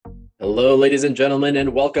Hello, ladies and gentlemen,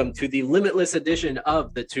 and welcome to the Limitless edition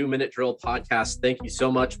of the 2-Minute Drill podcast. Thank you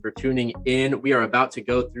so much for tuning in. We are about to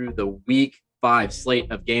go through the Week 5 slate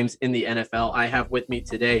of games in the NFL. I have with me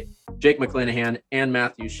today Jake McClanahan and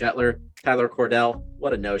Matthew Shetler. Tyler Cordell,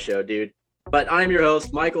 what a no-show, dude. But I'm your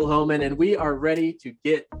host, Michael Homan, and we are ready to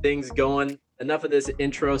get things going. Enough of this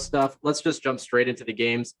intro stuff. Let's just jump straight into the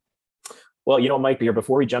games. Well, Mike, here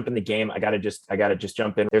before we jump in the game, I gotta just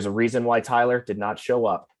jump in. There's a reason why Tyler did not show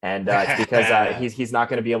up, and it's because he's not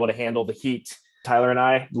going to be able to handle the heat. Tyler and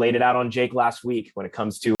I laid it out on Jake last week when it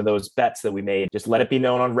comes to those bets that we made. Just let it be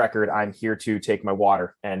known on record, I'm here to take my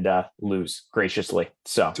water and lose graciously.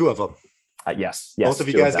 So 2 of them. Yes. Both of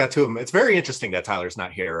you guys got 2 of them. It's very interesting that Tyler's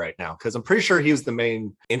not here right now because I'm pretty sure he was the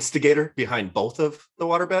main instigator behind both of the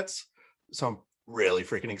water bets. So I'm really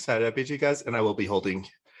freaking excited I beat you guys, and I will be holding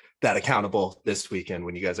that accountable this weekend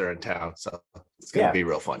when you guys are in town. So it's going to be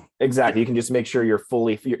real fun. Exactly. You can just make sure you're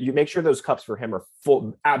you make sure those cups for him are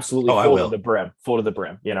full, absolutely full to the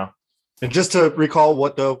brim, And just to recall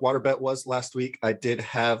what the water bet was last week, I did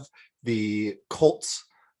have the Colts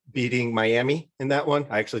beating Miami in that one.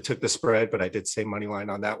 I actually took the spread, but I did say money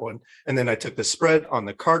line on that one. And then I took the spread on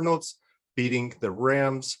the Cardinals beating the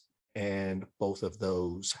Rams, and both of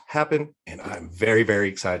those happened. And I'm very, very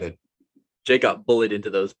excited. Jake got bullied into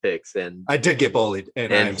those picks, and I did get bullied,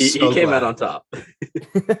 and he came out on top.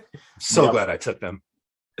 Glad I took them.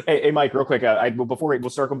 Hey, Mike, real quick, before we'll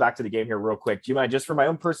circle back to the game here real quick. Do you mind, just for my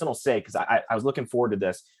own personal sake, because I was looking forward to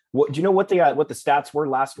this. Do you know what the stats were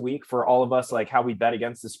last week for all of us, like how we bet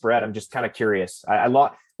against the spread? I'm just kind of curious. I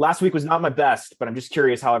last week was not my best, but I'm just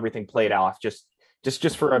curious how everything played out.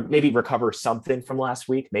 Just for maybe recover something from last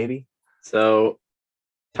week, maybe. So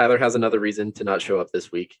Tyler has another reason to not show up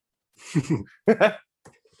this week.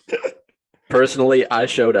 Personally, I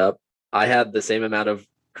showed up. I had the same amount of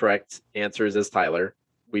correct answers as Tyler.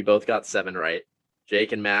 We both got 7 right.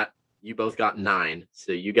 Jake and Matt, you both got 9.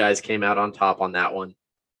 So you guys came out on top on that one.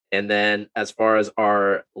 And then as far as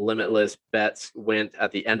our Limitless bets went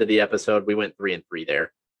at the end of the episode, we went 3-3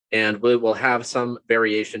 there. And we will have some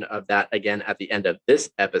variation of that again at the end of this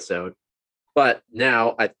episode. But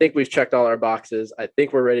now I think we've checked all our boxes. I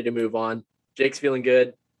think we're ready to move on. Jake's feeling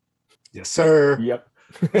good. Yes, sir. Yep.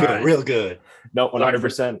 Good, right. Real good. No,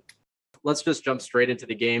 100%. Let's just jump straight into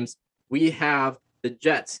the games. We have the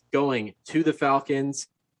Jets going to the Falcons.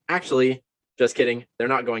 Actually, just kidding. They're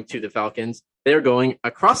not going to the Falcons. They're going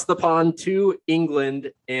across the pond to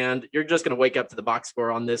England, and you're just going to wake up to the box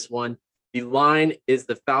score on this one. The line is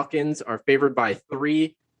the Falcons are favored by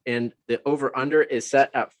 3, and the over-under is set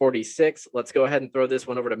at 46. Let's go ahead and throw this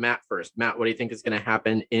one over to Matt first. Matt, what do you think is going to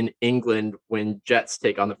happen in England when Jets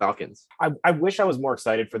take on the Falcons? I wish I was more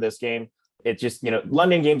excited for this game. It's just,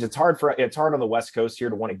 London games, it's hard on the West Coast here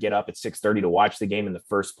to want to get up at 6:30 to watch the game in the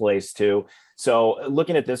first place too. So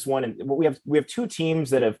looking at this one, and we have 2 teams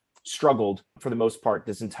that have struggled for the most part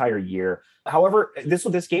this entire year. However,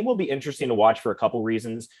 this game will be interesting to watch for a couple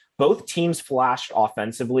reasons. Both teams flashed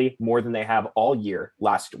offensively more than they have all year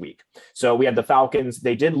last week. So we had the Falcons.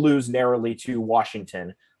 They did lose narrowly to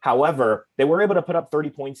Washington. However, they were able to put up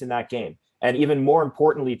 30 points in that game. And even more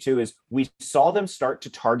importantly, too, is we saw them start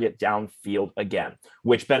to target downfield again,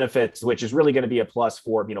 which is really going to be a plus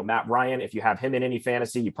for, Matt Ryan. If you have him in any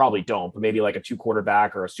fantasy, you probably don't, but maybe like a 2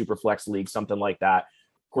 quarterback or a super flex league, something like that.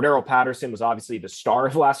 Cordero Patterson was obviously the star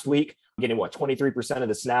of last week, getting 23% of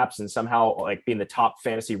the snaps and somehow being the top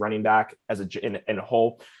fantasy running back in a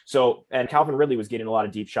whole. So, and Calvin Ridley was getting a lot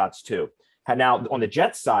of deep shots too. Now on the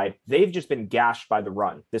Jets side, they've just been gashed by the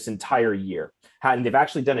run this entire year. And they've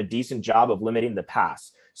actually done a decent job of limiting the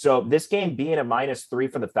pass. So this game being a -3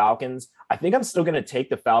 for the Falcons, I think I'm still going to take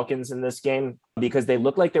the Falcons in this game because they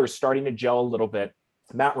look like they were starting to gel a little bit.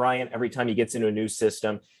 Matt Ryan, every time he gets into a new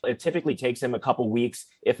system, it typically takes him a couple weeks,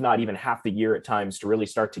 if not even half the year at times, to really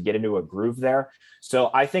start to get into a groove there.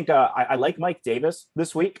 So I think I like Mike Davis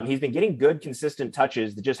this week. He's been getting good, consistent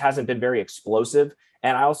touches that just hasn't been very explosive.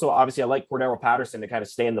 And I like Cordero Patterson to kind of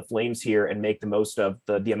stay in the flames here and make the most of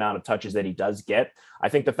the amount of touches that he does get. I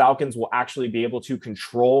think the Falcons will actually be able to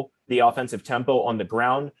control the offensive tempo on the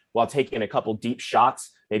ground while taking a couple deep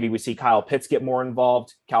shots. Maybe we see Kyle Pitts get more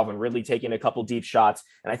involved, Calvin Ridley taking a couple deep shots.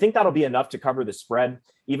 And I think that'll be enough to cover the spread,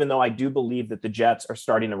 even though I do believe that the Jets are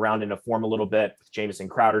starting to round into form a little bit, with Jamison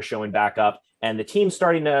Crowder showing back up, and the team's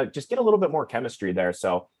starting to just get a little bit more chemistry there.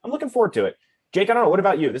 So I'm looking forward to it. Jake, I don't know. What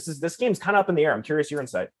about you? This game's kind of up in the air. I'm curious your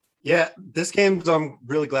insight. Yeah, this game, I'm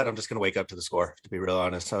really glad I'm just going to wake up to the score, to be real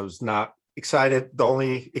honest. I was not excited. The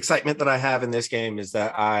only excitement that I have in this game is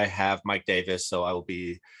that I have Mike Davis, so I will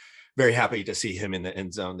be very happy to see him in the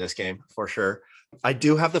end zone this game for sure. I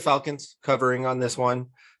do have the Falcons covering on this one.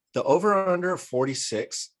 The over under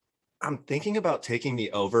 46. I'm thinking about taking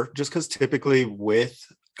the over just because typically with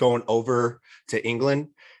going over to England,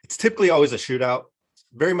 it's typically always a shootout,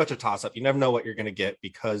 very much a toss up. You never know what you're going to get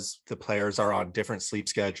because the players are on different sleep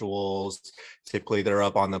schedules. Typically they're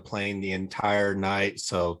up on the plane the entire night,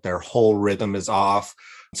 so their whole rhythm is off.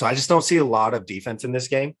 So I just don't see a lot of defense in this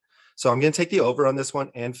game. So I'm going to take the over on this one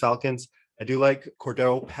and Falcons. I do like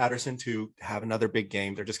Cordell Patterson to have another big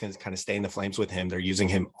game. They're just going to kind of stay in the flames with him. They're using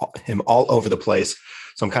him all over the place.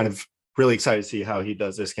 So I'm kind of really excited to see how he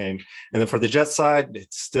does this game. And then for the Jets side,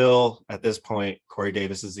 it's still at this point, Corey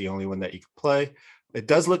Davis is the only one that you can play. It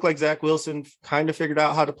does look like Zach Wilson kind of figured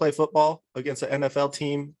out how to play football against an NFL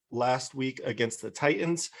team last week against the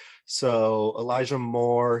Titans. So Elijah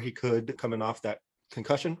Moore, he could coming off that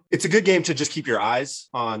concussion. It's a good game to just keep your eyes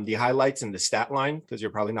on the highlights and the stat line because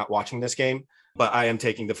you're probably not watching this game, but I am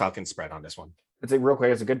taking the Falcons spread on this one. It's real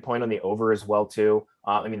quick. It's a good point on the over as well, too.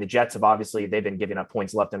 I mean, the Jets have obviously, they've been giving up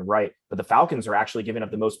points left and right, but the Falcons are actually giving up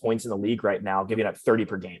the most points in the league right now, giving up 30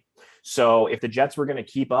 per game. So if the Jets were going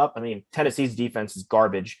to keep up, I mean, Tennessee's defense is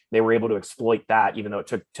garbage. They were able to exploit that, even though it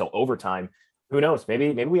took till overtime. Who knows?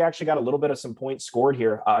 Maybe we actually got a little bit of some points scored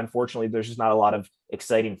here. Unfortunately, there's just not a lot of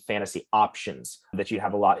exciting fantasy options that you'd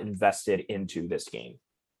have a lot invested into this game.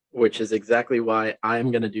 Which is exactly why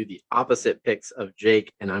I'm going to do the opposite picks of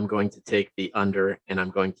Jake, and I'm going to take the under, and I'm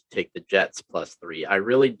going to take the Jets +3. I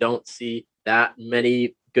really don't see that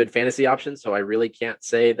many good fantasy options, so I really can't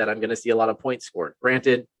say that I'm going to see a lot of points scored.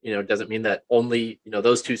 Granted, it doesn't mean that only,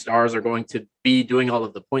 those two stars are going to be doing all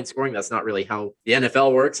of the point scoring. That's not really how the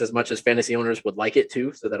NFL works, as much as fantasy owners would like it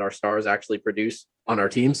to, so that our stars actually produce on our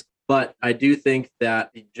teams. But I do think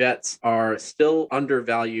that the Jets are still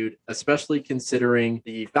undervalued, especially considering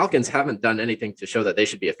the Falcons haven't done anything to show that they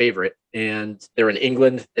should be a favorite. And they're in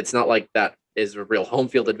England. It's not like that is a real home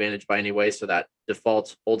field advantage by any way. So that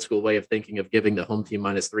default old school way of thinking of giving the home team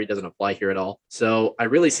 -3 doesn't apply here at all. So I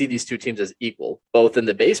really see these two teams as equal, both in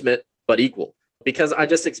the basement, but equal. Because I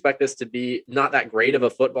just expect this to be not that great of a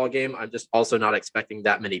football game. I'm just also not expecting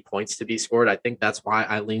that many points to be scored. I think that's why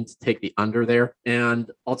I lean to take the under there. And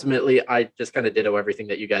ultimately, I just kind of ditto everything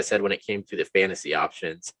that you guys said when it came to the fantasy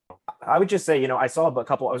options. I would just say, I saw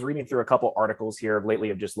I was reading through a couple articles here lately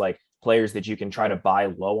of just like players that you can try to buy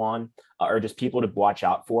low on or just people to watch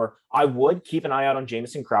out for. I would keep an eye out on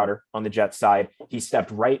Jamison Crowder on the Jets side. He stepped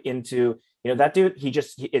right into, that dude,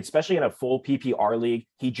 especially in a full PPR league,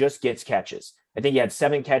 he just gets catches. I think he had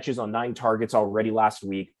 7 catches on 9 targets already last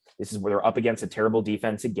week. This is where they're up against a terrible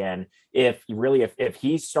defense again. If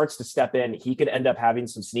he starts to step in, he could end up having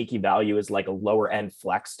some sneaky value as like a lower end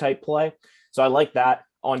flex type play. So I like that.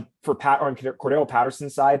 On Cordell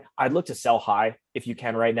Patterson's side, I'd look to sell high if you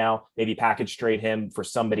can right now. Maybe package trade him for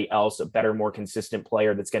somebody else, a better, more consistent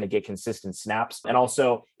player that's going to get consistent snaps. And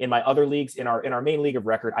also in my other leagues, in our main league of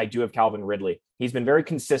record, I do have Calvin Ridley. He's been very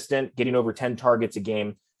consistent, getting over 10 targets a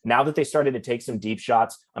game. Now that they started to take some deep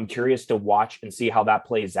shots, I'm curious to watch and see how that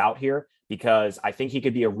plays out here, because I think he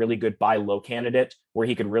could be a really good buy low candidate where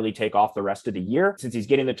he could really take off the rest of the year since he's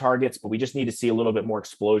getting the targets, but we just need to see a little bit more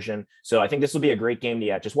explosion. So I think this will be a great game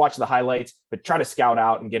to just watch the highlights, but try to scout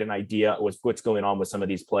out and get an idea of what's going on with some of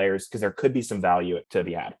these players, because there could be some value to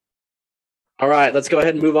be had. All right, let's go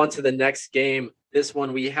ahead and move on to the next game. This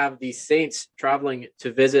one, we have the Saints traveling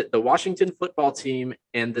to visit the Washington football team,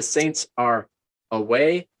 and the Saints are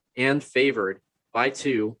away and favored by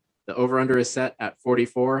 2. The over-under is set at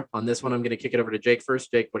 44. On this one, I'm going to kick it over to Jake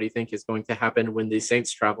first. Jake, what do you think is going to happen when the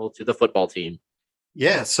Saints travel to the football team?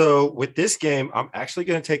 Yeah, so with this game, I'm actually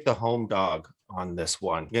going to take the home dog on this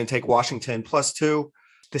one. I'm going to take Washington +2.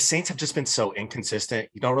 The Saints have just been so inconsistent.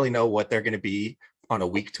 You don't really know what they're going to be on a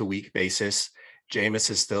week-to-week basis. Jameis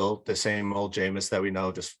is still the same old Jameis that we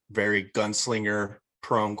know, just very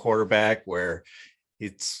gunslinger-prone quarterback where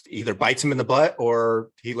it's either bites him in the butt or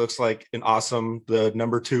he looks like the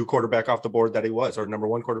number 2 quarterback off the board that he was, or number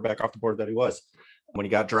 1 quarterback off the board that he was when he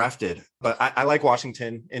got drafted. But I like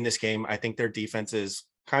Washington in this game. I think their defense is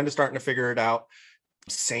kind of starting to figure it out.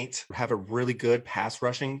 Saints have a really good pass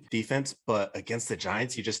rushing defense, but against the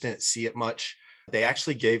Giants, you just didn't see it much. They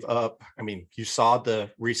actually gave up. You saw the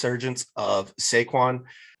resurgence of Saquon.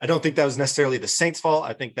 I don't think that was necessarily the Saints' fault.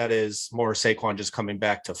 I think that is more Saquon just coming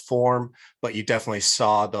back to form, but you definitely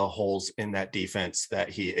saw the holes in that defense that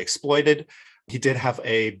he exploited. He did have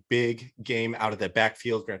a big game out of the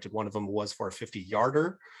backfield. Granted, one of them was for a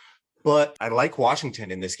 50-yarder, but I like Washington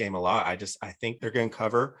in this game a lot. I think they're going to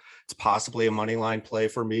cover. It's possibly a money line play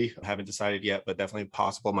for me. I haven't decided yet, but definitely a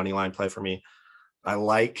possible money line play for me. I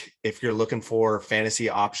like, if you're looking for fantasy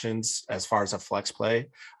options as far as a flex play,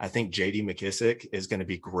 I think JD McKissic is going to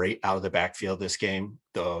be great out of the backfield this game.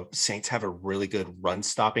 The Saints have a really good run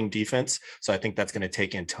stopping defense. So I think that's going to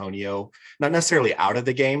take Antonio, not necessarily out of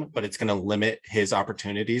the game, but it's going to limit his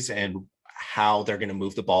opportunities and how they're going to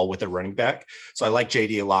move the ball with a running back. So I like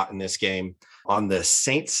JD a lot in this game. On the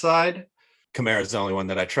Saints side, Kamara is the only one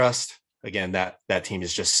that I trust. Again, that team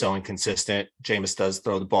is just so inconsistent. Jameis does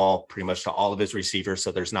throw the ball pretty much to all of his receivers,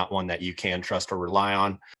 so there's not one that you can trust or rely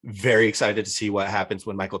on. Very excited to see what happens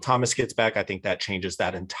when Michael Thomas gets back. I think that changes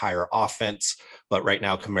that entire offense. But right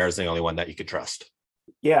now, Kamara is the only one that you could trust.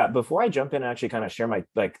 Yeah, before I jump in and actually kind of share my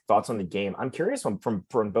thoughts on the game, I'm curious from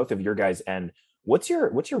both of your guys' end. What's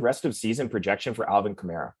your rest of season projection for Alvin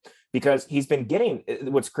Kamara? Because he's been getting,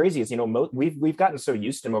 what's crazy is, we've gotten so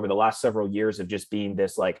used to him over the last several years of just being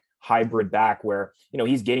this like hybrid back where,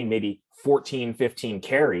 he's getting maybe 14, 15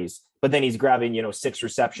 carries, but then he's grabbing, 6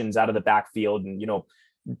 receptions out of the backfield and,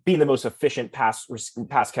 being the most efficient pass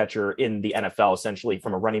catcher in the NFL, essentially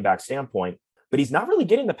from a running back standpoint, but he's not really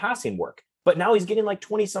getting the passing work. But now he's getting like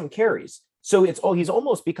 20 some carries. So he's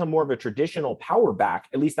almost become more of a traditional power back.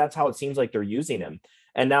 At least that's how it seems like they're using him.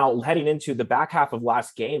 And now heading into the back half of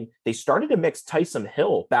last game, they started to mix Taysom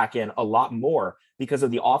Hill back in a lot more because of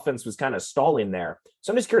the offense was kind of stalling there.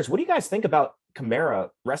 So I'm just curious, what do you guys think about Kamara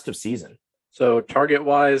rest of season? So target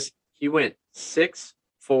wise, he went 6,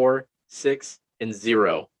 4, 6, and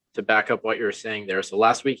 0 to back up what you're saying there. So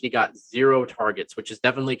last week he got 0 targets, which is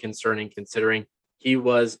definitely concerning considering he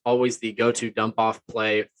was always the go-to dump off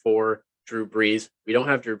play for Drew Brees. We don't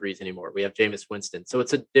have Drew Brees anymore. We have Jameis Winston. So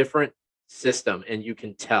it's a different system, and you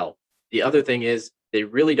can tell. The other thing is they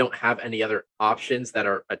really don't have any other options that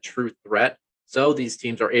are a true threat. So these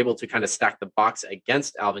teams are able to kind of stack the box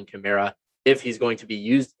against Alvin Kamara if he's going to be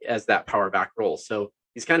used as that power back role. So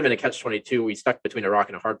he's kind of in a catch-22. He's stuck between a rock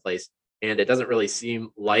and a hard place, and it doesn't really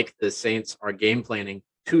seem like the Saints are game planning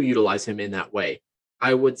to utilize him in that way.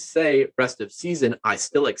 I would say rest of season, I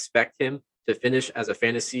still expect him to finish as a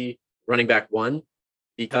fantasy running back 1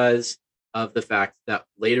 because of the fact that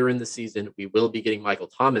later in the season, we will be getting Michael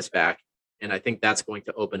Thomas back. And I think that's going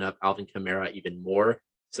to open up Alvin Kamara even more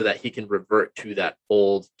so that he can revert to that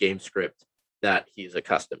old game script that he's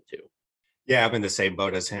accustomed to. Yeah, I'm in the same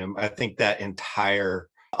boat as him. I think that entire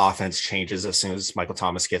offense changes as soon as Michael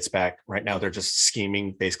Thomas gets back. Right now, they're just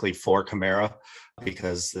scheming basically for Kamara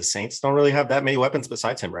because the Saints don't really have that many weapons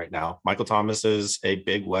besides him right now. Michael Thomas is a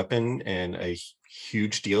big weapon and a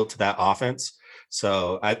huge deal to that offense.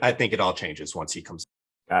 So I think it all changes once he comes.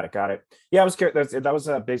 Got it. Yeah, I was curious. That was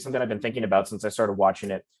a big something I've been thinking about since I started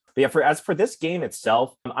watching it. But yeah, as for this game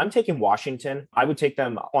itself, I'm taking Washington. I would take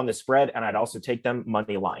them on the spread, and I'd also take them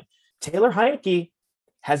money line. Taylor Heinicke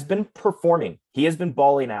has been performing. He has been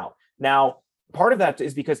balling out. Now, part of that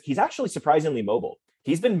is because he's actually surprisingly mobile.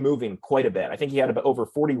 He's been moving quite a bit. I think he had about over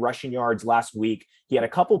 40 rushing yards last week. He had a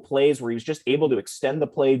couple plays where he was just able to extend the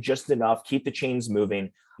play just enough, keep the chains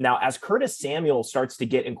moving. Now, as Curtis Samuel starts to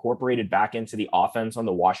get incorporated back into the offense on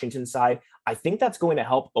the Washington side, I think that's going to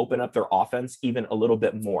help open up their offense even a little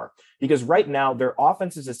bit more. Because right now, their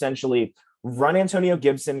offense is essentially run Antonio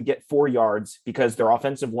Gibson, get 4 yards because their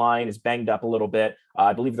offensive line is banged up a little bit.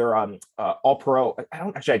 I believe they're all pro.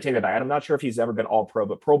 I take that back. I'm not sure if he's ever been all pro,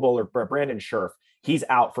 but Pro Bowler Brandon Scherf, he's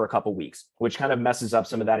out for a couple weeks, which kind of messes up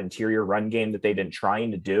some of that interior run game that they've been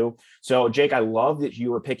trying to do. So Jake, I love that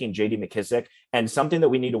you were picking JD McKissic, and something that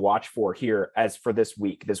we need to watch for here as for this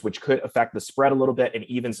week, which could affect the spread a little bit and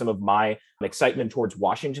even some of my excitement towards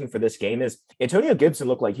Washington for this game is Antonio Gibson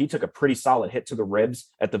looked like he took a pretty solid hit to the ribs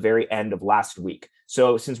at the very end of last week.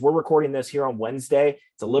 So since we're recording this here on Wednesday,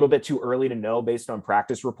 it's a little bit too early to know based on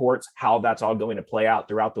practice reports how that's all going to play out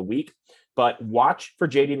throughout the week. But watch for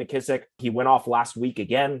JD McKissic. He went off last week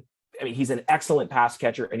again. I mean, he's an excellent pass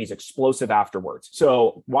catcher and he's explosive afterwards.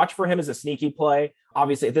 So watch for him as a sneaky play.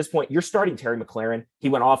 Obviously, at this point, you're starting Terry McLaurin. He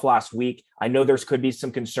went off last week. I know there's could be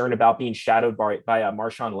some concern about being shadowed by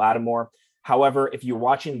Marshawn Lattimore. However, if you're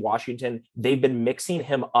watching Washington, they've been mixing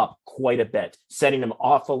him up quite a bit, setting him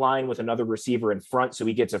off the line with another receiver in front so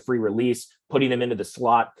he gets a free release, putting him into the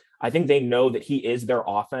slot. I think they know that he is their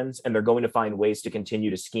offense, and they're going to find ways to continue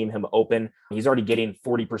to scheme him open. He's already getting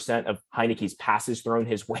 40% of Heinicke's passes thrown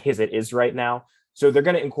his way as it is right now. So they're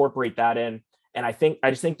going to incorporate that in. And I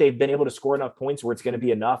just think they've been able to score enough points where it's going to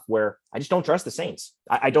be enough where I just don't trust the Saints.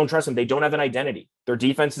 I don't trust them. They don't have an identity. Their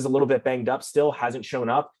defense is a little bit banged up still, hasn't shown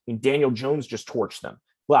up. I mean, Daniel Jones just torched them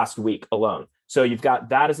last week alone. So you've got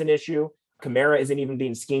that as an issue. Kamara isn't even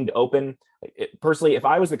being schemed open. Personally, if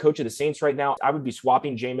I was the coach of the Saints right now, I would be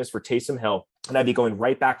swapping Jameis for Taysom Hill, and I'd be going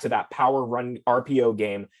right back to that power run RPO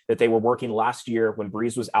game that they were working last year when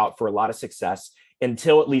Breeze was out for a lot of success,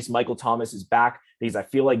 until at least Michael Thomas is back, because I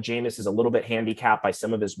feel like Jameis is a little bit handicapped by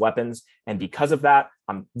some of his weapons. And because of that,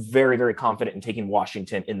 I'm very, very confident in taking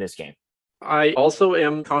Washington in this game. I also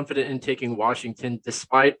am confident in taking Washington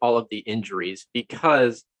despite all of the injuries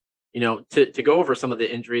because, to go over some of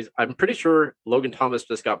the injuries, I'm pretty sure Logan Thomas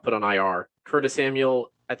just got put on IR. Curtis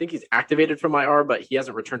Samuel, I think he's activated from IR, but he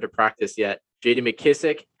hasn't returned to practice yet. J.D.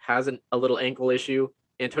 McKissick has a little ankle issue.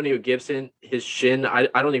 Antonio Gibson, his shin, I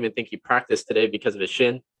don't even think he practiced today because of his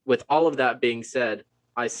shin. With all of that being said,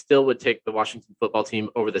 I still would take the Washington football team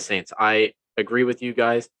over the Saints. I agree with you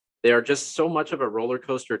guys. They are just so much of a roller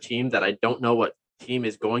coaster team that I don't know what team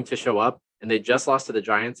is going to show up. And they just lost to the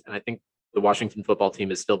Giants. And I think the Washington football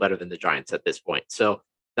team is still better than the Giants at this point. So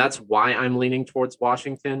that's why I'm leaning towards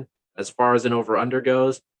Washington. As far as an over-under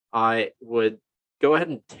goes, I would go ahead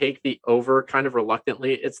and take the over kind of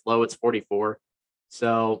reluctantly. It's low, it's 44.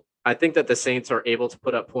 So I think that the Saints are able to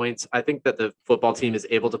put up points. I think that the football team is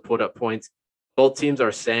able to put up points. Both teams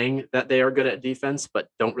are saying that they are good at defense, but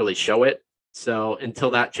don't really show it. So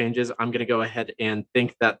until that changes, I'm going to go ahead and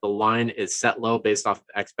think that the line is set low based off of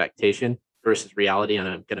expectation versus reality, and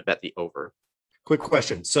I'm going to bet the over. Quick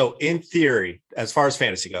question. So in theory, as far as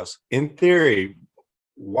fantasy goes, in theory,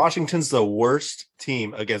 Washington's the worst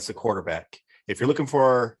team against the quarterback. If you're looking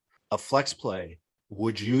for a flex play,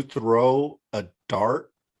 would you throw a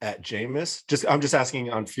dart at Jameis? I'm just asking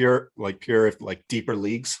on pure, if deeper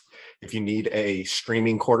leagues, if you need a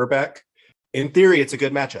streaming quarterback. In theory, it's a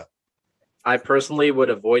good matchup. I personally would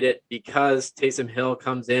avoid it because Taysom Hill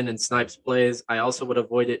comes in and snipes plays. I also would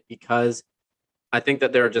avoid it because I think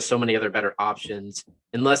that there are just so many other better options.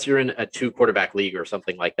 Unless you're in a 2-quarterback league or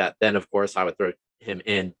something like that, then of course I would throw him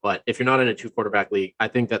in. But if you're not in a 2-quarterback league, I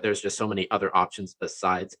think that there's just so many other options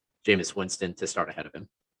besides Jameis Winston to start ahead of him.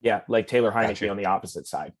 Yeah, like Taylor Heineke on the opposite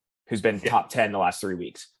side, who's been top 10 the last 3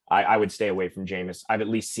 weeks. I would stay away from Jameis. I've at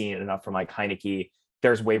least seen enough from like Heineke.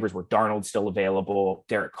 There's waivers where Darnold's still available,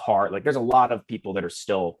 Derek Carr. Like there's a lot of people that are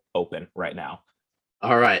still open right now.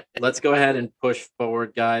 All right, let's go ahead and push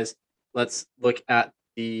forward, guys. Let's look at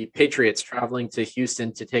the Patriots traveling to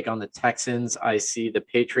Houston to take on the Texans. I see the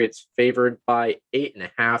Patriots favored by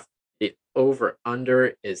 8.5. The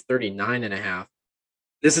over-under is 39.5.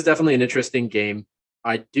 This is definitely an interesting game.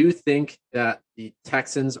 I do think that the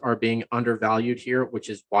Texans are being undervalued here, which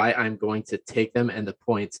is why I'm going to take them and the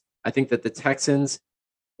points. I think that the Texans,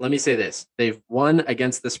 let me say this, they've won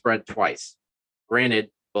against the spread twice. Granted,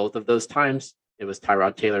 both of those times, it was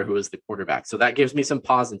Tyrod Taylor who was the quarterback. So that gives me some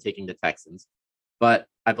pause in taking the Texans. But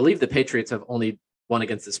I believe the Patriots have only won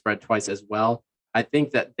against the spread twice as well. I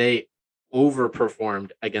think that they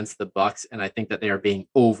overperformed against the Bucs, and I think that they are being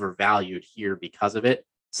overvalued here because of it.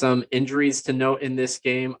 Some injuries to note in this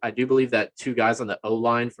game. I do believe that 2 guys on the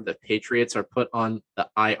O-line for the Patriots are put on the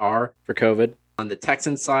IR for COVID. On the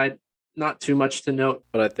Texans side, not too much to note,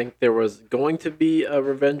 but I think there was going to be a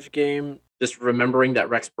revenge game, just remembering that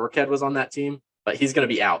Rex Burkhead was on that team, but he's going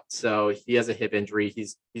to be out. So he has a hip injury.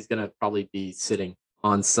 He's going to probably be sitting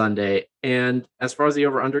on Sunday. And as far as the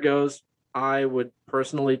over-under goes, I would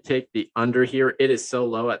personally take the under here. It is so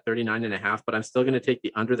low at 39.5, but I'm still going to take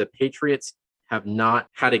the under. The Patriots have not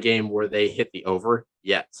had a game where they hit the over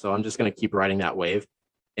yet. So I'm just going to keep riding that wave.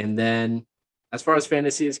 And then as far as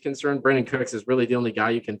fantasy is concerned, Brandon Cooks is really the only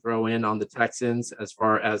guy you can throw in on the Texans. As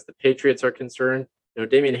far as the Patriots are concerned,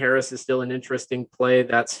 Damian Harris is still an interesting play.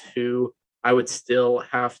 That's who I would still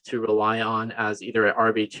have to rely on as either an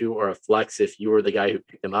RB2 or a flex if you were the guy who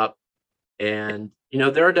picked him up. And,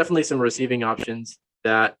 there are definitely some receiving options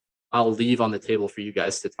that I'll leave on the table for you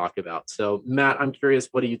guys to talk about. So, Matt, I'm curious,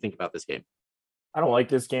 what do you think about this game? I don't like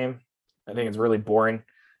this game. I think it's really boring.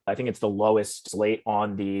 I think it's the lowest slate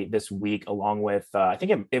on this week, along with I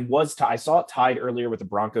think it was. I saw it tied earlier with the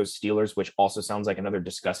Broncos Steelers, which also sounds like another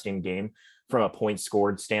disgusting game from a points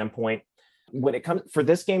scored standpoint. When it comes for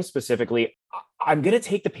this game specifically, I'm going to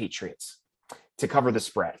take the Patriots to cover the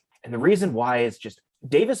spread, and the reason why is just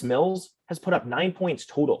Davis Mills has put up 9 points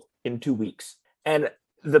total in 2 weeks, and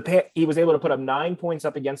he was able to put up 9 points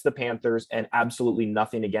up against the Panthers and absolutely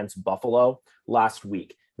nothing against Buffalo last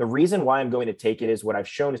week. The reason why I'm going to take it is what I've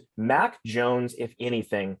shown is Mac Jones, if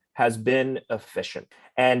anything, has been efficient.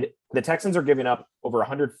 And the Texans are giving up over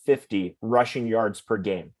 150 rushing yards per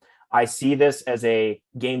game. I see this as a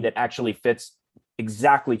game that actually fits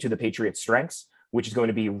exactly to the Patriots' strengths, which is going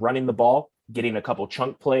to be running the ball, getting a couple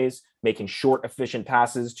chunk plays, making short, efficient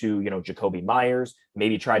passes to, Jacoby Myers,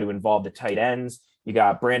 maybe try to involve the tight ends, You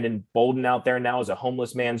got Brandon Bolden out there now as a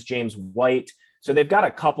homeless man's James White. So they've got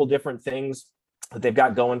a couple different things that they've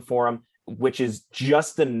got going for them, which is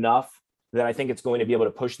just enough that I think it's going to be able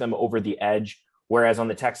to push them over the edge. Whereas on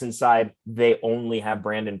the Texans side, they only have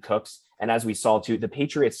Brandon Cooks. And as we saw too, the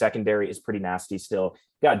Patriots secondary is pretty nasty still.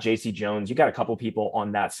 You got JC Jones. You got a couple people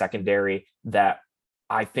on that secondary that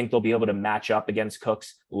I think they'll be able to match up against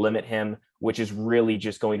Cooks, limit him, which is really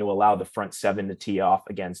just going to allow the front seven to tee off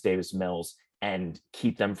against Davis Mills and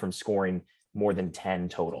keep them from scoring more than 10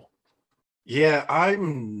 total. Yeah,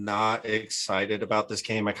 I'm not excited about this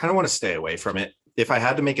game. I kind of want to stay away from it. If I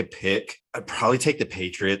had to make a pick, I'd probably take the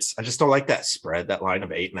Patriots. I just don't like that spread, that line of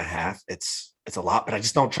 8.5. It's a lot, but I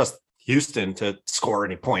just don't trust Houston to score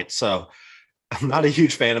any points. So I'm not a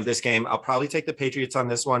huge fan of this game. I'll probably take the Patriots on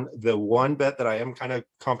this one. The one bet that I am kind of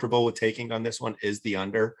comfortable with taking on this one is the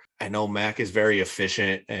under. I know Mac is very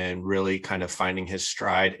efficient and really kind of finding his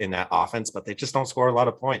stride in that offense, but they just don't score a lot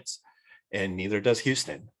of points. And neither does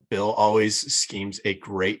Houston. Bill always schemes a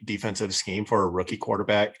great defensive scheme for a rookie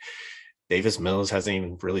quarterback. Davis Mills hasn't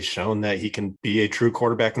even really shown that he can be a true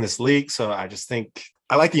quarterback in this league. So I just think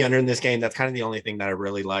I like the under in this game. That's kind of the only thing that I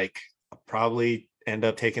really like. I'll probably end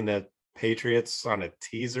up taking the Patriots on a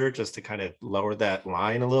teaser just to kind of lower that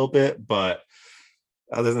line a little bit. But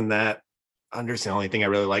other than that, under's the only thing I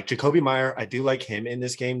really like. Jacoby Meyer, I do like him in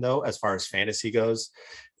this game, though, as far as fantasy goes.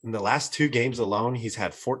 In the last 2 games alone, he's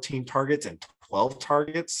had 14 targets and 12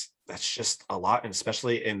 targets. That's just a lot, and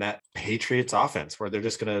especially in that Patriots offense where they're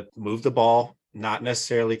just going to move the ball, not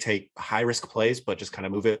necessarily take high risk plays, but just kind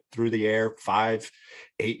of move it through the air 5-8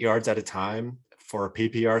 yards at a time for a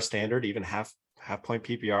PPR standard, even half point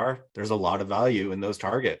PPR. There's a lot of value in those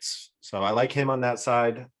targets. So I like him on that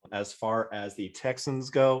side. As far as the Texans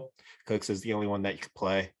go, Cooks is the only one that you could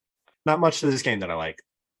play. Not much to this game that I like.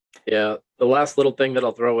 Yeah, the last little thing that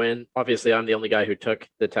I'll throw in, obviously I'm the only guy who took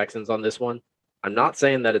the Texans on this one. I'm not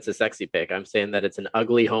saying that it's a sexy pick. I'm saying that it's an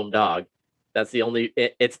ugly home dog. That's the only,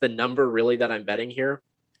 it's the number really that I'm betting here.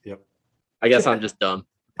 Yep. I guess I'm just dumb.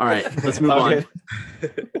 All right, let's move on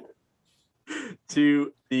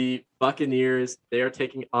to the Buccaneers. They are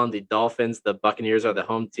taking on the Dolphins. The Buccaneers are the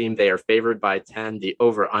home team. They are favored by 10. The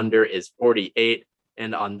over-under is 48.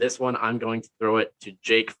 And on this one, I'm going to throw it to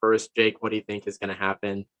Jake first. Jake, what do you think is going to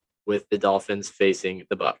happen with the Dolphins facing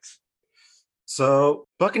the Bucs? So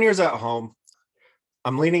Buccaneers at home.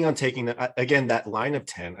 I'm leaning on taking that line of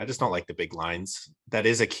 10. I just don't like the big lines. That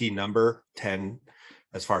is a key number, 10,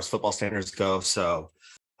 as far as football standards go. So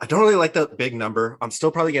I don't really like the big number. I'm still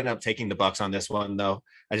probably going to end up taking the Bucs on this one, though.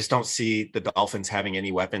 I just don't see the Dolphins having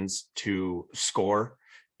any weapons to score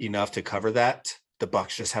enough to cover that. The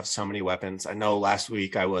Bucs just have so many weapons. I know last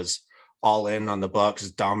week I was all in on the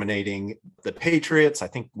Bucs dominating the Patriots. I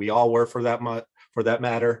think we all were for that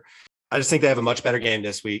matter. I just think they have a much better game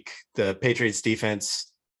this week. The Patriots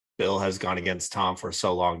defense, Bill has gone against Tom for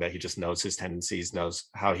so long that he just knows his tendencies, knows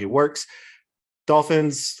how he works.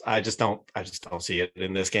 Dolphins, I just don't see it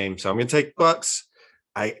in this game. So I'm going to take Bucs.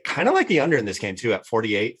 I kind of like the under in this game too at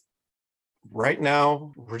 48. Right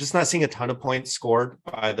now, we're just not seeing a ton of points scored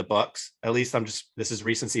by the Bucs. At least this is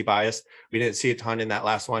recency bias. We didn't see a ton in that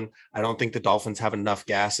last one. I don't think the Dolphins have enough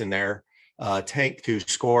gas in there tank to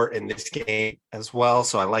score in this game as well.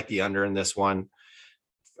 So I like the under in this one.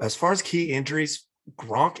 As far as key injuries,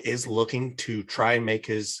 Gronk is looking to try and make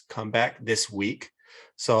his comeback this week.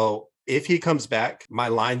 So if he comes back, my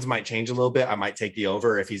lines might change a little bit. I might take the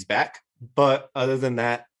over if he's back. But other than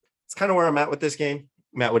that, it's kind of where I'm at with this game.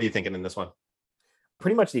 Matt, what are you thinking in this one?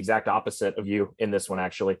 Pretty much the exact opposite of you in this one,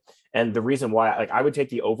 actually. And the reason why I would take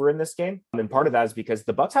the over in this game, and part of that is because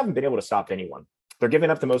the Bucs haven't been able to stop anyone. They're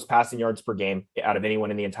giving up the most passing yards per game out of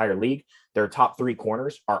anyone in the entire league. Their top 3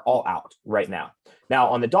 corners are all out right now. Now,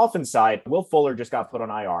 on the Dolphins side, Will Fuller just got put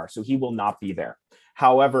on IR, so he will not be there.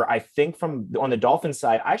 However, I think on the Dolphins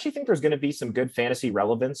side, I actually think there's going to be some good fantasy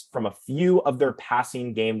relevance from a few of their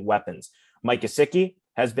passing game weapons. Mike Gesicki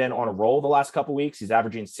has been on a roll the last couple of weeks. He's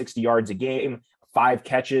averaging 60 yards a game. 5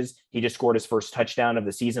 catches. He just scored his first touchdown of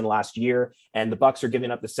the season last year, and the Bucs are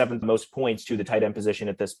giving up the 7th most points to the tight end position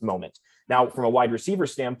at this moment. Now, from a wide receiver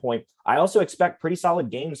standpoint, I also expect pretty solid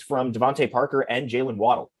games from Devontae Parker and Jalen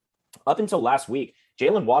Waddle. Up until last week,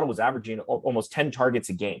 Jalen Waddle was averaging almost 10 targets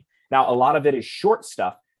a game. Now, a lot of it is short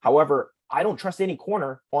stuff. However, I don't trust any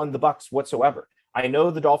corner on the Bucs whatsoever. I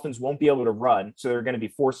know the Dolphins won't be able to run, so they're going to be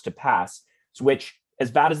forced to pass, which, as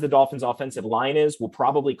bad as the Dolphins' offensive line is, will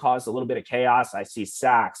probably cause a little bit of chaos. I see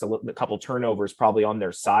sacks, a couple turnovers probably on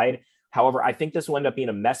their side. However, I think this will end up being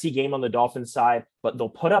a messy game on the Dolphins' side, but they'll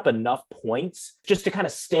put up enough points just to kind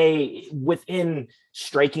of stay within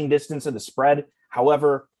striking distance of the spread.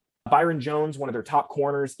 However, Byron Jones, one of their top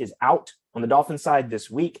corners, is out on the Dolphins side this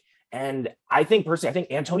week. And I think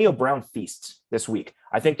Antonio Brown feasts this week.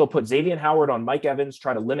 I think they'll put Xavier Howard on Mike Evans,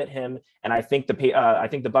 try to limit him. And I think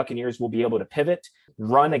the Buccaneers will be able to pivot,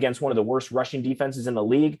 run against one of the worst rushing defenses in the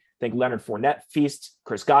league. I think Leonard Fournette feasts,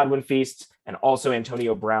 Chris Godwin feasts, and also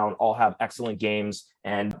Antonio Brown all have excellent games.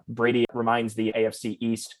 And Brady reminds the AFC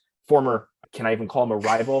East former, can I even call him a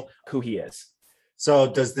rival, who he is. So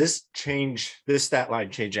does this stat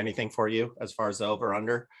line change anything for you as far as the over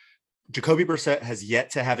under? Jacoby Brissett has yet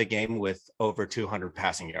to have a game with over 200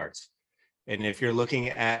 passing yards. And if you're looking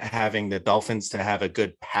at having the Dolphins to have a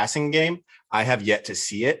good passing game, I have yet to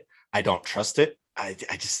see it. I don't trust it.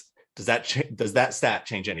 Does that stat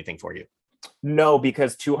change anything for you? No,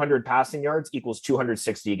 because 200 passing yards equals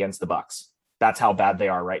 260 against the Bucs. That's how bad they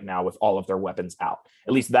are right now with all of their weapons out.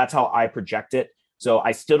 At least that's how I project it. So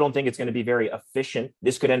I still don't think it's going to be very efficient.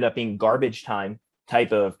 This could end up being garbage time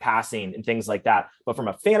type of passing and things like that. But from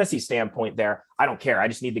a fantasy standpoint there, I don't care. I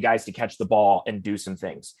just need the guys to catch the ball and do some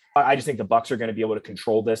things. I just think the Bucs are going to be able to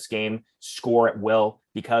control this game, score at will,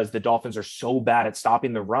 because the Dolphins are so bad at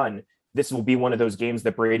stopping the run. This will be one of those games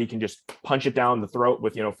that Brady can just punch it down the throat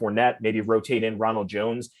with, Fournette, maybe rotate in Ronald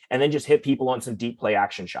Jones, and then just hit people on some deep play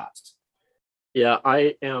action shots. Yeah,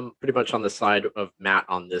 I am pretty much on the side of Matt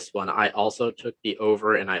on this one. I also took the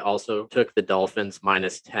over, and I also took the Dolphins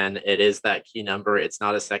 -10. It is that key number. It's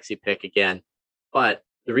not a sexy pick again. But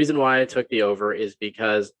the reason why I took the over is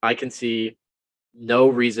because I can see no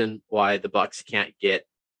reason why the Bucs can't get,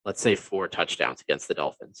 let's say, 4 touchdowns against the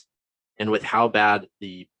Dolphins. And with how bad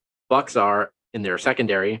the Bucs are in their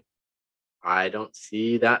secondary, I don't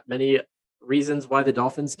see that many reasons why the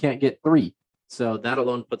Dolphins can't get 3. So that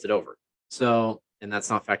alone puts it over. So, and that's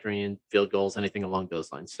not factoring in field goals, anything along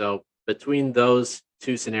those lines. So between those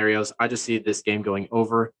two scenarios, I just see this game going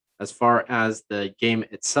over. As far as the game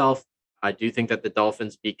itself, I do think that the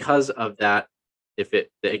Dolphins, because of that, if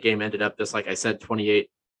the game ended up just like I said,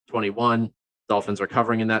 28-21, Dolphins are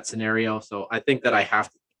covering in that scenario. So I think that I have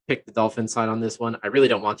to pick the Dolphins side on this one. I really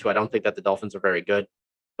don't want to. I don't think that the Dolphins are very good.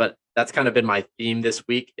 But that's kind of been my theme this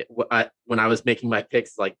week. When I was making my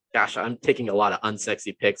picks, like, gosh, I'm taking a lot of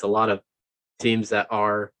unsexy picks, a lot of teams that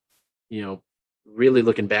are, really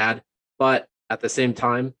looking bad. But at the same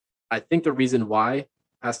time, I think the reason why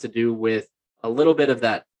has to do with a little bit of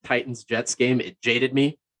that Titans-Jets game. It jaded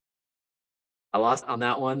me. I lost on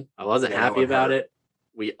that one. I wasn't happy about it.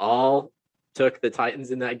 We all took the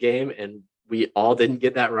Titans in that game, and we all didn't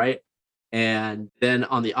get that right. And then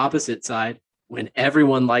on the opposite side, when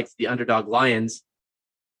everyone liked the underdog Lions,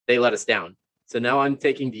 they let us down. So now I'm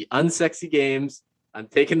taking the unsexy games. I'm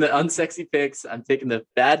taking the unsexy picks. I'm taking the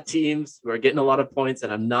bad teams who are getting a lot of points,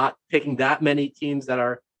 and I'm not picking that many teams that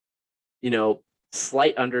are,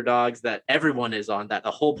 slight underdogs that everyone is on, that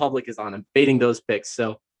the whole public is on. I'm fading those picks.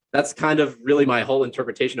 So that's kind of really my whole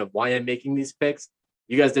interpretation of why I'm making these picks.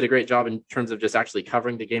 You guys did a great job in terms of just actually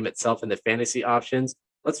covering the game itself and the fantasy options.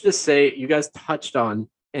 Let's just say you guys touched on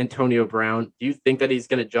Antonio Brown. Do you think that he's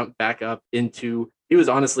going to jump back up into, he was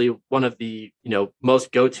honestly one of the,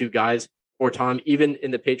 most go-to guys for Tom, even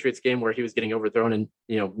in the Patriots game where he was getting overthrown and,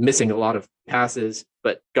 missing a lot of passes.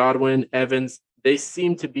 But Godwin, Evans, they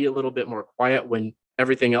seem to be a little bit more quiet when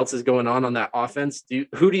everything else is going on that offense.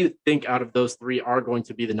 Who do you think out of those 3 are going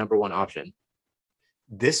to be the number 1 option?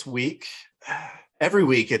 This week, every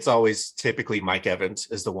week, it's always typically Mike Evans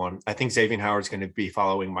is the one. I think Xavier Howard's going to be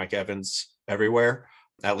following Mike Evans everywhere.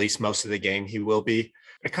 At least most of the game he will be.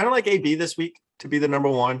 I kind of like AB this week to be the number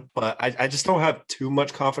 1, but I just don't have too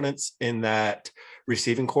much confidence in that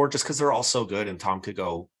receiving core just because they're all so good and Tom could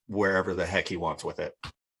go wherever the heck he wants with it.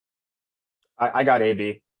 I got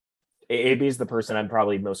AB. AB is the person I'm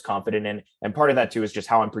probably most confident in. And part of that too is just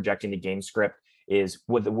how I'm projecting the game script is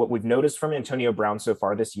what we've noticed from Antonio Brown so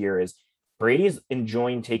far this year is Brady's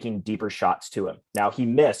enjoying taking deeper shots to him. Now he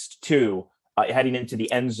missed 2 heading into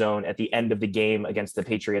the end zone at the end of the game against the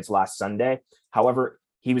Patriots last Sunday. However,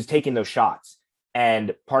 he was taking those shots.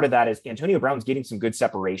 And part of that is Antonio Brown's getting some good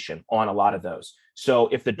separation on a lot of those. So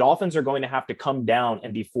if the Dolphins are going to have to come down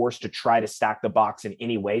and be forced to try to stack the box in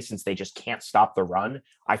any way, since they just can't stop the run,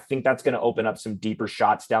 I think that's going to open up some deeper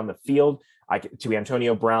shots down the field to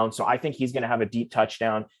Antonio Brown. So I think he's going to have a deep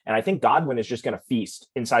touchdown. And I think Godwin is just going to feast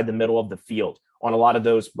inside the middle of the field on a lot of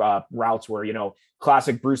those routes where,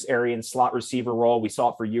 classic Bruce Arians slot receiver role. We saw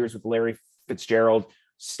it for years with Larry Fitzgerald,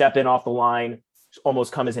 step in off the line,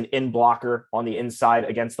 almost come as an in blocker on the inside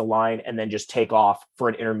against the line, and then just take off for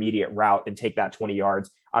an intermediate route and take that 20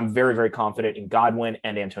 yards. I'm very, very confident in Godwin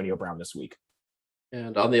and Antonio Brown this week.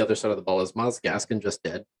 And on the other side of the ball, is Myles Gaskin just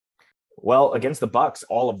dead? Well, against the Bucks,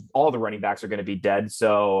 all the running backs are going to be dead,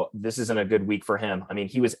 so this isn't a good week for him. I mean,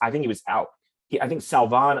 I think he was out. I think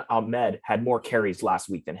Salvan Ahmed had more carries last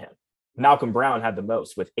week than him. Malcolm Brown had the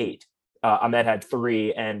most with 8. Ahmed had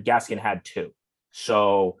 3, and Gaskin had 2.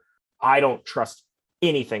 So I don't trust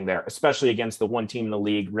anything there, especially against the one team in the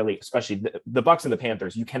league. Really, especially the Bucks and the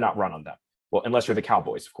Panthers. You cannot run on them. Well, unless you're the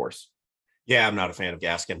Cowboys, of course. Yeah, I'm not a fan of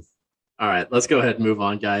Gaskin. All right, let's go ahead and move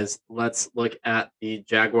on, guys. Let's look at the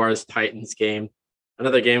Jaguars-Titans game.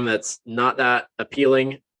 Another game that's not that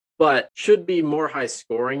appealing, but should be more high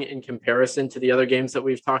scoring in comparison to the other games that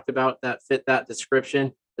we've talked about that fit that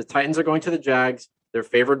description. The Titans are going to the Jags. They're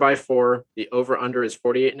favored by 4. The over-under is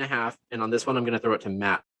 48.5. And on this one, I'm going to throw it to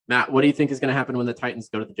Matt. Matt, what do you think is going to happen when the Titans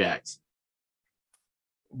go to the Jags?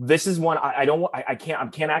 This is one I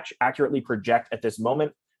can't accurately project at this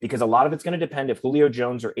moment, because a lot of it's going to depend if Julio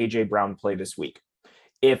Jones or AJ Brown play this week.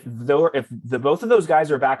 If both of those guys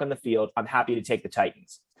are back on the field, I'm happy to take the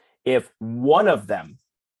Titans. If one of them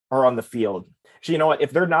are on the field, actually, you know what?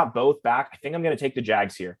 If they're not both back, I think I'm going to take the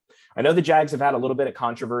Jags here. I know the Jags have had a little bit of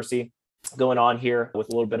controversy going on here with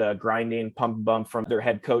a little bit of grinding, pump and bump from their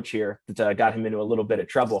head coach here that got him into a little bit of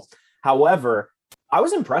trouble. However, I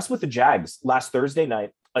was impressed with the Jags last Thursday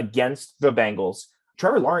night against the Bengals.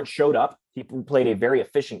 Trevor Lawrence showed up. He played a very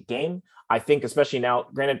efficient game. I think, especially now,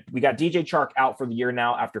 granted, we got DJ Chark out for the year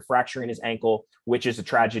now after fracturing his ankle, which is a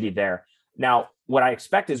tragedy there. Now, what I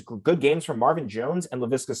expect is good games from Marvin Jones and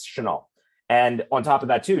Laviska Shenault. And on top of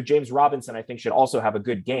that, too, James Robinson, I think, should also have a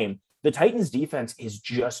good game. The Titans defense is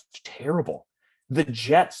just terrible. The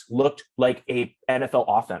Jets looked like a NFL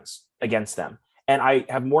offense against them. And I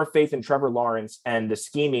have more faith in Trevor Lawrence and the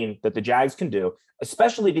scheming that the Jags can do,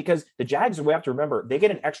 especially because the Jags, we have to remember, they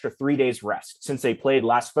get an extra 3 days rest since they played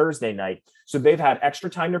last Thursday night. So they've had extra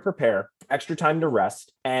time to prepare, extra time to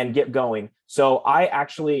rest and get going. So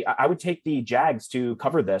I would take the Jags to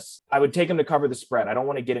cover this. I would take them to cover the spread. I don't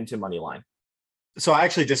want to get into money line. So I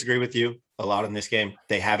actually disagree with you a lot in this game.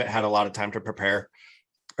 They haven't had a lot of time to prepare.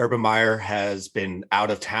 Urban Meyer has been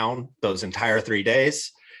out of town those entire 3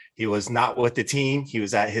 days. He was not with the team. He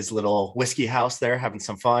was at his little whiskey house there having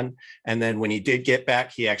some fun. And then when he did get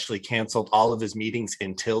back, he actually canceled all of his meetings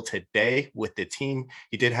until today with the team.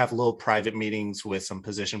 He did have little private meetings with some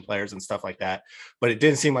position players and stuff like that, but it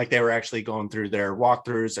didn't seem like they were actually going through their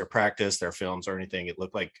walkthroughs, their practice, their films or anything. It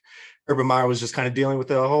looked like Urban Meyer was just kind of dealing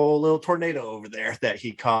with a whole little tornado over there that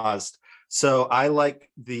he caused. So I like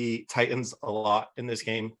the Titans a lot in this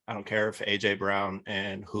game. I don't care if AJ Brown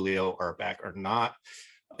and Julio are back or not.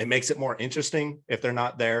 It makes it more interesting if they're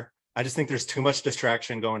not there. I just think there's too much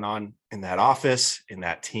distraction going on in that office, in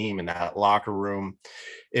that team, in that locker room.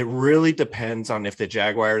 It really depends on if the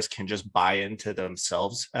Jaguars can just buy into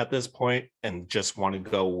themselves at this point and just want to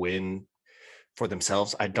go win for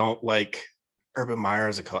themselves. I don't like Urban Meyer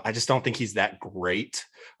as a coach. I just don't think he's that great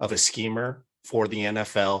of a schemer for the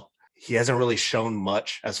NFL. He hasn't really shown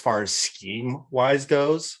much as far as scheme wise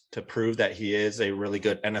goes to prove that he is a really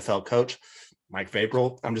good NFL coach. Mike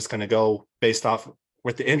Vrabel, I'm just going to go based off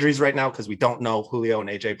with the injuries right now because we don't know Julio and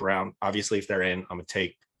AJ Brown. Obviously, if they're in, I'm going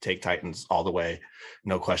to take Titans all the way.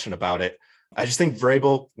 No question about it. I just think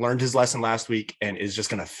Vrabel learned his lesson last week and is just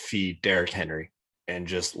going to feed Derrick Henry and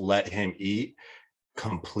just let him eat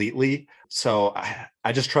completely. So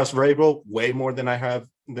I just trust Vrabel way more than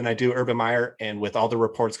I do Urban Meyer. And with all the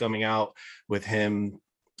reports coming out with him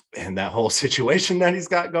and that whole situation that he's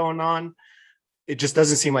got going on, it just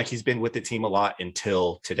doesn't seem like he's been with the team a lot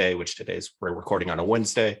until today, which we're recording on a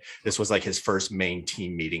Wednesday. This was like his first main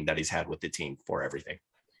team meeting that he's had with the team for everything.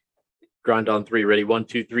 Grind on 3, ready, 1,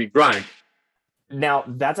 2, 3, grind. Now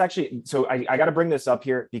that's actually, so I got to bring this up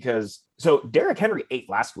here because Derrick Henry ate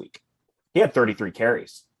last week. He had 33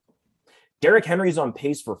 carries. Derrick Henry's on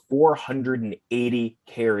pace for 480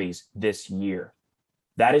 carries this year.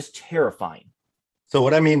 That is terrifying. So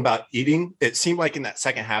what I mean about eating, it seemed like in that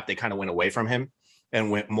second half, they kind of went away from him and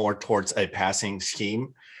went more towards a passing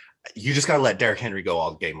scheme. You just got to let Derrick Henry go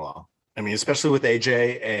all game long. I mean, especially with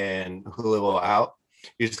AJ and Julio out,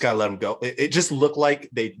 you just got to let him go. It just looked like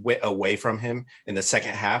they went away from him in the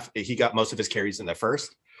second half. He got most of his carries in the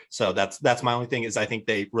first. So that's my only thing is I think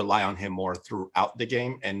they rely on him more throughout the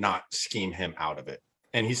game and not scheme him out of it.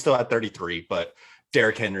 And he's still at 33, but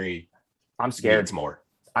Derrick Henry, I'm scared. Needs more.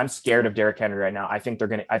 I'm scared of Derrick Henry right now. I think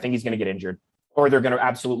he's going to get injured or they're going to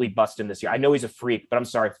absolutely bust him this year. I know he's a freak, but I'm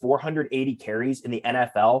sorry. 480 carries in the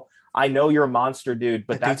NFL. I know you're a monster, dude,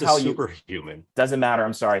 but that's how superhuman. Doesn't matter.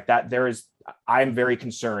 I'm sorry. I'm very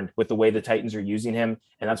concerned with the way the Titans are using him.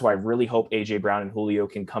 And that's why I really hope AJ Brown and Julio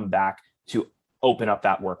can come back to open up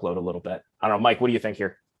that workload a little bit. I don't know, Mike, what do you think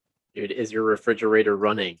here? Dude, is your refrigerator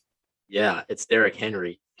running? Yeah, it's Derrick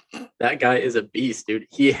Henry. That guy is a beast, dude.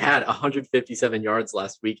 He had 157 yards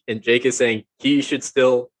last week, and Jake is saying he should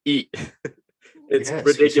still eat. It's Yes, he should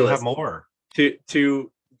ridiculous. have more.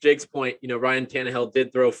 To Jake's point, Ryan Tannehill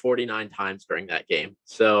did throw 49 times during that game.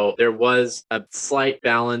 So there was a slight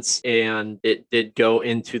balance, and it did go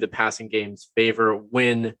into the passing game's favor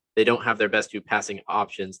when they don't have their best two passing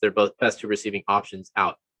options. They're both best two receiving options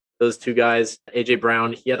out. Those two guys, AJ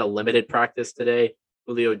Brown, he had a limited practice today.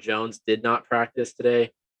 Julio Jones did not practice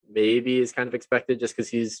today. Maybe is kind of expected just because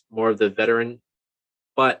he's more of the veteran.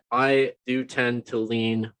 But I do tend to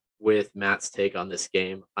lean with Matt's take on this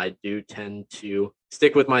game. I do tend to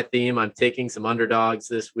stick with my theme. I'm taking some underdogs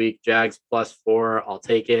this week. Jags +4, I'll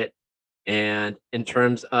take it. And in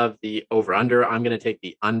terms of the over-under, I'm going to take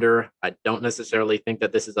the under. I don't necessarily think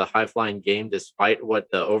that this is a high-flying game, despite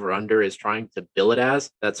what the over-under is trying to bill it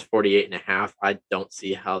as. That's 48.5. I don't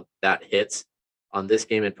see how that hits on this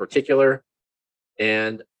game in particular.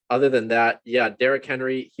 And other than that, yeah, Derrick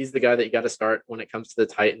Henry, he's the guy that you got to start when it comes to the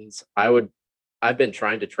Titans. I've been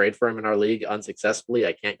trying to trade for him in our league unsuccessfully.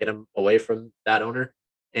 I can't get him away from that owner.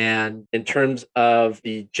 And in terms of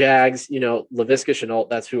the Jags, Laviska Shenault,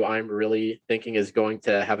 that's who I'm really thinking is going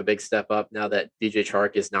to have a big step up now that DJ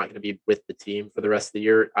Chark is not going to be with the team for the rest of the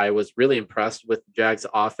year. I was really impressed with the Jags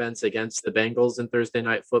offense against the Bengals in Thursday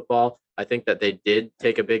Night Football. I think that they did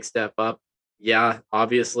take a big step up. Yeah,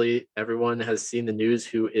 obviously everyone has seen the news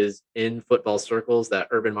who is in football circles that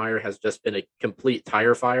Urban Meyer has just been a complete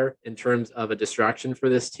tire fire in terms of a distraction for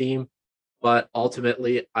this team. But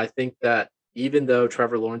ultimately, I think that even though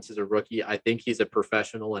Trevor Lawrence is a rookie, I think he's a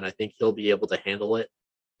professional, and I think he'll be able to handle it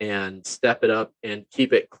and step it up and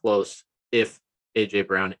keep it close if AJ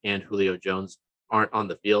Brown and Julio Jones aren't on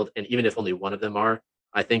the field. And even if only one of them are,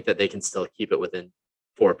 I think that they can still keep it within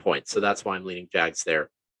 4 points. So that's why I'm leaning Jags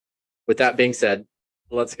there. With that being said,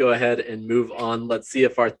 let's go ahead and move on. Let's see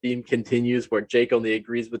if our theme continues where Jake only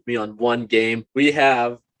agrees with me on one game. We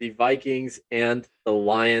have the Vikings and the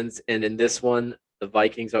Lions. And in this one, the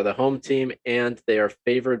Vikings are the home team and they are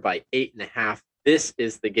favored by 8.5. This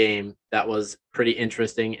is the game that was pretty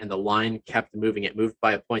interesting and the line kept moving. It moved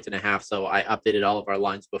by 1.5 points. So I updated all of our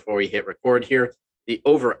lines before we hit record here. The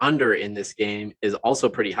over under in this game is also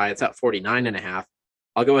pretty high. It's at 49.5.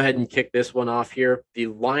 I'll go ahead and kick this one off here. The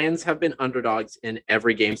Lions have been underdogs in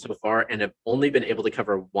every game so far and have only been able to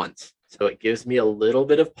cover once. So it gives me a little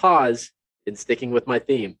bit of pause in sticking with my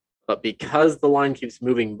theme. But because the line keeps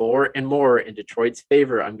moving more and more in Detroit's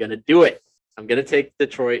favor, I'm going to do it. I'm going to take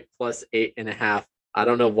Detroit +8.5. I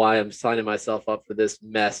don't know why I'm signing myself up for this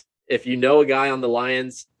mess. If you know a guy on the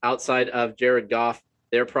Lions outside of Jared Goff,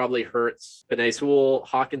 they're probably hurt. Penei Sewell,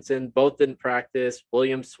 Hawkinson, both didn't practice.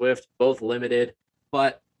 Williams, Swift, both limited.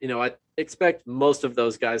 But, I expect most of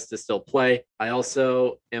those guys to still play. I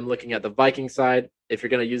also am looking at the Viking side. If you're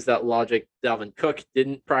going to use that logic, Dalvin Cook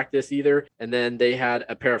didn't practice either. And then they had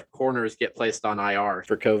a pair of corners get placed on IR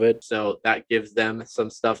for COVID. So that gives them some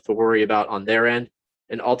stuff to worry about on their end.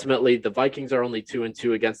 And ultimately, the Vikings are only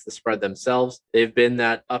 2-2 against the spread themselves. They've been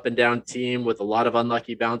that up and down team with a lot of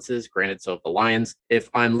unlucky bounces. Granted, so have the Lions. If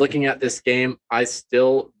I'm looking at this game, I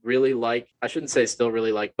still really like, I shouldn't say still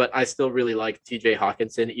really like, but I still really like TJ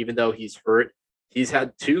Hawkinson, even though he's hurt. He's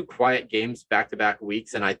had 2 quiet games back-to-back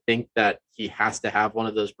weeks, and I think that he has to have one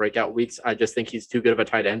of those breakout weeks. I just think he's too good of a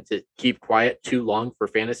tight end to keep quiet too long for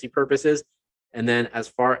fantasy purposes. And then as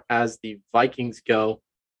far as the Vikings go,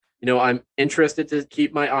 I'm interested to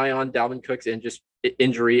keep my eye on Dalvin Cook's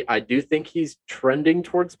injury. I do think he's trending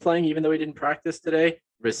towards playing, even though he didn't practice today.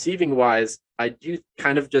 Receiving wise, I do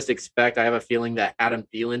kind of just expect, I have a feeling that Adam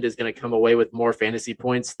Thielen is going to come away with more fantasy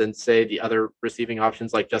points than, say, the other receiving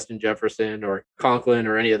options like Justin Jefferson or Conklin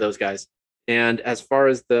or any of those guys. And as far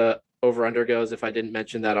as the over-under goes, if I didn't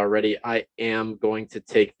mention that already, I am going to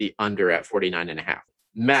take the under at 49.5.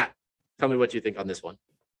 Matt, tell me what you think on this one.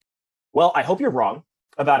 Well, I hope you're wrong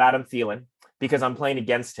about Adam Thielen because I'm playing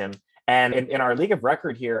against him. And in our league of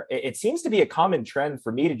record here, it seems to be a common trend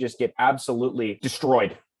for me to just get absolutely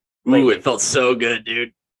destroyed. Ooh, it felt so good,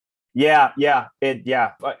 dude. Yeah.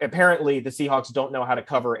 Apparently, the Seahawks don't know how to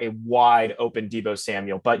cover a wide open Deebo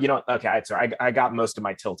Samuel. But okay, sorry, I got most of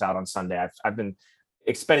my tilt out on Sunday. I've been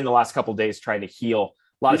spending the last couple of days trying to heal.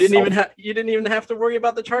 You didn't even have to worry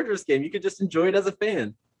about the Chargers game. You could just enjoy it as a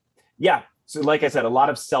fan. Yeah. So, like I said, a lot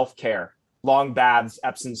of self-care. Long baths,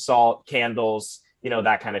 Epsom salt, candles,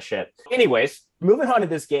 that kind of shit. Anyways, moving on to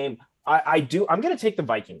this game, I'm going to take the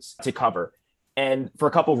Vikings to cover. And for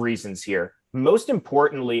a couple reasons here. Most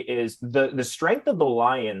importantly is the strength of the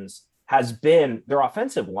Lions has been their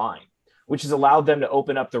offensive line. which has allowed them to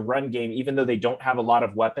open up the run game, even though they don't have a lot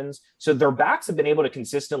of weapons. So their backs have been able to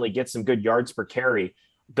consistently get some good yards per carry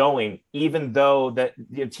going, even though that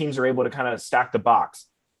teams are able to kind of stack the box.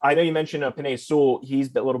 I know you mentioned Penei Sewell.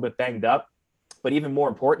 He's a little bit banged up, but even more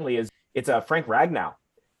importantly is it's Frank Ragnow.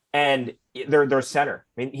 And their center.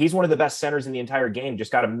 I mean, he's one of the best centers in the entire game,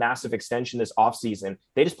 just got a massive extension this offseason.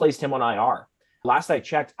 They just placed him on IR. Last I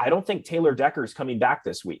checked, I don't think Taylor Decker is coming back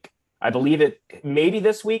this week. I believe it maybe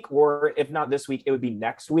this week, or if not this week, it would be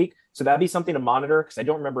next week. So that'd be something to monitor, because I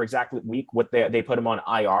don't remember exactly week what they put him on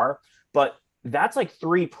IR. But that's like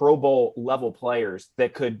 3 Pro Bowl level players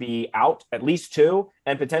that could be out, at least 2,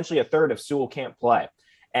 and potentially a third if Sewell can't play.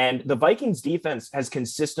 And the Vikings defense has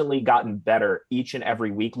consistently gotten better each and every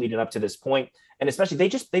week leading up to this point. And especially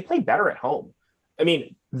they play better at home. I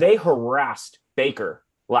mean, they harassed Baker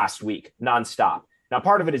last week nonstop. Now,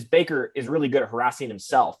 part of it is Baker is really good at harassing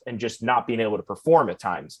himself and just not being able to perform at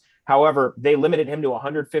times. However, they limited him to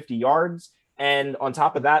 150 yards. And on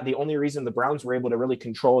top of that, the only reason the Browns were able to really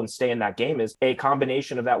control and stay in that game is a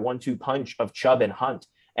combination of that 1-2 punch of Chubb and Hunt.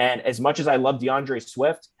 And as much as I love DeAndre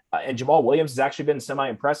Swift, and Jamal Williams has actually been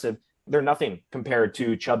semi-impressive, they're nothing compared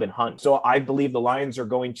to Chubb and Hunt. So I believe the Lions are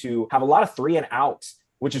going to have a lot of 3 and outs,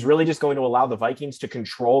 which is really just going to allow the Vikings to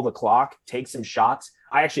control the clock, take some shots.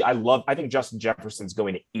 I think Justin Jefferson's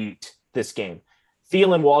going to eat this game.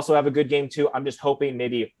 Thielen will also have a good game too. I'm just hoping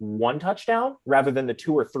maybe 1 touchdown rather than the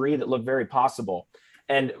 2 or 3 that look very possible.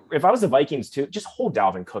 And if I was the Vikings too, just hold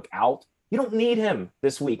Dalvin Cook out. You don't need him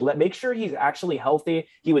this week. Make sure he's actually healthy.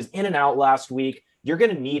 He was in and out last week. You're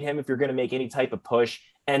going to need him if you're going to make any type of push.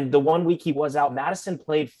 And the 1 week he was out, Madison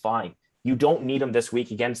played fine. You don't need him this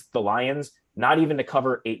week against the Lions, not even to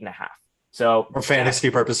cover 8.5. So for fantasy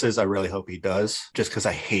purposes, I really hope he does, just because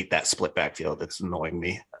I hate that split backfield. It's annoying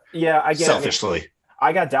me. Yeah, I get selfishly.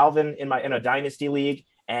 I got Dalvin in a dynasty league,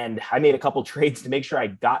 and I made a couple trades to make sure I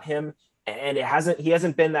got him. And he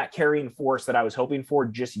hasn't been that carrying force that I was hoping for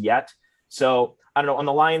just yet. So I don't know. On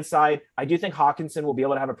the Lions side, I do think Hawkinson will be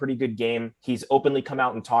able to have a pretty good game. He's openly come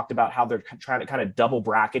out and talked about how they're trying to kind of double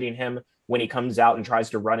bracketing him when he comes out and tries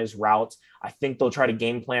to run his routes. I think they'll try to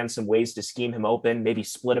game plan some ways to scheme him open, maybe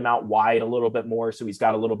split him out wide a little bit more, so he's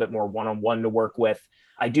got a little bit more one-on-one to work with.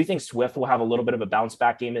 I do think Swift will have a little bit of a bounce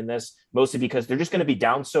back game in this, mostly because they're just going to be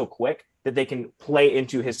down so quick that they can play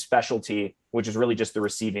into his specialty, which is really just the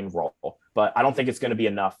receiving role. But I don't think it's going to be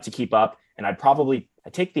enough to keep up. And I'd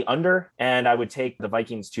take the under, and I would take the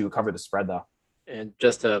Vikings to cover the spread, though. And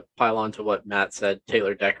just to pile on to what Matt said,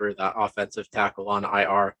 Taylor Decker, that offensive tackle on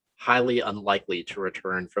IR, highly unlikely to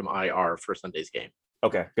return from IR for Sunday's game.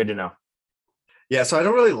 Okay, good to know. Yeah, so I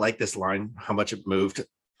don't really like this line, how much it moved.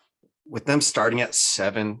 With them starting at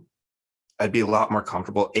 7, I'd be a lot more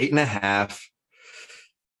comfortable. 8.5.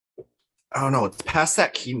 I don't know. It's past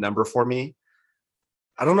that key number for me.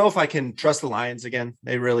 I don't know if I can trust the Lions again.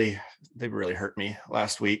 They really hurt me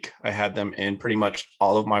last week. I had them in pretty much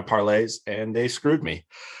all of my parlays, and they screwed me.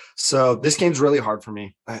 So this game's really hard for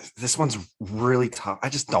me. This one's really tough. I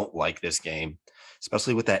just don't like this game,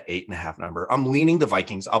 especially with that 8.5 number. I'm leaning the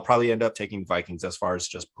Vikings. I'll probably end up taking the Vikings as far as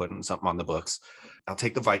just putting something on the books. I'll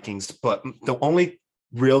take the Vikings, but the only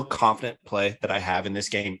real confident play that I have in this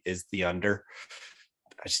game is the under.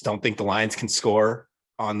 I just don't think the Lions can score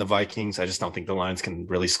on the Vikings. I just don't think the Lions can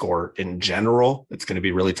really score in general. It's going to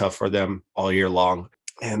be really tough for them all year long.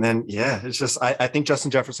 And then, yeah, it's just, I think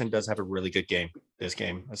Justin Jefferson does have a really good game this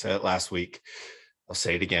game. I said it last week. I'll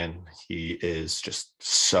say it again. He is just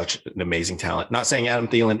such an amazing talent. Not saying Adam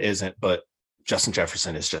Thielen isn't, but Justin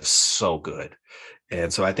Jefferson is just so good.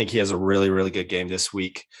 And so I think he has a really, really good game this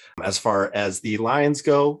week. As far as the Lions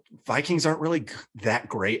go, Vikings aren't really that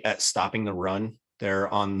great at stopping the run. They're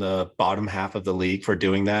on the bottom half of the league for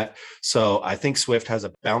doing that. So I think Swift has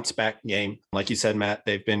a bounce back game. Like you said, Matt,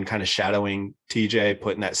 they've been kind of shadowing TJ,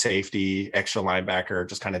 putting that safety, extra linebacker,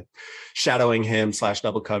 just kind of shadowing him /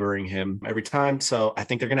 double covering him every time. So I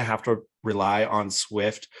think they're going to have to rely on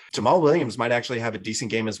Swift. Jamal Williams might actually have a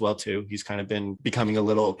decent game as well, too. He's kind of been becoming a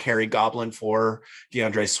little carry goblin for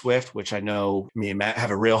DeAndre Swift, which I know me and Matt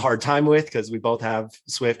have a real hard time with because we both have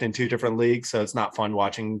Swift in 2 different leagues. So it's not fun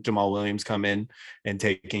watching Jamal Williams come in and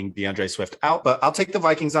taking DeAndre Swift out. But I'll take the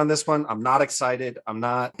Vikings on this one. I'm not excited. I'm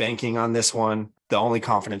not banking on this one. The only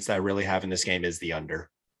confidence that I really have in this game is the under.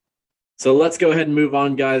 So let's go ahead and move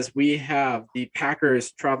on, guys. We have the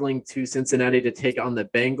Packers traveling to Cincinnati to take on the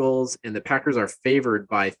Bengals, and the Packers are favored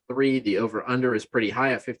by 3. The over-under is pretty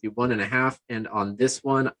high at 51.5. And on this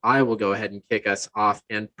one, I will go ahead and kick us off.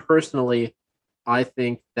 And personally, I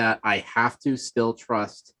think that I have to still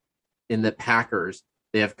trust in the Packers.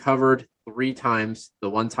 They have covered 3 times.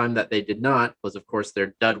 The one time that they did not was, of course,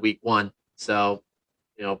 their dud week 1. So,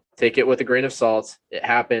 take it with a grain of salt. It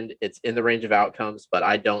happened. It's in the range of outcomes, but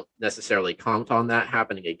I don't necessarily count on that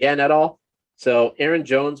happening again at all. So Aaron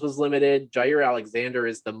Jones was limited. Jair Alexander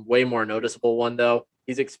is the way more noticeable one, though.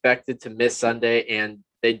 He's expected to miss Sunday, and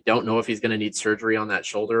they don't know if he's going to need surgery on that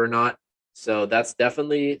shoulder or not. So that's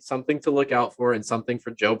definitely something to look out for and something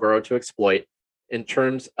for Joe Burrow to exploit. In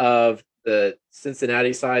terms of the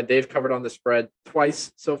Cincinnati side, they've covered on the spread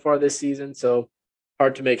twice so far this season. So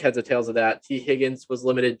hard to make heads or tails of that. T. Higgins was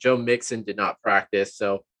limited. Joe Mixon did not practice.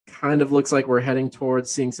 So kind of looks like we're heading towards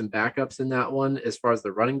seeing some backups in that one as far as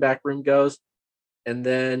the running back room goes. And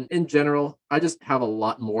then in general, I just have a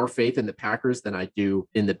lot more faith in the Packers than I do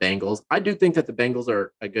in the Bengals. I do think that the Bengals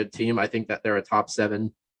are a good team. I think that they're a top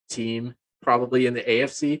 7 team, probably in the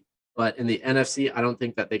AFC. But in the NFC, I don't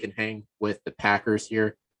think that they can hang with the Packers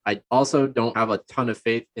here. I also don't have a ton of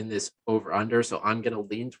faith in this over-under, so I'm going to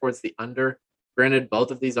lean towards the under. Granted,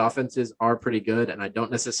 both of these offenses are pretty good, and I don't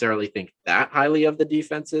necessarily think that highly of the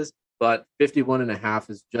defenses, but 51.5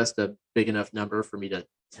 is just a big enough number for me to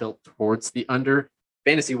tilt towards the under.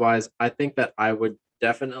 Fantasy-wise, I think that I would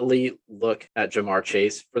definitely look at Jamar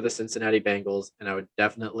Chase for the Cincinnati Bengals, and I would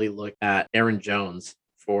definitely look at Aaron Jones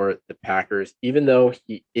for the Packers. Even though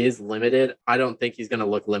he is limited, I don't think he's going to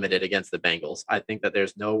look limited against the Bengals. I think that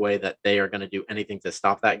there's no way that they are going to do anything to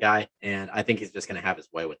stop that guy, and I think he's just going to have his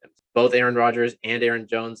way with him. Both Aaron Rodgers and Aaron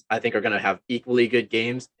Jones, I think, are going to have equally good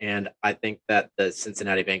games, and I think that the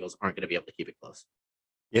Cincinnati Bengals aren't going to be able to keep it close.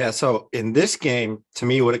 Yeah, so in this game, to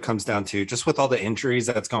me, what it comes down to, just with all the injuries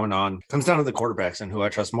that's going on, comes down to the quarterbacks and who I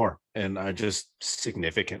trust more. And I just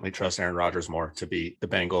significantly trust Aaron Rodgers more to beat the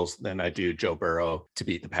Bengals than I do Joe Burrow to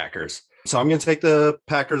beat the Packers. So I'm going to take the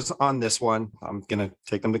Packers on this one. I'm going to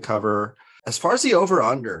take them to cover. As far as the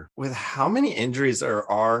over-under, with how many injuries there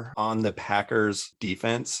are on the Packers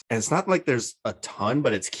defense, and it's not like there's a ton,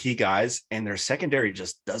 but it's key guys, and their secondary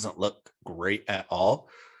just doesn't look great at all.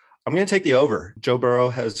 I'm going to take the over. Joe Burrow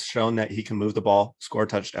has shown that he can move the ball, score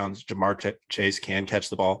touchdowns. Jamar Chase can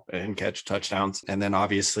catch the ball and catch touchdowns. And then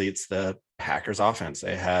obviously it's the Packers offense.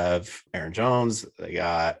 They have Aaron Jones. They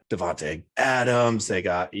got Devontae Adams. They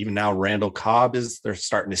got even now Randall Cobb they're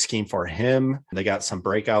starting to scheme for him. They got some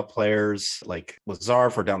breakout players like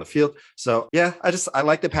Lazard for down the field. So yeah, I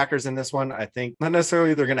like the Packers in this one. I think not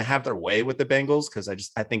necessarily they're going to have their way with the Bengals because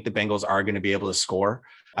I think the Bengals are going to be able to score.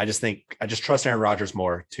 I just trust Aaron Rodgers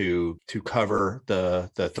more to cover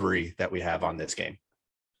the 3 that we have on this game.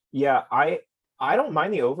 Yeah, I don't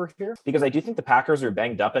mind the over here because I do think the Packers are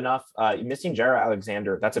banged up enough. Missing Jair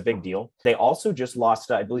Alexander, that's a big deal. They also just lost,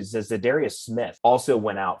 I believe, Zadarius Smith also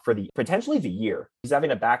went out for potentially the year. He's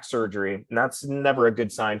having a back surgery, and that's never a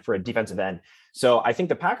good sign for a defensive end. So I think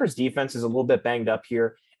the Packers defense is a little bit banged up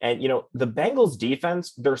here. And, the Bengals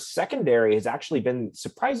defense, their secondary has actually been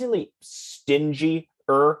surprisingly stingier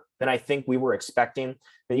than I think we were expecting.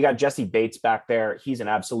 But you got Jesse Bates back there. He's an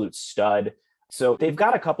absolute stud. So they've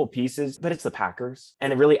got a couple pieces, but it's the Packers.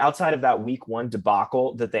 And really outside of that week 1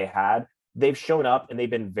 debacle that they had, they've shown up and they've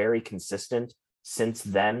been very consistent since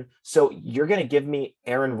then. So you're going to give me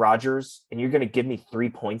Aaron Rodgers and you're going to give me 3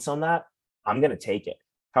 points on that. I'm going to take it.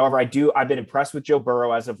 However, I've been impressed with Joe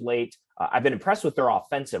Burrow as of late. I've been impressed with their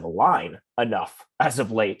offensive line enough as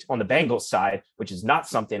of late on the Bengals side, which is not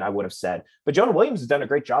something I would have said. But Jonah Williams has done a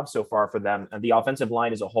great job so far for them. And the offensive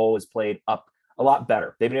line as a whole has played up a lot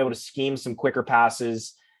better. They've been able to scheme some quicker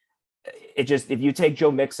passes. If you take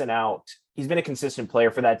Joe Mixon out, he's been a consistent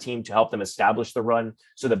player for that team to help them establish the run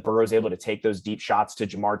so that Burrow's able to take those deep shots to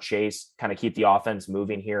Jamar Chase, kind of keep the offense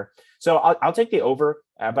moving here. So I'll take the over,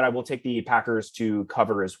 but I will take the Packers to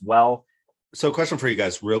cover as well. So question for you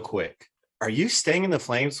guys real quick. Are you staying in the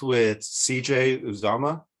flames with CJ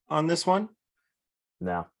Uzomah on this one?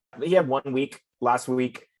 No. He had 1 week last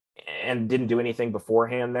week and didn't do anything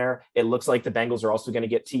beforehand there. It looks like the Bengals are also going to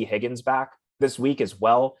get T. Higgins back this week as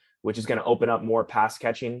well, which is going to open up more pass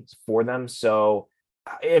catching for them. So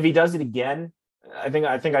if he does it again, I think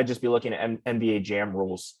I'd just be looking at NBA Jam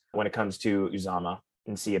rules when it comes to Uzomah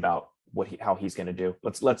and see about how he's going to do.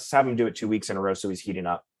 Let's have him do it 2 weeks in a row so he's heating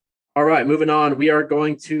up. All right, moving on. We are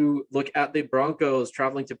going to look at the Broncos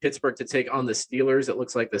traveling to Pittsburgh to take on the Steelers. It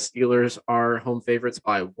looks like the Steelers are home favorites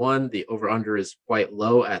by 1. The over-under is quite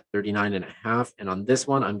low at 39.5. And on this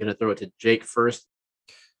one, I'm going to throw it to Jake first.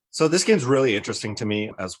 So this game's really interesting to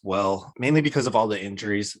me as well, mainly because of all the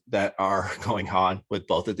injuries that are going on with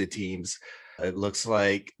both of the teams. It looks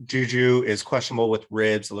like Juju is questionable with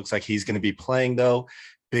ribs. It looks like he's going to be playing, though.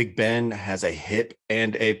 Big Ben has a hip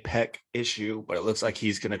and a pec issue, but it looks like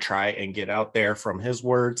he's going to try and get out there from his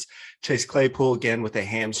words. Chase Claypool, again, with a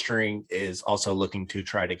hamstring, is also looking to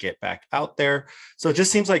try to get back out there. So it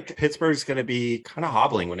just seems like Pittsburgh's going to be kind of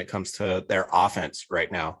hobbling when it comes to their offense right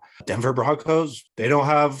now. Denver Broncos, they don't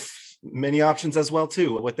have many options as well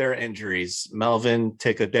too with their injuries. Melvin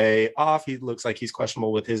take a day off. He looks like he's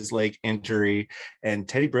questionable with his leg injury, and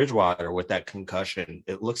Teddy Bridgewater with that concussion.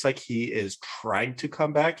 It looks like he is trying to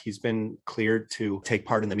come back. He's been cleared to take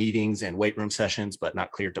part in the meetings and weight room sessions, but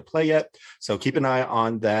not cleared to play yet. So keep an eye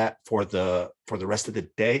on that for the rest of the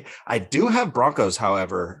day. I do have Broncos,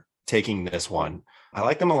 however, taking this one. I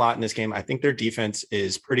like them a lot in this game. I think their defense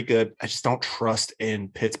is pretty good. I just don't trust in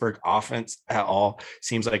Pittsburgh offense at all.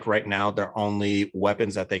 Seems like right now their only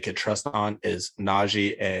weapons that they could trust on is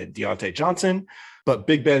Najee and Deontay Johnson. But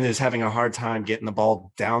Big Ben is having a hard time getting the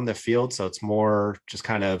ball down the field. So it's more just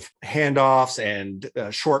kind of handoffs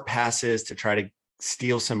and short passes to try to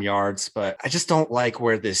steal some yards. But I just don't like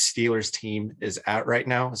where this Steelers team is at right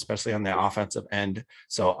now, especially on the offensive end.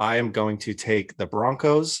 So I am going to take the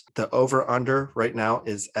Broncos. The over under right now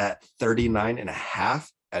is at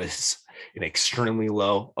 39.5. That is an extremely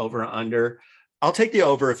low over under. I'll take the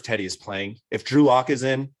over if Teddy is playing. If Drew Lock is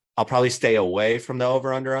in, I'll probably stay away from the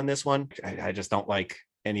over under on this one. I just don't like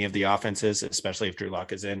any of the offenses, especially if Drew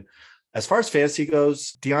Lock is in. As far as fantasy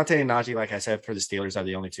goes, Deontay and Najee, like I said, for the Steelers are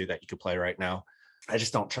the only two that you could play right now. I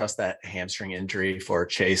just don't trust that hamstring injury for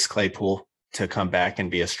Chase Claypool to come back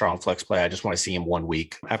and be a strong flex play. I just want to see him 1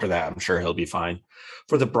 week. After that, I'm sure he'll be fine.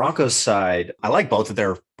 For the Broncos side, I like both of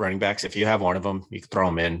their running backs. If you have one of them, you can throw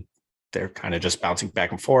them in. They're kind of just bouncing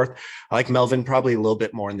back and forth. I like Melvin probably a little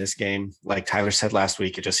bit more in this game. Like Tyler said last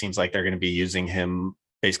week, it just seems like they're going to be using him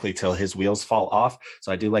basically till his wheels fall off.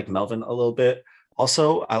 So I do like Melvin a little bit.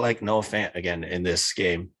 Also, I like Noah Fant again in this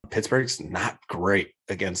game. Pittsburgh's not great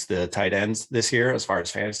against the tight ends this year as far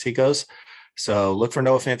as fantasy goes. So look for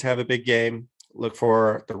Noah Fant to have a big game. Look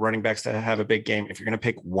for the running backs to have a big game. If you're going to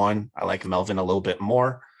pick one, I like Melvin a little bit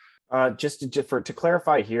more. Just to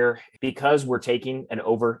clarify here, because we're taking an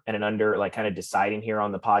over and an under, like kind of deciding here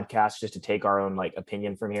on the podcast, just to take our own like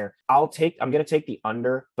opinion from here. I'm going to take the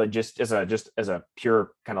under, but just as a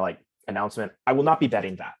pure kind of like announcement, I will not be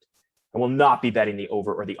betting that. I will not be betting the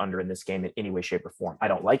over or the under in this game in any way, shape, or form. I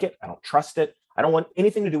don't like it. I don't trust it. I don't want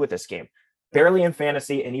anything to do with this game. Barely in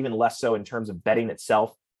fantasy, and even less so in terms of betting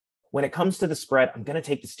itself. When it comes to the spread, I'm going to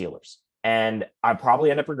take the Steelers. And I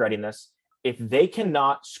probably end up regretting this. If they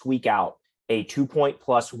cannot squeak out a 2-point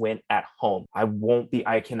plus win at home,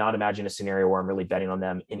 I cannot imagine a scenario where I'm really betting on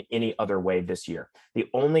them in any other way this year. The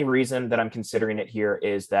only reason that I'm considering it here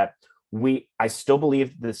is that I still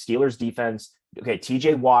believe the Steelers defense. Okay,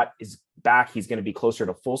 TJ Watt is back. He's going to be closer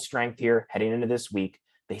to full strength here heading into this week.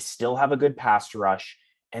 They still have a good pass rush.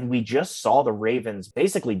 And we just saw the Ravens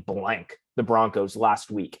basically blank the Broncos last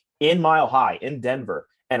week in Mile High in Denver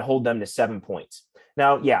and hold them to 7 points.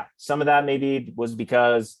 Now, yeah, some of that maybe was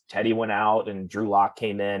because Teddy went out and Drew Lock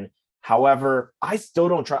came in. However, I still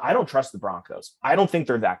don't trust the Broncos. I don't think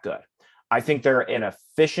they're that good. I think they're an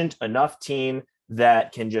efficient enough team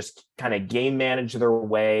that can just kind of game manage their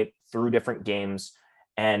way through different games.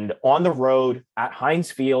 And on the road at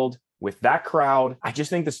Heinz Field with that crowd, I just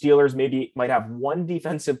think the Steelers might have one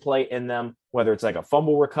defensive play in them, whether it's like a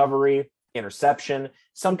fumble recovery, interception,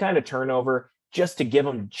 some kind of turnover, just to give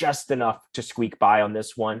them just enough to squeak by on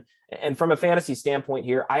this one. And from a fantasy standpoint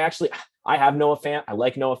here, I have Noah Fant. I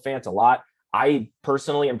like Noah Fant a lot. I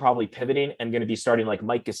personally am probably pivoting and going to be starting like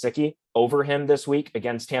Mike Gesicki over him this week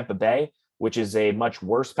against Tampa Bay, which is a much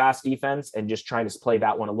worse pass defense, and just trying to play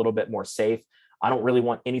that one a little bit more safe. I don't really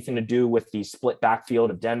want anything to do with the split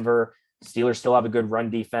backfield of Denver. Steelers still have a good run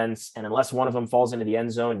defense, and unless one of them falls into the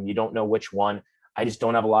end zone and you don't know which one, I just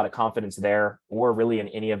don't have a lot of confidence there or really in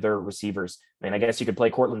any of their receivers. I mean, I guess you could play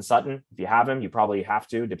Cortland Sutton. If you have him, you probably have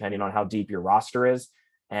to, depending on how deep your roster is.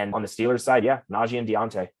 And on the Steelers side, yeah, Najee and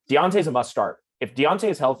Deontay. Deontay's a must start. If Deontay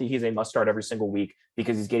is healthy, he's a must start every single week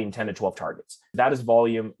because he's getting 10 to 12 targets. That is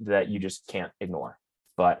volume that you just can't ignore.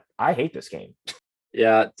 But I hate this game.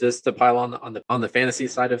 Yeah, just to pile on the fantasy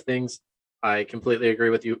side of things, I completely agree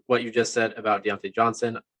with you what you just said about Deontay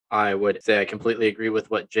Johnson. I would say I completely agree with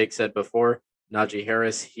what Jake said before. Najee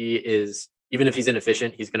Harris, he is, even if he's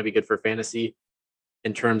inefficient, he's going to be good for fantasy.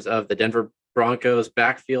 In terms of the Denver Broncos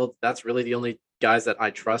backfield, that's really the only guys that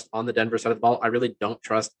I trust on the Denver side of the ball. I really don't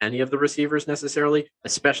trust any of the receivers necessarily,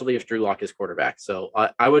 especially if Drew Lock is quarterback. So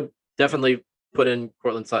I would definitely put in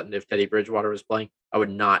Cortland Sutton if Teddy Bridgewater was playing. I would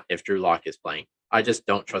not if Drew Lock is playing. I just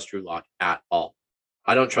don't trust Drew Lock at all.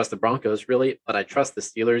 I don't trust the Broncos really, but I trust the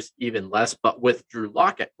Steelers even less. But with Drew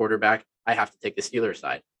Lock at quarterback, I have to take the Steelers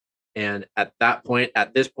side. And at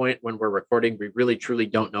this point, when we're recording, we really truly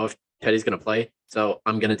don't know if Teddy's going to play. So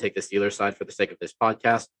I'm going to take the Steelers side for the sake of this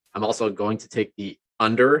podcast. I'm also going to take the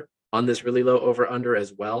under on this really low over under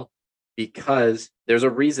as well, because there's a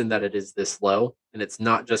reason that it is this low. And it's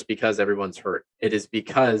not just because everyone's hurt. It is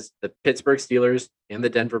because the Pittsburgh Steelers and the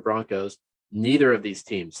Denver Broncos, neither of these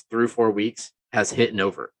teams through 4 weeks has hit an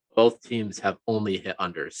over. Both teams have only hit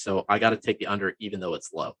unders. So I got to take the under, even though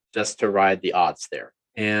it's low, just to ride the odds there.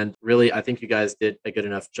 And really, I think you guys did a good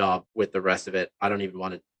enough job with the rest of it. I don't even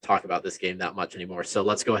want to talk about this game that much anymore. So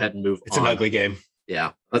let's go ahead and move on. It's an ugly game.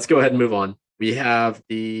 Yeah, let's go ahead and move on. We have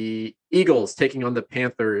the Eagles taking on the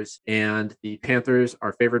Panthers, and the Panthers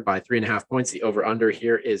are favored by 3.5 points. The over-under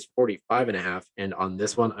here is 45.5. And on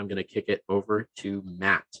this one, I'm going to kick it over to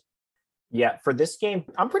Matt. Yeah, for this game,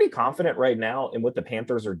 I'm pretty confident right now in what the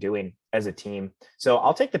Panthers are doing as a team. So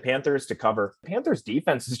I'll take the Panthers to cover. Panthers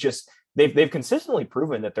defense is just, they've consistently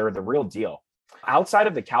proven that they're the real deal. Outside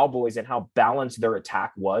of the Cowboys and how balanced their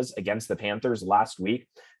attack was against the Panthers last week,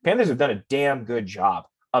 Panthers have done a damn good job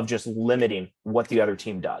of just limiting what the other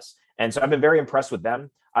team does. And so I've been very impressed with them.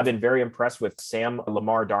 I've been very impressed with Sam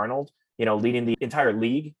Lamar Darnold, leading the entire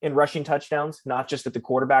league in rushing touchdowns, not just at the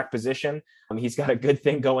quarterback position. He's got a good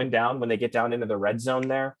thing going down when they get down into the red zone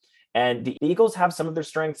there. And the Eagles have some of their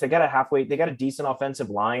strengths. They got a decent offensive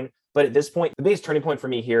line. But at this point, the biggest turning point for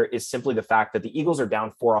me here is simply the fact that the Eagles are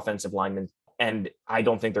down 4 offensive linemen. And I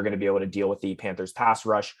don't think they're going to be able to deal with the Panthers pass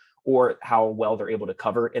rush or how well they're able to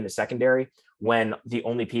cover in the secondary, when the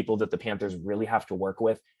only people that the Panthers really have to work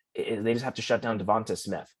with, they just have to shut down Devonta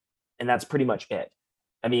Smith. And that's pretty much it.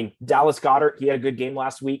 I mean, Dallas Goedert, he had a good game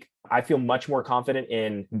last week. I feel much more confident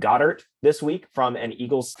in Goddard this week from an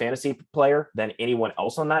Eagles fantasy player than anyone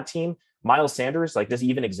else on that team. Miles Sanders, does he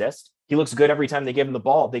even exist? He looks good every time they give him the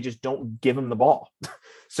ball. They just don't give him the ball.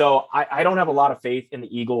 So I don't have a lot of faith in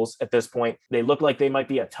the Eagles at this point. They look like they might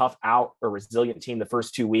be a tough out or resilient team the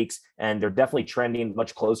first 2 weeks, and they're definitely trending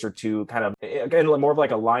much closer to kind of, again, more of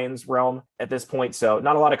like a Lions realm at this point. So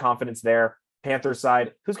not a lot of confidence there. Panthers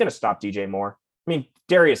side, who's going to stop DJ Moore? I mean,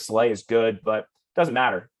 Darius Slay is good, but it doesn't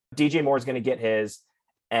matter. DJ Moore is going to get his.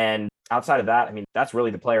 And outside of that, I mean, that's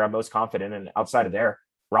really the player I'm most confident in. Outside of there,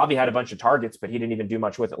 Robbie had a bunch of targets, but he didn't even do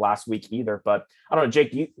much with it last week either. But I don't know,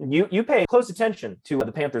 Jake, you pay close attention to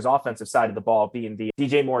the Panthers offensive side of the ball, being the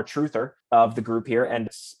DJ Moore truther of the group here, and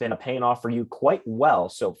it's been paying off for you quite well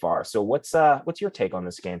so far. So what's your take on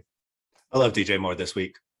this game? I love DJ Moore this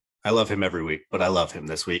week. I love him every week, but I love him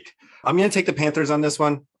this week. I'm going to take the Panthers on this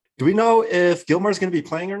one. Do we know if Gilmore's going to be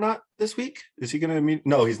playing or not this week? Is he going to meet?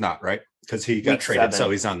 No, he's not, right? Because he got traded,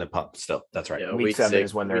 so he's on the pup still. That's right. Yeah, week 7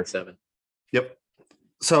 is when they're week 7. Yep.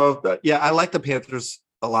 So, I like the Panthers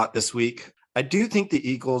a lot this week. I do think the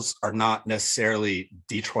Eagles are not necessarily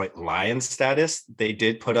Detroit Lions status. They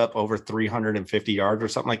did put up over 350 yards or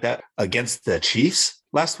something like that against the Chiefs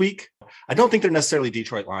last week. I don't think they're necessarily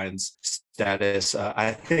Detroit Lions status.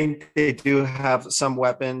 I think they do have some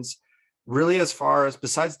weapons. Really, as far as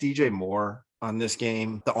besides DJ Moore on this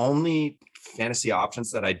game, the only fantasy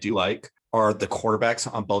options that I do like are the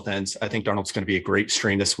quarterbacks on both ends. I think Darnold's going to be a great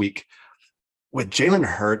stream this week. With Jalen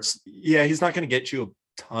Hurts, he's not going to get you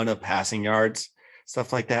a ton of passing yards,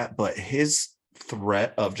 stuff like that, but his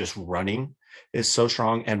threat of just running is so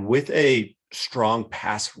strong. And with a strong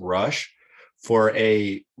pass rush for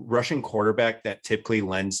a rushing quarterback that typically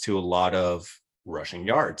lends to a lot of rushing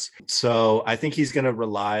yards. So I think he's going to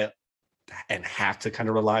rely and have to kind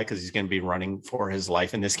of rely, because he's going to be running for his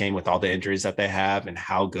life in this game with all the injuries that they have and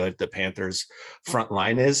how good the Panthers front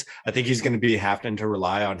line is. I think he's going to be having to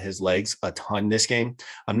rely on his legs a ton this game.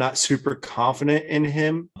 I'm not super confident in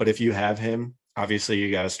him, but if you have him, obviously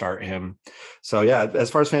you got to start him. So as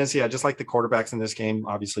far as fantasy, I just like the quarterbacks in this game.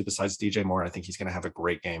 Obviously, besides DJ Moore, I think he's going to have a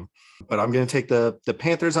great game, but I'm going to take the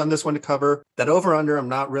Panthers on this one to cover. That over under, I'm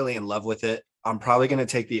not really in love with it. I'm probably going to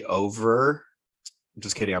take the over.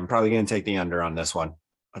 Just kidding. I'm probably going to take the under on this one.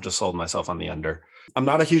 I just sold myself on the under. I'm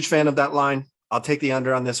not a huge fan of that line. I'll take the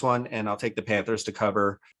under on this one, and I'll take the Panthers to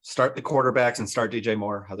cover. Start the quarterbacks and start DJ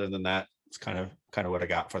Moore. Other than that, it's kind of what I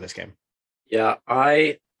got for this game. Yeah,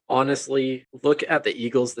 I honestly look at the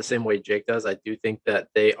Eagles the same way Jake does. I do think that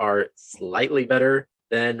they are slightly better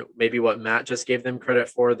than maybe what Matt just gave them credit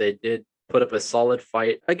for. They did put up a solid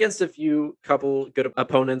fight against a couple good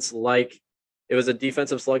opponents. Like, it was a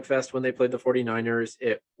defensive slugfest when they played the 49ers.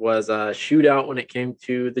 It was a shootout when it came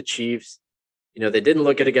to the Chiefs. They didn't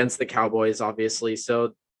look it against the Cowboys, obviously.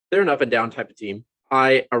 So they're an up and down type of team.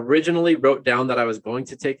 I originally wrote down that I was going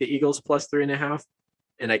to take the Eagles plus 3.5,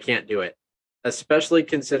 and I can't do it. especially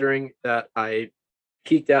considering that I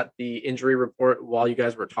peeked at the injury report while you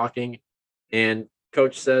guys were talking, and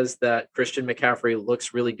coach says that Christian McCaffrey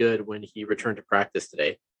looks really good when he returned to practice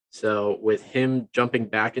today. So with him jumping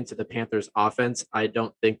back into the Panthers offense, I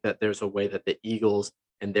don't think that there's a way that the Eagles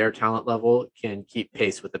and their talent level can keep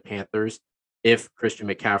pace with the Panthers if Christian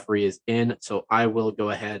McCaffrey is in. So I will go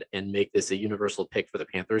ahead and make this a universal pick for the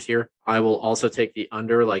Panthers here. I will also take the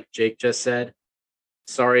under, like Jake just said.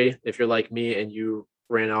 Sorry if you're like me and you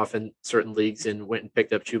ran off in certain leagues and went and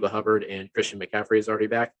picked up Chuba Hubbard and Christian McCaffrey is already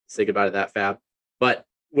back. Say goodbye to that fab. But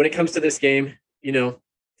when it comes to this game,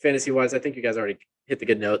 fantasy wise, I think you guys already hit the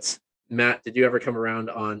good notes. Matt, did you ever come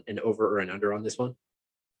around on an over or an under on this one?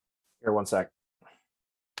 Here, one sec.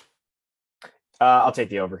 I'll take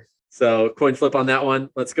the over. So coin flip on that one.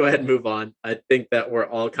 Let's go ahead and move on. I think that we're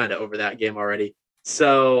all kind of over that game already.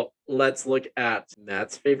 So let's look at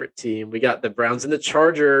Matt's favorite team. We got the Browns and the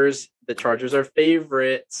Chargers. The Chargers are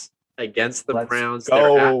favorites against the Browns.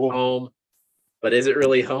 They're at home. But is it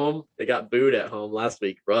really home? They got booed at home last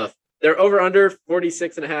week. Rough. They're over under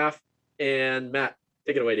 46.5. And Matt,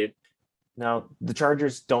 take it away, dude. No, the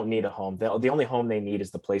Chargers don't need a home. The only home they need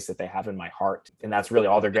is the place that they have in my heart. And that's really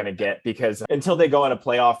all they're going to get, because until they go on a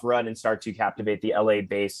playoff run and start to captivate the LA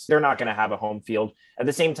base, they're not going to have a home field. At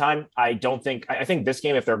the same time, I think this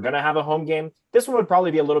game, if they're going to have a home game, this one would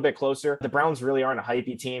probably be a little bit closer. The Browns really aren't a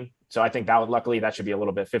hypey team. So I think luckily that should be a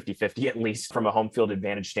little bit 50-50, at least from a home field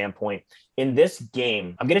advantage standpoint. In this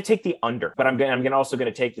game, I'm going to take the under, but I'm also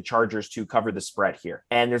going to take the Chargers to cover the spread here.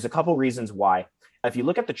 And there's a couple reasons why. If you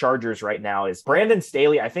look at the Chargers right now, is Brandon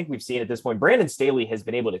Staley. I think we've seen at this point, Brandon Staley has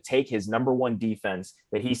been able to take his number one defense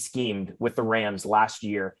that he schemed with the Rams last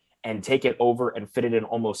year and take it over and fit it in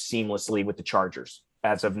almost seamlessly with the Chargers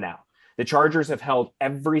as of now. The Chargers have held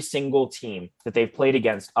every single team that they've played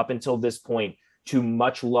against up until this point to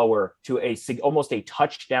much lower, to almost a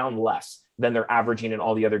touchdown less than they're averaging in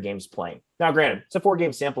all the other games playing. Now, granted, it's a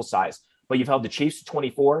 4-game sample size, but you've held the Chiefs to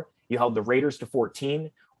 24, you held the Raiders to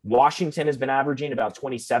 14. Washington has been averaging about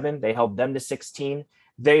 27. They held them to 16.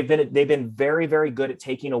 They've been very, very good at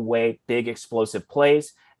taking away big explosive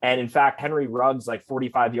plays. And in fact, Henry Ruggs'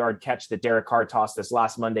 45-yard catch that Derek Carr tossed this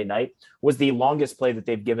last Monday night was the longest play that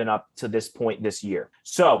they've given up to this point this year.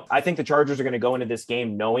 So I think the Chargers are going to go into this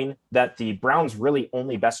game knowing that the Browns' really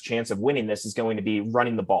only best chance of winning this is going to be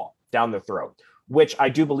running the ball down their throat, which I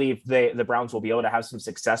do believe the Browns will be able to have some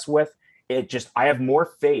success with. I have more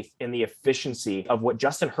faith in the efficiency of what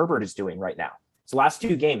Justin Herbert is doing right now. His last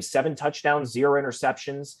 2 games, 7 touchdowns, 0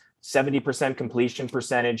 interceptions, 70% completion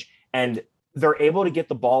percentage, and they're able to get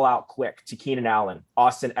the ball out quick to Keenan Allen,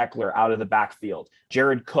 Austin Eckler out of the backfield.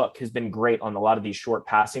 Jared Cook has been great on a lot of these short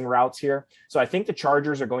passing routes here. So I think the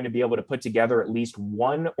Chargers are going to be able to put together at least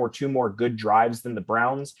 1 or 2 more good drives than the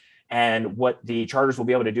Browns. And what the Chargers will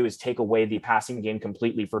be able to do is take away the passing game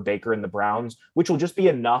completely for Baker and the Browns, which will just be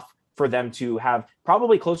enough for them to have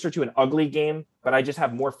probably closer to an ugly game, but I just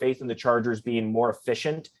have more faith in the Chargers being more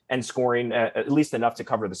efficient and scoring at least enough to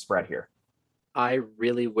cover the spread here. I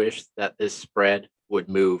really wish that this spread would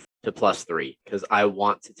move to +3 because I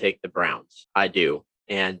want to take the Browns. I do.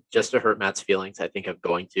 And just to hurt Matt's feelings, I think I'm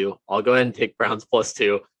going to. I'll go ahead and take Browns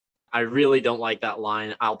 +2. I really don't like that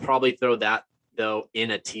line. I'll probably throw that, though,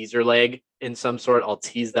 in a teaser leg in some sort. I'll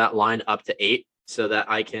tease that line up to 8 so that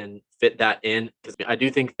I can fit that in, because I do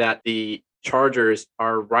think that the Chargers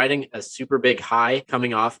are riding a super big high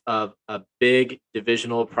coming off of a big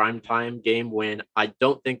divisional primetime game win. I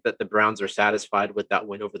don't think that the Browns are satisfied with that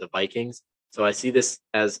win over the Vikings. So I see this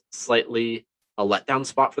as slightly a letdown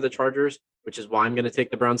spot for the Chargers, which is why I'm going to take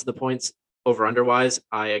the Browns the points. Over underwise,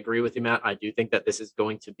 I agree with you, Matt. I do think that this is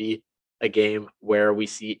going to be a game where we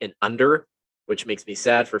see an under, which makes me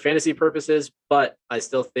sad for fantasy purposes, but I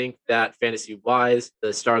still think that fantasy-wise,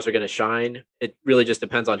 the stars are going to shine. It really just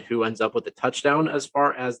depends on who ends up with the touchdown as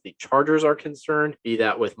far as the Chargers are concerned, be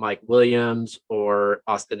that with Mike Williams or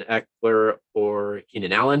Austin Eckler or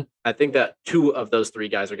Keenan Allen. I think that 2 of those 3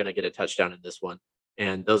 guys are going to get a touchdown in this one,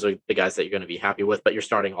 and those are the guys that you're going to be happy with, but you're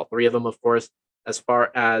starting all 3 of them, of course. As far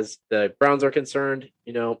as the Browns are concerned,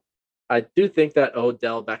 I do think that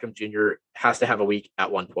Odell Beckham Jr. has to have a week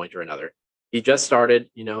at one point or another. He just started,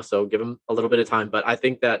 so give him a little bit of time. But I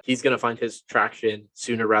think that he's going to find his traction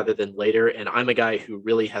sooner rather than later. And I'm a guy who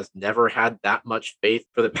really has never had that much faith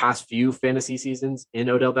for the past few fantasy seasons in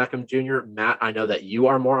Odell Beckham Jr. Matt, I know that you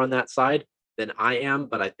are more on that side than I am,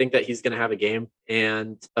 but I think that he's going to have a game.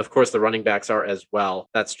 And of course, the running backs are as well.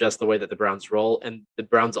 That's just the way that the Browns roll. And the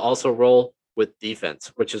Browns also roll with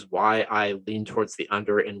defense, which is why I lean towards the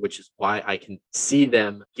under and which is why I can see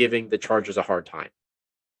them giving the Chargers a hard time.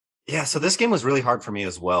 Yeah, so this game was really hard for me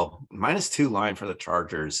as well. -2 line for the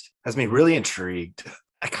Chargers has me really intrigued.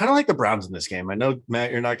 I kind of like the Browns in this game. I know,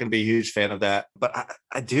 Matt, you're not going to be a huge fan of that, but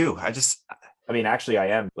I do. I mean, actually, I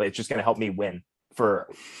am. It's just going to help me win for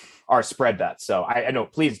our spread bet. So I know,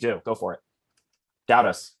 please do. Go for it. Doubt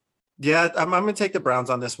us. Yeah, I'm going to take the Browns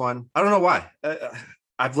on this one. I don't know why.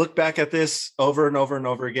 I've looked back at this over and over and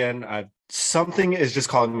over again. Something is just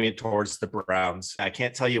calling me towards the Browns. I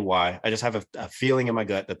can't tell you why. I just have a feeling in my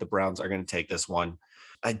gut that the Browns are going to take this one.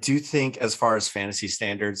 I do think as far as fantasy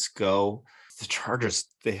standards go, the Chargers,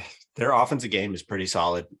 their offensive game is pretty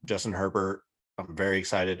solid. Justin Herbert, I'm very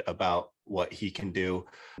excited about what he can do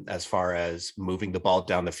as far as moving the ball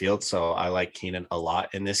down the field. So I like Keenan a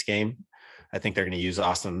lot in this game. I think they're going to use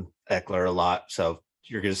Austin Eckler a lot. So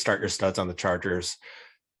you're going to start your studs on the Chargers.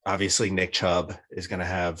 Obviously, Nick Chubb is going to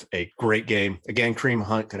have a great game. Again, Kareem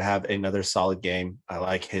Hunt could have another solid game. I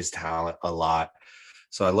like his talent a lot.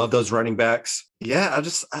 So I love those running backs. Yeah,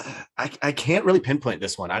 I can't really pinpoint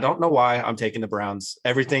this one. I don't know why I'm taking the Browns.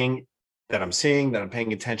 Everything that I'm seeing, that I'm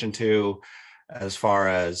paying attention to as far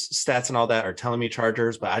as stats and all that are telling me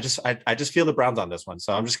Chargers, but I just feel the Browns on this one.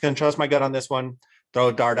 So I'm just going to trust my gut on this one, throw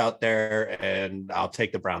a dart out there, and I'll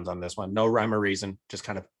take the Browns on this one. No rhyme or reason, just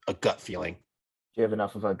kind of a gut feeling. Do you have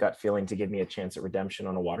enough of a gut feeling to give me a chance at redemption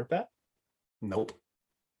on a water bet? Nope.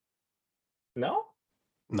 No?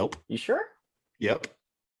 Nope. You sure? Yep.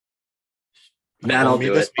 Man, I'll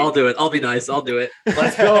do it. I'll do it. I'll be nice. I'll do it.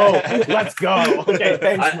 Let's go. Let's go. Okay,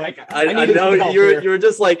 thanks, Mike. I know you were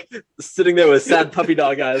just like sitting there with sad puppy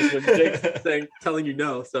dog eyes when Jake's telling you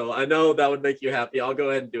no. So I know that would make you happy. I'll go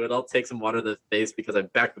ahead and do it. I'll take some water to the face because I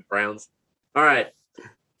backed the Browns. All right.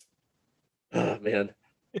 Oh, man.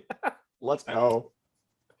 Let's go.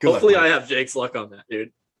 Hopefully I have Jake's luck on that,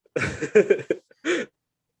 dude.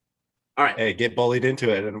 All right. Hey, get bullied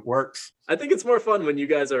into it and it works. I think it's more fun when you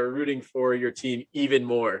guys are rooting for your team even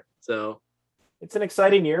more. So it's an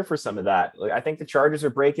exciting year for some of that. I think the Chargers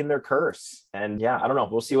are breaking their curse. And yeah, I don't know.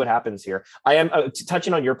 We'll see what happens here. I am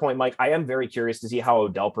touching on your point, Mike. I am very curious to see how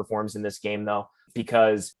Odell performs in this game, though,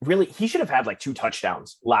 because really he should have had like 2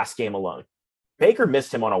 touchdowns last game alone. Baker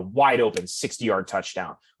missed him on a wide open 60-yard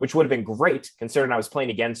touchdown, which would have been great considering I was playing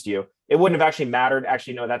against you. It wouldn't have actually mattered.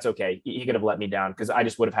 Actually, no, that's okay. He could have let me down because I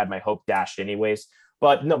just would have had my hope dashed anyways.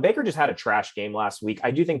 But no, Baker just had a trash game last week. I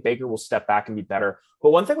do think Baker will step back and be better. But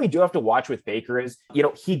one thing we do have to watch with Baker is,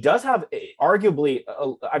 he does have arguably,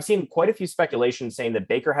 I've seen quite a few speculations saying that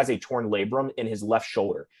Baker has a torn labrum in his left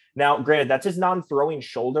shoulder. Now, granted, that's his non-throwing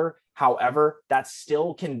shoulder. However, that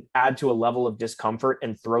still can add to a level of discomfort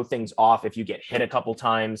and throw things off if you get hit a couple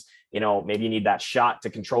times. Maybe you need that shot to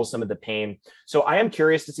control some of the pain. So I am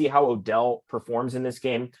curious to see how Odell performs in this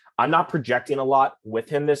game. I'm not projecting a lot with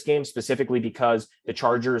him this game, specifically because the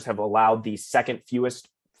Chargers have allowed the second fewest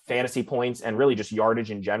fantasy points and really just yardage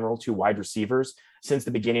in general to wide receivers since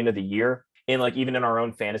the beginning of the year. And even in our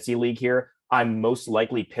own fantasy league here, I'm most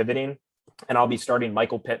likely pivoting and I'll be starting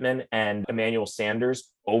Michael Pittman and Emmanuel Sanders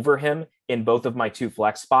over him in both of my 2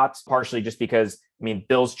 flex spots, partially just because,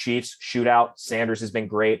 Bills Chiefs shootout, Sanders has been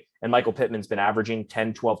great, and Michael Pittman's been averaging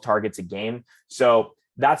 10, 12 targets a game. So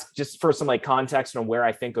that's just for some context on where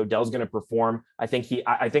I think Odell's going to perform. I think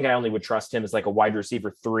I only would trust him as a wide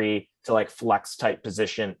receiver 3 to flex type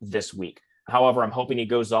position this week. However, I'm hoping he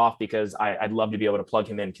goes off because I'd love to be able to plug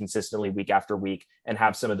him in consistently week after week and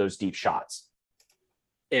have some of those deep shots.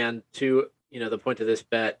 And to the point of this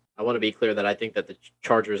bet, I want to be clear that I think that the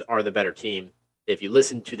Chargers are the better team. If you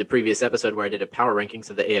listen to the previous episode where I did a power rankings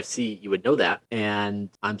of the AFC, you would know that. And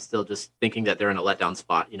I'm still just thinking that they're in a letdown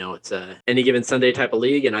spot. It's a any given Sunday type of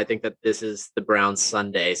league, and I think that this is the Browns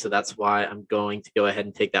Sunday. So that's why I'm going to go ahead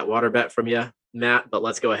and take that water bet from you, Matt. But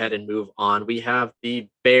let's go ahead and move on. We have the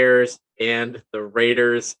Bears and the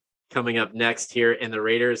Raiders coming up next here, and the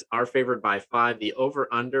Raiders are favored by 5. The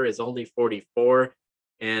over-under is only 44.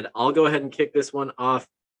 And I'll go ahead and kick this one off.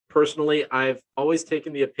 Personally, I've always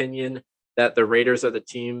taken the opinion that the Raiders are the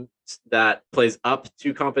team that plays up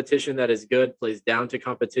to competition that is good, plays down to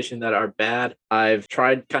competition that are bad. I've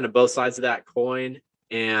tried kind of both sides of that coin.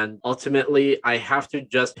 And ultimately, I have to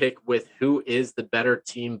just pick with who is the better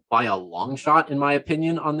team by a long shot, in my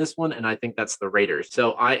opinion, on this one. And I think that's the Raiders.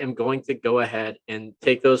 So I am going to go ahead and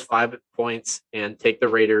take those 5 points and take the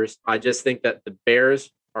Raiders. I just think that the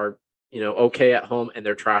Bears are okay at home and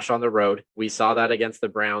they're trash on the road. We saw that against the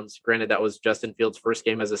Browns. Granted, that was Justin Fields' first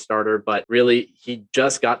game as a starter, but really he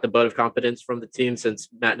just got the vote of confidence from the team since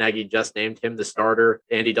Matt Nagy just named him the starter.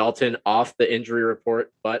 Andy Dalton off the injury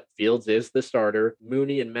report, but Fields is the starter.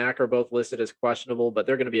 Mooney and Mack are both listed as questionable, but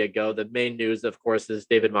they're going to be a go. The main news, of course, is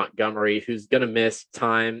David Montgomery, who's going to miss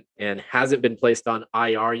time and hasn't been placed on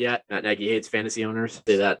IR yet. Matt Nagy hates fantasy owners,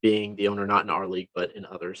 say that being the owner, not in our league, but in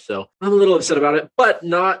others. So I'm a little upset about it, but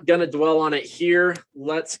not going to dwell on it here.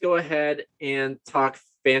 Let's go ahead and talk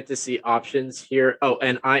fantasy options here. Oh,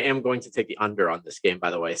 and I am going to take the under on this game,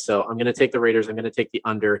 by the way. So I'm going to take the Raiders. I'm going to take the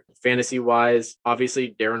under. Fantasy wise,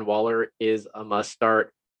 obviously, Darren Waller is a must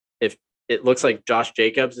start. If it looks like Josh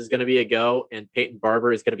Jacobs is going to be a go and Peyton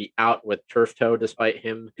Barber is going to be out with turf toe, despite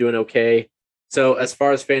him doing okay. So as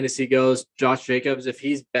far as fantasy goes, Josh Jacobs, if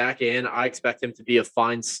he's back in, I expect him to be a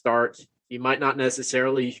fine start. He might not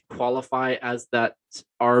necessarily qualify as that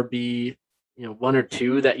RB, 1 or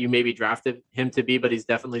 2 that you maybe drafted him to be, but he's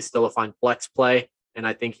definitely still a fine flex play. And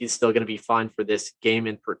I think he's still going to be fine for this game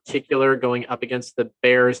in particular, going up against the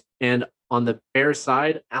Bears. And on the Bears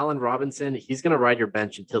side, Allen Robinson, he's going to ride your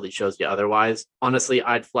bench until he shows you otherwise. Honestly,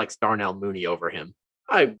 I'd flex Darnell Mooney over him.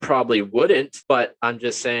 I probably wouldn't, but I'm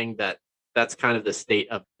just saying that that's kind of the state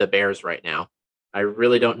of the Bears right now. I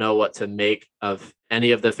really don't know what to make of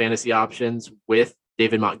any of the fantasy options with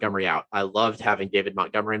David Montgomery out. I loved having David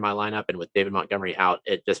Montgomery in my lineup, and with David Montgomery out,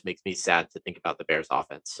 it just makes me sad to think about the Bears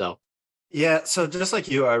offense. So yeah, so just like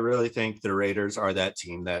you, I really think the Raiders are that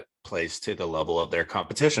team that plays to the level of their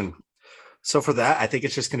competition. So for that, I think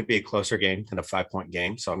it's just going to be a closer game than a 5-point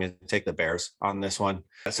game. So I'm going to take the Bears on this one.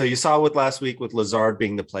 So you saw with last week with Lazard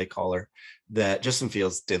being the play caller that Justin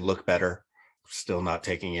Fields did look better. Still not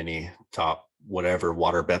taking any top whatever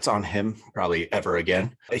water bets on him probably ever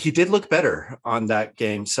again. He did look better on that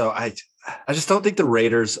game. So I just don't think the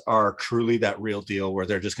Raiders are truly that real deal where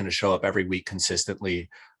they're just going to show up every week consistently.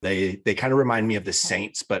 They kind of remind me of the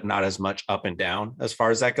Saints, but not as much up and down as far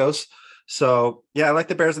as that goes. So yeah, I like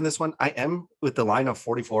the Bears in this one. I am with the line of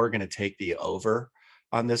 44 going to take the over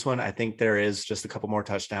on this one. I think there is just a couple more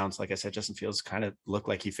touchdowns. Like I said, Justin Fields kind of looked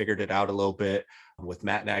like he figured it out a little bit with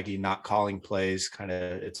Matt Nagy not calling plays. Kind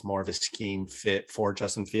of it's more of a scheme fit for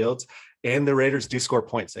Justin Fields. And the Raiders do score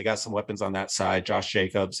points. They got some weapons on that side. Josh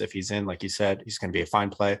Jacobs, if he's in, like you said, he's going to be a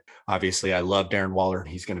fine play. Obviously, I love Darren Waller.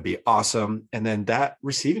 He's going to be awesome. And then that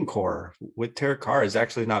receiving core with Derek Carr is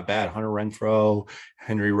actually not bad. Hunter Renfrow,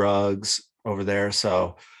 Henry Ruggs over there.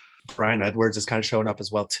 So Brian Edwards is kind of showing up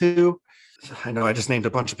as well too. I know I just named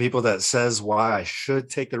a bunch of people that says why I should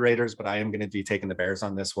take the Raiders, but I am going to be taking the Bears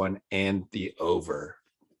on this one and the over.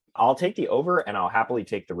 I'll take the over and I'll happily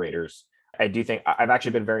take the Raiders. I do think I've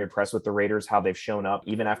actually been very impressed with the Raiders, how they've shown up,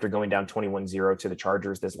 even after going down 21-0 to the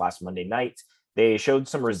Chargers this last Monday night. They showed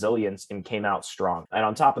some resilience and came out strong. And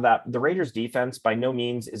on top of that, the Raiders defense, by no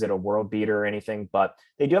means is it a world beater or anything, but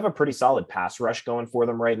they do have a pretty solid pass rush going for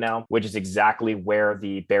them right now, which is exactly where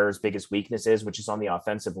the Bears' biggest weakness is, which is on the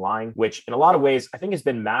offensive line, which in a lot of ways, I think has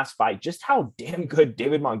been masked by just how damn good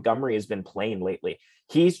David Montgomery has been playing lately.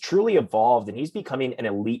 He's truly evolved and he's becoming an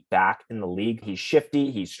elite back in the league. He's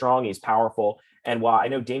shifty, he's strong, he's powerful. And while I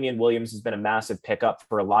know Damian Williams has been a massive pickup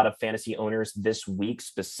for a lot of fantasy owners this week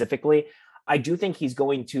specifically, I do think he's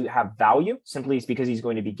going to have value simply because he's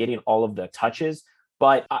going to be getting all of the touches.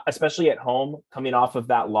 But especially at home, coming off of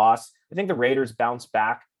that loss, I think the Raiders bounce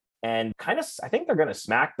back and I think they're going to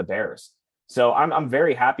smack the Bears. So I'm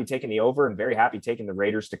very happy taking the over and very happy taking the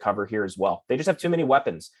Raiders to cover here as well. They just have too many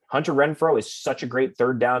weapons. Hunter Renfrow is such a great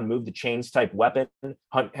third down, move the chains type weapon.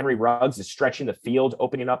 Henry Ruggs is stretching the field,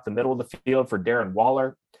 opening up the middle of the field for Darren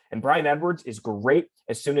Waller. And Brian Edwards is great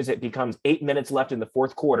as soon as it becomes 8 minutes left in the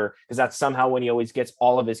fourth quarter, because that's somehow when he always gets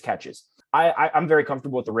all of his catches. I'm very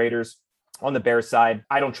comfortable with the Raiders. On the Bears side,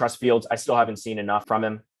 I don't trust Fields. I still haven't seen enough from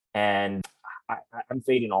him. And I'm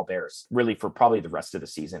fading all Bears really for probably the rest of the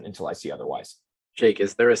season until I see otherwise. Jake,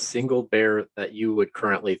 is there a single Bear that you would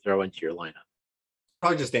currently throw into your lineup?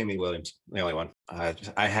 Probably just Damian Williams, the only one.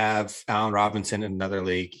 I have Allen Robinson in another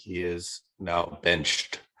league. He is now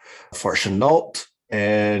benched for Chenault.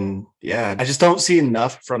 And yeah, I just don't see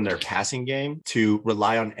enough from their passing game to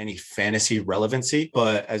rely on any fantasy relevancy.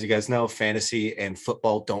 But as you guys know, fantasy and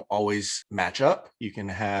football don't always match up. You can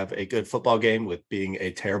have a good football game with being a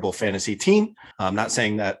terrible fantasy team. I'm not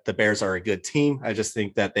saying that the Bears are a good team. I just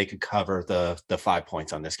think that they could cover the 5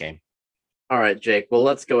 points on this game. All right, Jake. Well,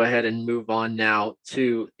 let's go ahead and move on now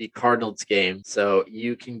to the Cardinals game, so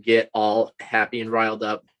you can get all happy and riled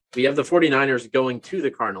up. We have the 49ers going to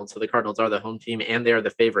the Cardinals. So the Cardinals are the home team and they are the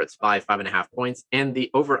favorites by 5.5 points. And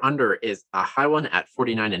the over-under is a high one at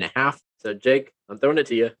 49.5. So, Jake, I'm throwing it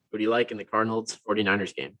to you. Who do you like in the Cardinals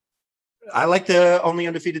 49ers game? I like the only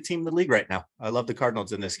undefeated team in the league right now. I love the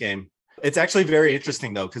Cardinals in this game. It's actually very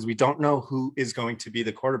interesting, though, because we don't know who is going to be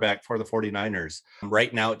the quarterback for the 49ers.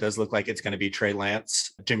 Right now, it does look like it's going to be Trey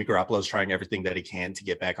Lance. Jimmy Garoppolo is trying everything that he can to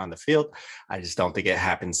get back on the field. I just don't think it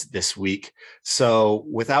happens this week. So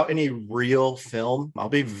without any real film, I'll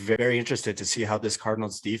be very interested to see how this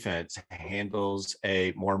Cardinals defense handles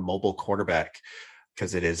a more mobile quarterback,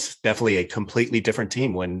 because it is definitely a completely different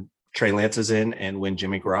team when Trey Lance is in and when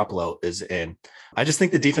Jimmy Garoppolo is in. I just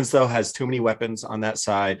think the defense, though, has too many weapons on that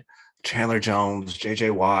side. Chandler Jones, JJ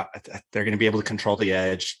Watt, they're going to be able to control the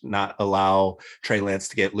edge, not allow Trey Lance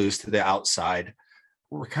to get loose to the outside.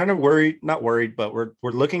 We're kind of worried, not worried, but we're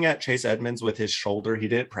looking at Chase Edmonds with his shoulder. He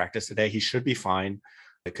didn't practice today. He should be fine.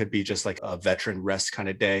 It could be just like a veteran rest kind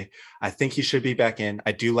of day. I think he should be back in.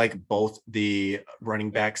 I do like both the running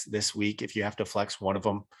backs this week if you have to flex one of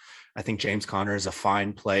them. I think James Conner is a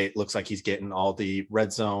fine play. It looks like he's getting all the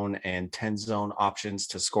red zone and 10 zone options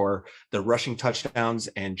to score the rushing touchdowns,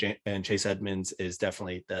 and Chase Edmonds is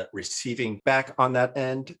definitely the receiving back on that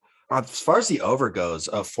end. As far as the over goes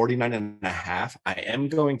of 49.5, I am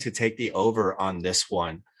going to take the over on this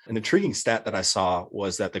one. An intriguing stat that I saw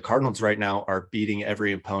was that the Cardinals right now are beating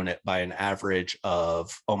every opponent by an average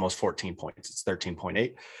of almost 14 points. It's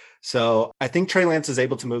 13.8. So I think Trey Lance is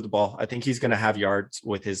able to move the ball. I think he's going to have yards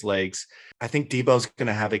with his legs. I think Debo's going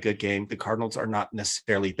to have a good game. The Cardinals are not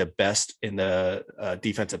necessarily the best in the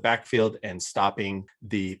defensive backfield and stopping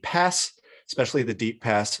the pass, especially the deep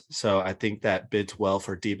pass. So I think that bids well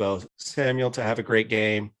for Debo Samuel to have a great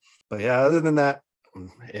game. But yeah, other than that,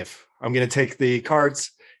 if I'm going to take the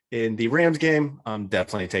Cards in the Rams game, I'm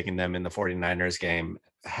definitely taking them in the 49ers game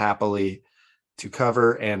happily to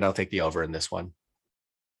cover, and I'll take the over in this one.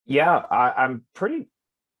 Yeah, I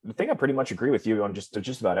think I pretty much agree with you on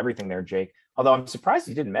just about everything there, Jake. Although I'm surprised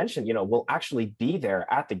you didn't mention, we'll actually be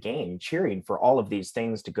there at the game cheering for all of these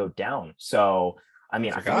things to go down. So, I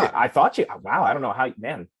mean, I thought wow, I don't know how,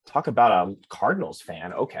 man, talk about a Cardinals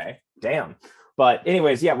fan. Okay, damn. But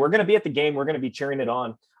anyways, yeah, we're going to be at the game. We're going to be cheering it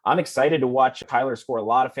on. I'm excited to watch Kyler score a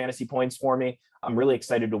lot of fantasy points for me. I'm really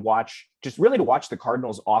excited to watch the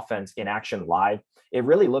Cardinals offense in action live. It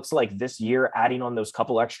really looks like this year, adding on those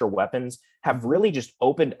couple extra weapons have really just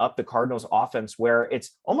opened up the Cardinals offense, where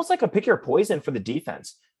it's almost like a pick your poison for the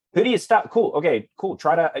defense. Who do you stop? Cool. Okay, cool. You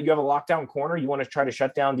have a lockdown corner. You want to try to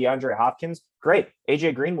shut down DeAndre Hopkins? Great.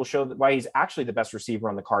 AJ Green will show why he's actually the best receiver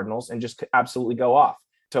on the Cardinals and just absolutely go off.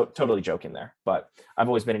 Totally joking there, but I've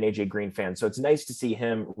always been an AJ Green fan. So it's nice to see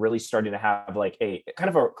him really starting to have like a kind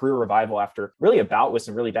of a career revival after really a bout with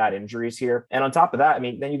some really bad injuries here. And on top of that, I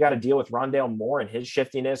mean, then you got to deal with Rondale Moore and his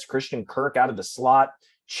shiftiness, Christian Kirk out of the slot,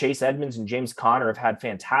 Chase Edmonds and James Conner have had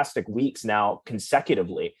fantastic weeks now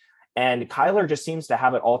consecutively. And Kyler just seems to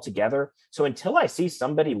have it all together. So until I see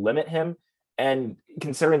somebody limit him, and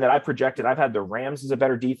considering that I've had the Rams as a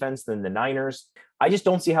better defense than the Niners, I just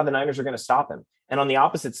don't see how the Niners are going to stop him. And on the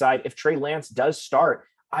opposite side, if Trey Lance does start,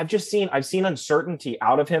 I've seen uncertainty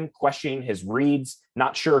out of him, questioning his reads,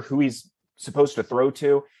 not sure who he's supposed to throw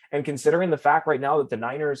to. And considering the fact right now that the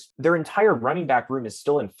Niners, their entire running back room is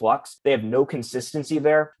still in flux, they have no consistency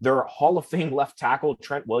there. Their Hall of Fame left tackle,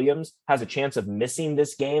 Trent Williams, has a chance of missing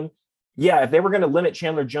this game. Yeah, if they were going to limit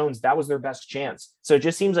Chandler Jones, that was their best chance. So it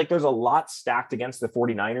just seems like there's a lot stacked against the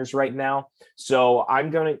 49ers right now. So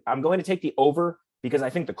I'm going to take the over, because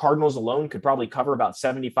I think the Cardinals alone could probably cover about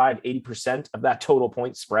 75-80% of that total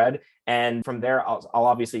point spread. And from there, I'll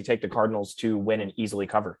obviously take the Cardinals to win and easily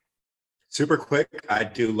cover. Super quick, I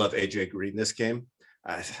do love AJ Green this game.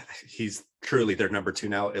 He's truly their number 2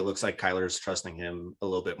 now. It looks like Kyler's trusting him a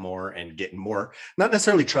little bit more and getting more, not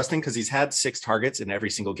necessarily trusting, because he's had 6 targets in every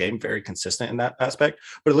single game, very consistent in that aspect,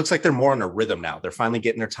 but it looks like they're more on a rhythm now. They're finally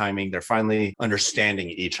getting their timing. They're finally understanding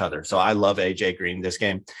each other. So I love AJ Green this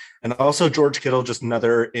game. And also George Kittle, just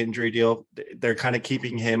another injury deal. They're kind of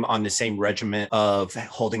keeping him on the same regiment of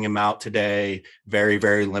holding him out today, very,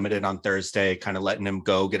 very limited on Thursday, kind of letting him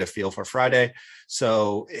go, get a feel for Friday.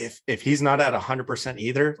 So if he's not at 100%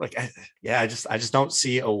 either, I just don't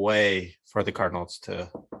see a way for the Cardinals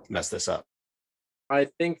to mess this up. I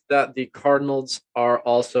think that the Cardinals are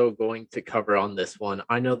also going to cover on this one.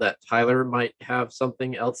 I know that Tyler might have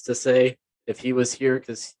something else to say if he was here,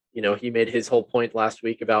 because he made his whole point last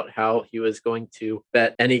week about how he was going to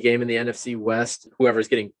bet any game in the NFC West, whoever's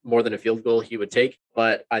getting more than a field goal he would take.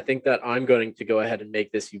 But I think that I'm going to go ahead and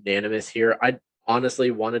make this unanimous here. I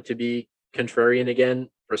honestly wanted to be contrarian again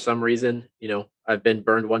for some reason. I've been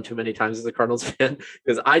burned one too many times as a Cardinals fan,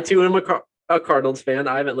 because I too am a Cardinals fan.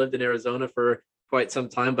 I haven't lived in Arizona for quite some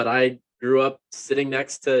time, but I grew up sitting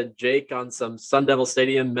next to Jake on some Sun Devil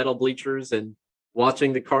Stadium metal bleachers and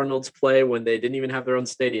watching the Cardinals play when they didn't even have their own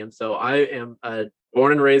stadium. So I am a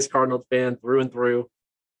born and raised Cardinals fan through and through.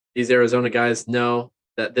 These Arizona guys know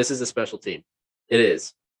that this is a special team. It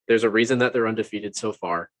is. There's a reason that they're undefeated so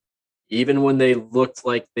far. Even when they looked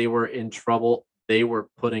like they were in trouble, they were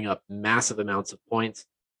putting up massive amounts of points.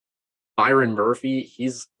 Byron Murphy,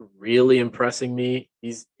 he's really impressing me.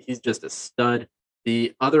 He's just a stud.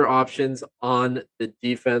 The other options on the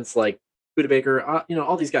defense, like Buda Baker,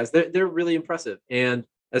 all these guys, they're really impressive. And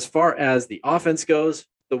as far as the offense goes,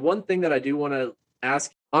 the one thing that I do want to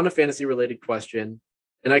ask on a fantasy related question,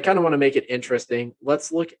 and I kind of want to make it interesting,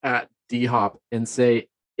 let's look at D-Hop and say,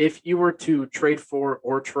 if you were to trade for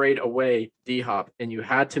or trade away D-Hop and you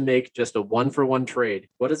had to make just a 1-for-1 trade,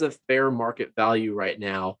 what is a fair market value right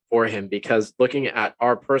now for him? Because looking at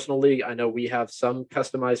our personal league, I know we have some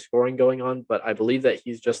customized scoring going on, but I believe that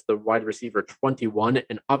he's just the wide receiver 21.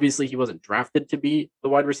 And obviously he wasn't drafted to be the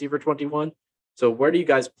wide receiver 21. So where do you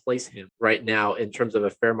guys place him right now in terms of a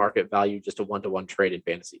fair market value, just a 1-to-1 trade in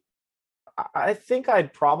fantasy? I think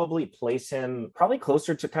I'd probably place him probably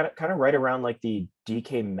closer to kind of right around like the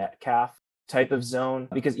DK Metcalf type of zone,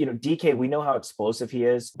 because, DK, we know how explosive he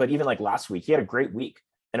is, but even like last week, he had a great week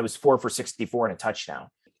and it was 4 for 64 and a touchdown.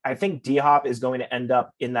 I think D-Hop is going to end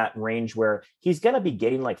up in that range where he's going to be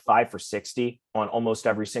getting like 5 for 60 on almost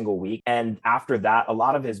every single week. And after that, a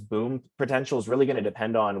lot of his boom potential is really going to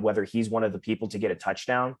depend on whether he's one of the people to get a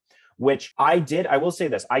touchdown, which I will say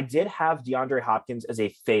this. I did have DeAndre Hopkins as a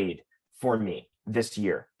fade for me this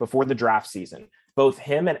year before the draft season. Both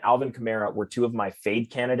him and Alvin Kamara were two of my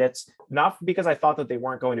fade candidates, not because I thought that they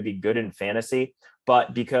weren't going to be good in fantasy,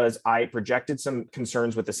 but because I projected some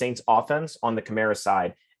concerns with the Saints offense on the Kamara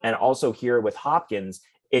side. And also here with Hopkins,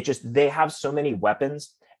 they have so many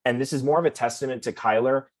weapons. And this is more of a testament to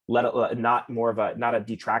Kyler, not a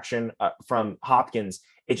detraction from Hopkins.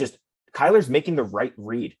 Kyler's making the right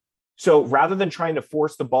read. So rather than trying to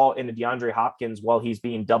force the ball into DeAndre Hopkins while he's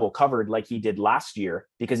being double covered like he did last year,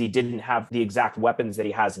 because he didn't have the exact weapons that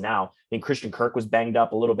he has now. I mean, Christian Kirk was banged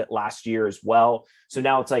up a little bit last year as well. So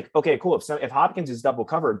now it's like, okay, cool. If Hopkins is double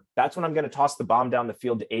covered, that's when I'm going to toss the bomb down the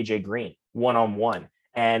field to AJ Green one-on-one.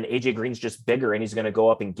 And AJ Green's just bigger and he's going to go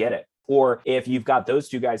up and get it. Or if you've got those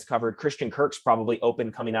two guys covered, Christian Kirk's probably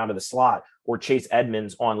open coming out of the slot, or Chase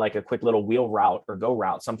Edmonds on like a quick little wheel route or go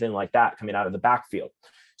route, something like that coming out of the backfield.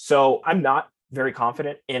 So I'm not very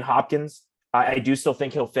confident in Hopkins. I do still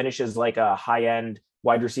think he'll finish as like a high-end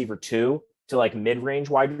wide receiver 2 to like mid-range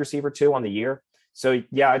wide receiver 2 on the year. So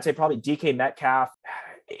yeah, I'd say probably DK Metcalf,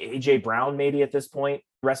 AJ Brown maybe at this point,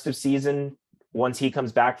 rest of season, once he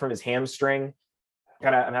comes back from his hamstring.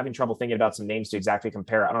 I'm having trouble thinking about some names to exactly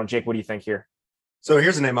compare. I don't know, Jake, what do you think here? So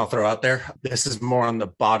here's a name I'll throw out there. This is more on the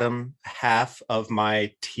bottom half of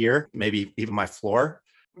my tier, maybe even my floor.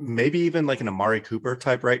 Maybe even like an Amari Cooper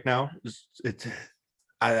type right now.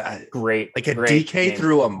 Great. Like a great DK name.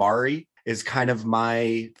 through Amari is kind of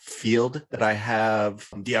my field that I have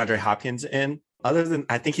DeAndre Hopkins in. Other than,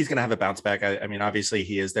 I think he's going to have a bounce back. I mean, obviously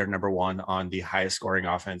he is their number 1 on the highest scoring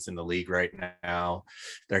offense in the league right now.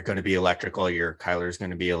 They're going to be electric all year. Kyler's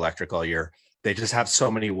going to be electric all year. They just have so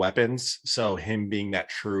many weapons. So him being that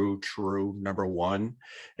true number 1,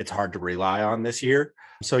 it's hard to rely on this year.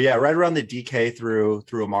 So yeah, right around the DK through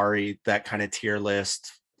Amari, that kind of tier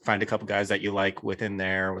list. Find a couple guys that you like within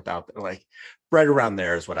there, without like right around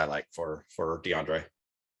there is what I like for DeAndre.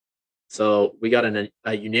 So we got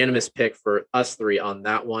a unanimous pick for us 3 on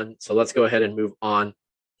that one. So let's go ahead and move on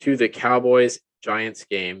to the Cowboys Giants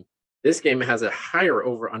game. This game has a higher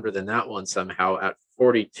over under than that one somehow at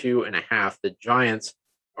 42.5. The Giants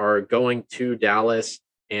are going to Dallas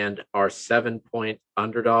and are 7-point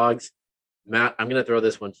underdogs. Matt, I'm going to throw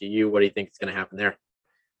this one to you. What do you think is going to happen there?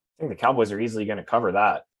 I think the Cowboys are easily going to cover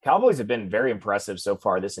that. Cowboys have been very impressive so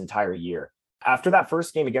far this entire year. After that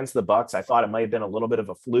first game against the Bucs, I thought it might have been a little bit of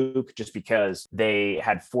a fluke just because they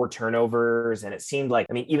had 4 turnovers. And it seemed like,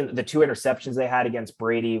 I mean, even the 2 interceptions they had against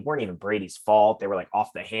Brady weren't even Brady's fault. They were like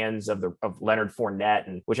off the hands of Leonard Fournette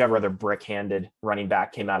and whichever other brick-handed running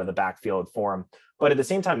back came out of the backfield for him. But at the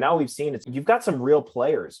same time, now we've seen you've got some real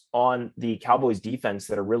players on the Cowboys defense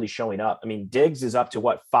that are really showing up. I mean, Diggs is up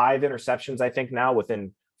to 5 interceptions, I think now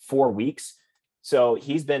within 4 weeks. So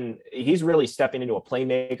he's really stepping into a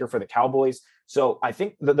playmaker for the Cowboys. So I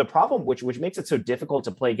think the problem, which makes it so difficult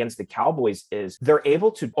to play against the Cowboys, is they're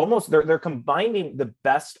able to they're combining the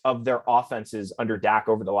best of their offenses under Dak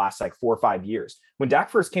over the last like 4 or 5 years. When Dak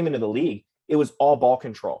first came into the league, it was all ball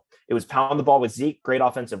control. It was pound the ball with Zeke, great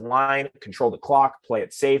offensive line, control the clock, play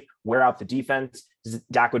it safe, wear out the defense.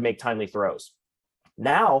 Dak would make timely throws.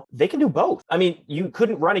 Now they can do both. I mean, you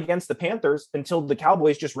couldn't run against the Panthers until the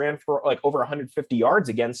Cowboys just ran for like over 150 yards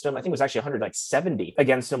against them. I think it was actually 170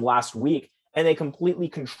 against them last week, and they completely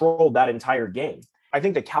controlled that entire game. I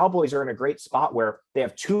think the Cowboys are in a great spot where they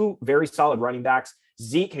have two very solid running backs.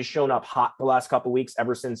 Zeke has shown up hot the last couple of weeks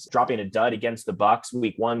ever since dropping a dud against the Bucs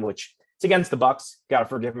week 1, which it's against the Bucs. Got to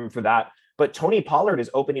forgive him for that. But Tony Pollard is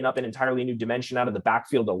opening up an entirely new dimension out of the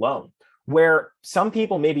backfield alone. Where some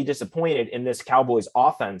people may be disappointed in this Cowboys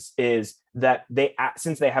offense is that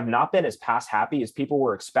since they have not been as pass happy as people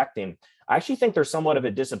were expecting, I actually think there's somewhat of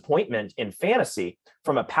a disappointment in fantasy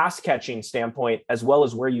from a pass catching standpoint, as well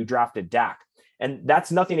as where you drafted Dak. And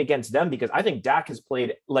that's nothing against them, because I think Dak has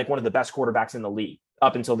played like one of the best quarterbacks in the league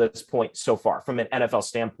up until this point so far from an NFL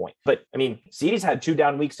standpoint. But I mean, CeeDee's had 2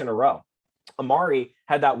 down weeks in a row. Amari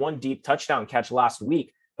had that 1 deep touchdown catch last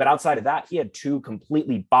week. But outside of that, he had 2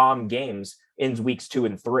 completely bomb games in weeks 2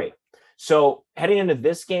 and 3. So heading into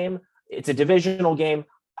this game, it's a divisional game.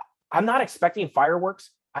 I'm not expecting fireworks.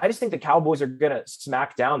 I just think the Cowboys are going to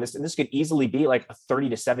smack down this, and this could easily be like a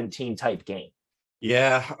 30-17 type game.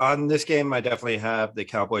 Yeah, on this game, I definitely have the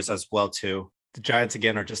Cowboys as well, too. The Giants,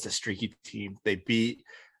 again, are just a streaky team. They beat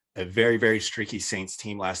a very, very streaky Saints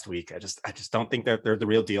team last week. I just don't think that they're the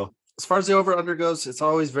real deal. As far as the over-under goes, it's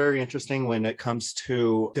always very interesting when it comes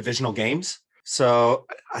to divisional games. So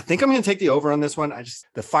I think I'm going to take the over on this one.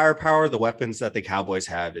 The firepower, the weapons that the Cowboys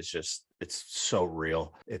have is just, it's so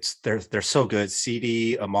real. They're so good.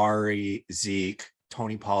 CeeDee, Amari, Zeke,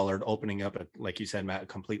 Tony Pollard opening up, like you said, Matt, a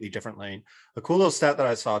completely different lane. A cool little stat that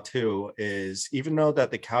I saw too is even though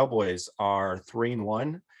that the Cowboys are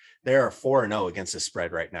 3-1, they are 4-0 against the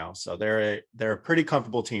spread right now. So they're a pretty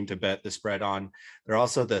comfortable team to bet the spread on. They're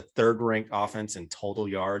also the 3rd ranked offense in total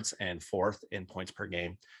yards and 4th in points per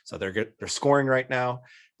game. So they're good. They're scoring right now.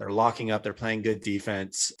 They're locking up. They're playing good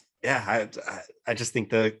defense. Yeah, I just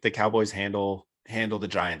think the Cowboys handle the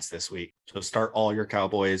Giants this week. So start all your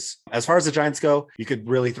Cowboys. As far as the Giants go, you could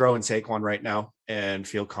really throw in Saquon right now and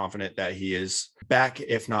feel confident that he is back,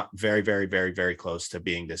 if not very, very, very, very close to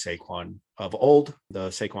being the Saquon of old, the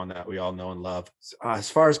Saquon that we all know and love. As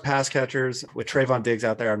far as pass catchers, with Trayvon Diggs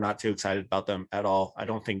out there, I'm not too excited about them at all. I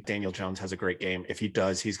don't think Daniel Jones has a great game. If he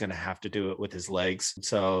does, he's going to have to do it with his legs.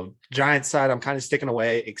 So Giants side, I'm kind of sticking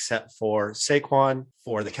away, except for Saquon.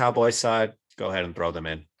 For the Cowboys side, go ahead and throw them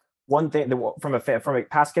in. One thing that from a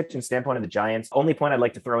pass catching standpoint of the Giants, only point I'd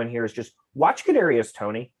like to throw in here is just watch Kadarius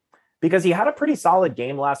Toney, because he had a pretty solid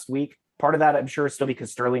game last week. Part of that, I'm sure, is still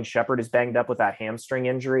because Sterling Shepard is banged up with that hamstring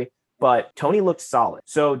injury, but Toney looked solid.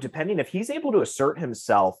 So depending if he's able to assert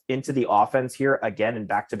himself into the offense here again in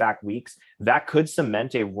back-to-back weeks, that could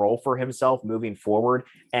cement a role for himself moving forward.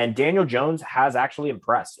 And Daniel Jones has actually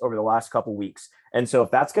impressed over the last couple weeks. And so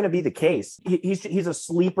if that's going to be the case, he's a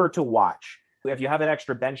sleeper to watch. If you have an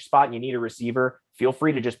extra bench spot and you need a receiver, feel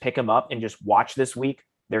free to just pick him up and just watch this week.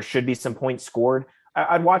 There should be some points scored.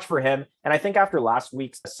 I'd watch for him. And I think after last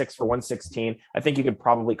week's 6 for 116, I think you could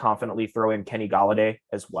probably confidently throw in Kenny Golladay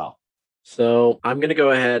as well. So I'm going to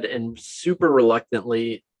go ahead and super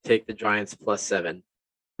reluctantly take the Giants +7.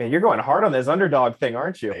 Man, you're going hard on this underdog thing,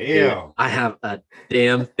 aren't you? Damn. I have a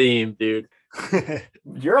damn theme, dude.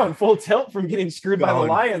 You're on full tilt from getting screwed by the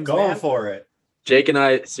Lions, Going for it. Jake and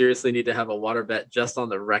I seriously need to have a water bet just on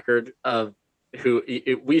the record of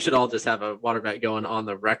we should all just have a water bet going on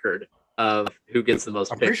the record of who gets the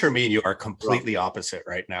most I'm picks. pretty sure me and you are completely opposite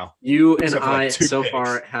right now. You and Except for I like 2 so picks.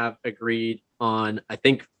 far have agreed on, I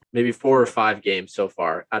think, maybe 4 or 5 games so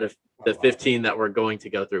far out of the 15 that we're going to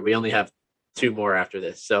go through. We only have 2 more after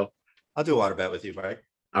this. So I'll do a water bet with you, Mike.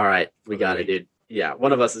 all right, we got it, dude. Yeah,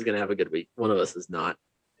 one of us is going to have a good week. One of us is not.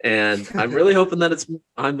 And I'm really hoping that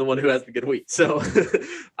I'm the one who has the good week. So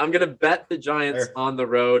I'm going to bet the Giants on the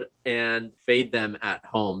road and fade them at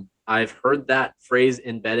home. I've heard that phrase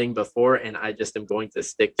in betting before, and I just am going to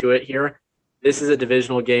stick to it here. This is a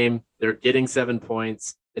divisional game. They're getting 7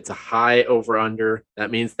 points. It's a high over-under.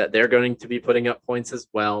 That means that they're going to be putting up points as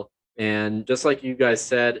well. And just like you guys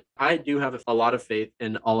said, I do have a lot of faith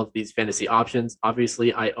in all of these fantasy options.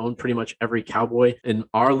 Obviously, I own pretty much every Cowboy in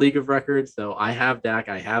our league of records. So I have Dak,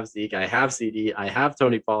 I have Zeke, I have CeeDee, I have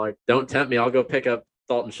Tony Pollard. Don't tempt me. I'll go pick up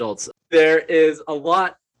Dalton Schultz. There is a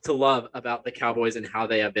lot to love about the Cowboys and how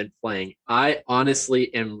they have been playing. I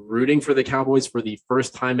honestly am rooting for the Cowboys for the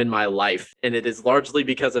first time in my life, and it is largely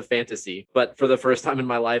because of fantasy. But for the first time in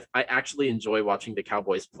my life, I actually enjoy watching the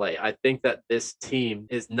Cowboys play. I think that this team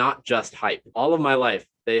is not just hype. All of my life,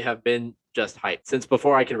 they have been just hype since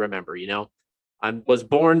before I can remember, you know. I was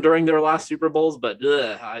born during their last Super Bowls, but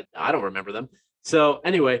I don't remember them. So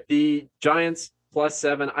anyway, the Giants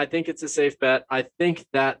 +7. I think it's a safe bet. I think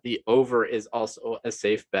that the over is also a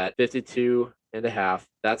safe bet. 52.5.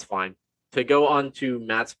 That's fine. To go on to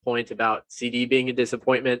Matt's point about CD being a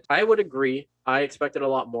disappointment, I would agree. I expected a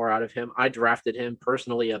lot more out of him. I drafted him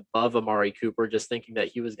personally above Amari Cooper, just thinking that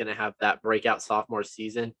he was going to have that breakout sophomore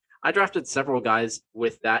season. I drafted several guys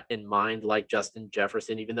with that in mind, like Justin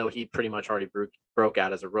Jefferson, even though he pretty much already broke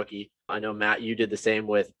out as a rookie. I know, Matt, you did the same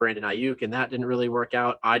with Brandon Ayuk, and that didn't really work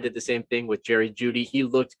out. I did the same thing with Jerry Jeudy. He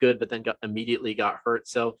looked good, but then immediately got hurt.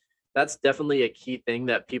 So that's definitely a key thing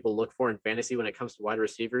that people look for in fantasy when it comes to wide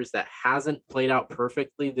receivers that hasn't played out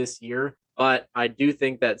perfectly this year. But I do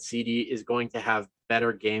think that CD is going to have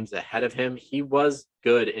better games ahead of him. He was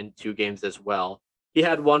good in 2 games as well. He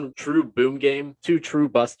had 1 true boom game, 2 true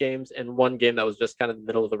bust games, and 1 game that was just kind of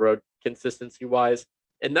middle of the road consistency wise.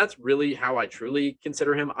 And that's really how I truly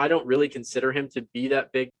consider him. I don't really consider him to be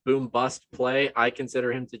that big boom bust play. I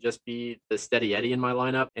consider him to just be the steady Eddie in my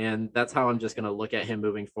lineup. And that's how I'm just going to look at him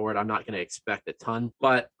moving forward. I'm not going to expect a ton,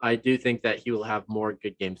 but I do think that he will have more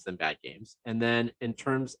good games than bad games. And then in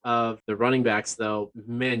terms of the running backs, though,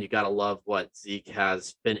 man, you got to love what Zeke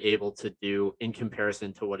has been able to do in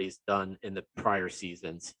comparison to what he's done in the prior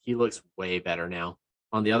seasons. He looks way better now.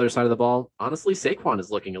 On the other side of the ball, honestly, Saquon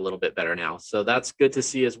is looking a little bit better now. So that's good to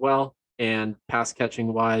see as well. And pass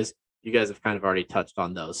catching wise, you guys have kind of already touched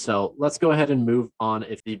on those. So let's go ahead and move on.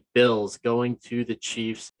 If the Bills going to the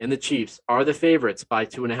Chiefs, and the Chiefs are the favorites by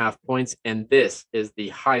 2.5 points. And this is the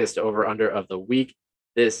highest over under of the week.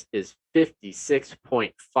 This is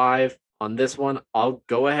 56.5. On this one, I'll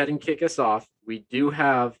go ahead and kick us off. We do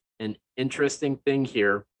have an interesting thing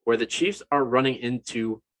here where the Chiefs are running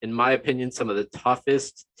into, in my opinion, some of the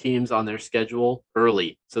toughest teams on their schedule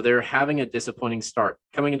early. So they're having a disappointing start.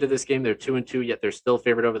 Coming into this game, they're 2-2, yet they're still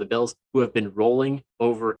favored over the Bills, who have been rolling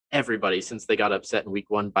over everybody since they got upset in week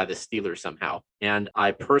 1 by the Steelers somehow. And I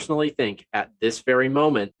personally think at this very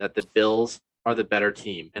moment that the Bills are the better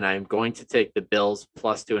team. And I am going to take the Bills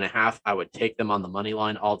plus 2.5. I would take them on the money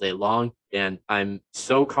line all day long. And I'm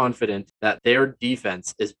so confident that their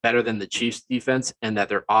defense is better than the Chiefs' defense and that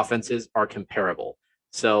their offenses are comparable.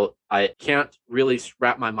 So I can't really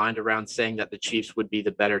wrap my mind around saying that the Chiefs would be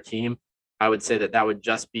the better team. I would say that that would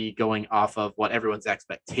just be going off of what everyone's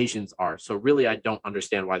expectations are. So really, I don't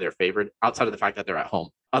understand why they're favored outside of the fact that they're at home.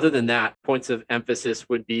 Other than that, points of emphasis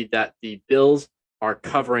would be that the Bills are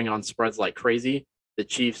covering on spreads like crazy. The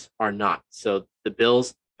Chiefs are not. So the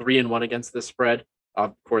Bills 3-1 against the spread.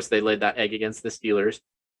 Of course, they laid that egg against the Steelers,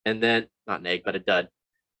 and then not an egg, but a dud.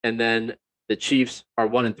 And then the Chiefs are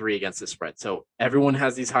 1-3 against the spread. So everyone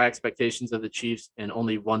has these high expectations of the Chiefs, and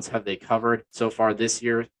only once have they covered so far this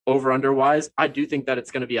year. Over under wise, I do think that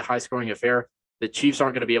it's going to be a high scoring affair. The Chiefs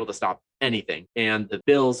aren't going to be able to stop anything, and the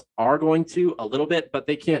Bills are going to a little bit, but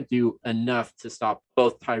they can't do enough to stop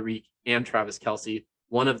both Tyreek and Travis Kelce.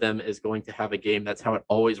 One of them is going to have a game. That's how it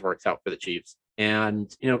always works out for the Chiefs. And,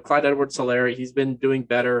 Clyde Edwards-Helaire, he's been doing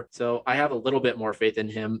better. So I have a little bit more faith in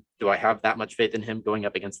him. Do I have that much faith in him going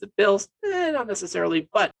up against the Bills? Not necessarily,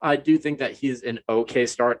 but I do think that he's an okay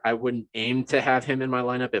start. I wouldn't aim to have him in my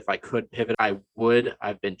lineup. If I could pivot, I would.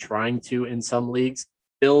 I've been trying to in some leagues.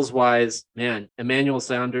 Bills wise, man, Emmanuel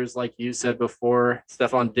Sanders, like you said before,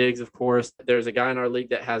 Stephon Diggs, of course. There's a guy in our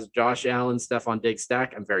league that has Josh Allen, Stephon Diggs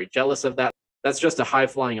stack. I'm very jealous of that. That's just a high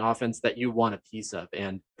flying offense that you want a piece of.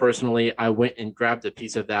 And personally, I went and grabbed a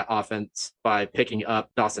piece of that offense by picking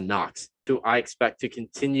up Dawson Knox, who I expect to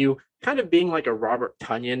continue kind of being like a Robert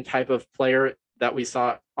Tonyan type of player that we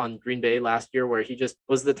saw on Green Bay last year, where he just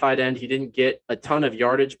was the tight end. He didn't get a ton of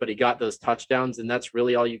yardage, but he got those touchdowns. And that's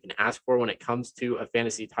really all you can ask for when it comes to a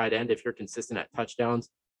fantasy tight end. If you're consistent at touchdowns,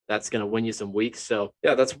 that's going to win you some weeks. So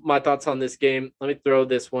yeah, that's my thoughts on this game. Let me throw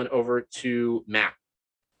this one over to Matt.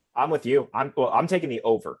 I'm with you. I'm taking the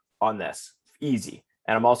over on this. Easy.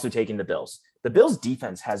 And I'm also taking the Bills. The Bills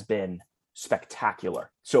defense has been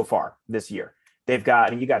spectacular so far this year. You got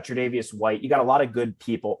Tre'Davious White. You got a lot of good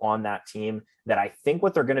people on that team that I think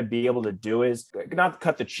what they're going to be able to do is not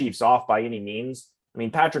cut the Chiefs off by any means. I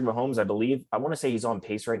mean, Patrick Mahomes, I want to say he's on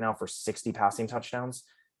pace right now for 60 passing touchdowns.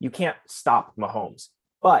 You can't stop Mahomes.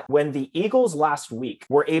 But when the Eagles last week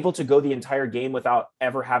were able to go the entire game without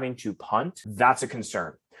ever having to punt, that's a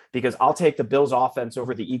concern. Because I'll take the Bills offense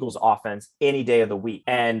over the Eagles offense any day of the week.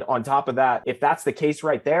 And on top of that, if that's the case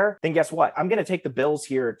right there, then guess what? I'm going to take the Bills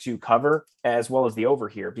here to cover as well as the over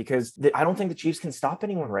here, because I don't think the Chiefs can stop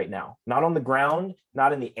anyone right now. Not on the ground,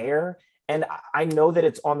 not in the air. And I know that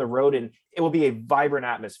it's on the road and it will be a vibrant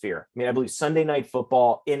atmosphere. I mean, I believe Sunday Night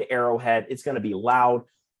Football in Arrowhead, it's going to be loud.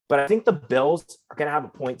 But I think the Bills are going to have a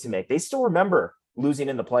point to make. They still remember losing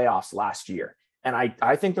in the playoffs last year. And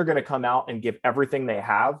I think they're going to come out and give everything they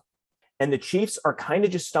have. And the Chiefs are kind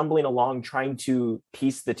of just stumbling along, trying to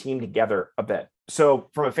piece the team together a bit. So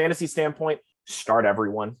from a fantasy standpoint, start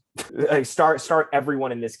everyone. start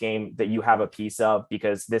everyone in this game that you have a piece of,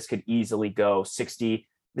 because this could easily go 60.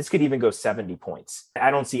 This could even go 70 points.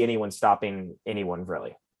 I don't see anyone stopping anyone,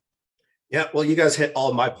 really. Yeah, well, you guys hit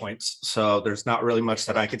all my points, so there's not really much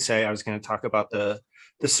that I could say. I was going to talk about the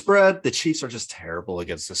spread. The Chiefs are just terrible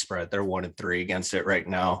against the spread. They're 1-3 against it right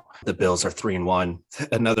now. The Bills are 3-1.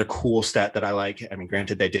 Another cool stat that I like, I mean,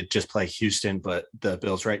 granted, they did just play Houston, but the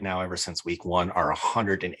Bills right now, ever since week 1, are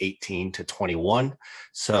 118-21.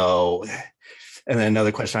 So, and then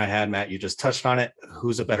another question I had, Matt, you just touched on it.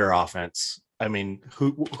 Who's a better offense? I mean,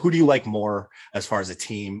 who do you like more as far as a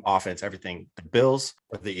team, offense, everything? The Bills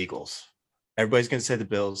or the Eagles? Everybody's going to say the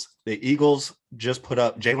Bills. The Eagles just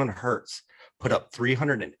Jalen Hurts put up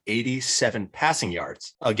 387 passing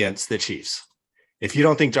yards against the Chiefs. If you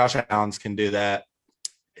don't think Josh Allen can do that,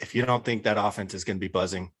 if you don't think that offense is going to be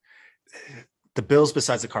buzzing, the Bills,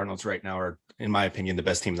 besides the Cardinals right now, are, in my opinion, the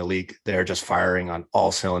best team in the league. They're just firing on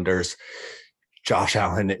all cylinders. Josh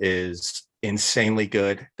Allen is insanely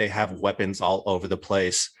good. They have weapons all over the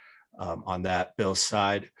place on that Bills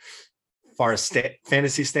side. As far as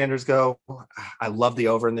fantasy standards go, I love the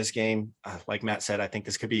over in this game. Like Matt said, I think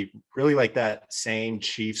this could be really like that same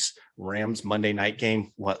Chiefs Rams Monday night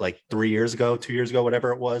game, like 2 years ago,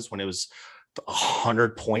 whatever it was, when it was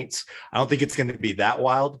 100 points. I don't think it's going to be that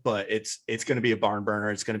wild, but it's going to be a barn burner.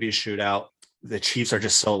 It's going to be a shootout. The Chiefs are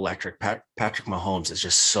just so electric. Patrick Mahomes is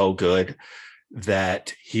just so good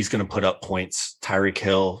that he's going to put up points. Tyreek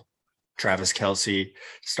Hill, Travis Kelce,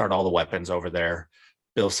 start all the weapons over there.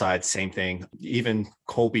 Bill side, same thing. Even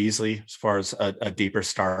Cole Beasley, as far as a deeper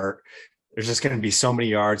start, there's just going to be so many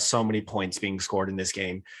yards, so many points being scored in this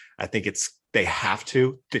game. I think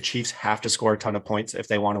the Chiefs have to score a ton of points if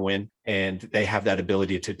they want to win, and they have that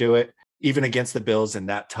ability to do it. Even against the Bills and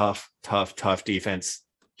that tough defense,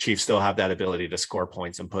 Chiefs still have that ability to score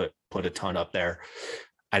points and put a ton up there.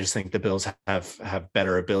 I just think the Bills have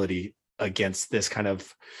better ability against this kind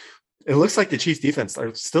of. It looks like the Chiefs defense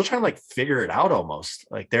are still trying to figure it out almost.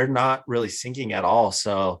 They're not really sinking at all.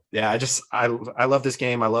 So yeah, I love this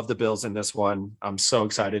game. I love the Bills in this one. I'm so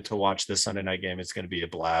excited to watch this Sunday night game. It's going to be a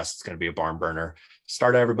blast. It's going to be a barn burner.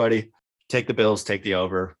 Start everybody. Take the Bills, take the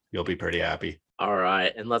over. You'll be pretty happy. All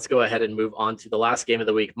right, and let's go ahead and move on to the last game of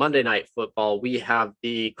the week, Monday Night Football. We have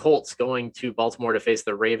the Colts going to Baltimore to face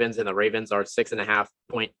the Ravens, and the Ravens are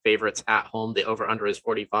 6.5-point favorites at home. The over-under is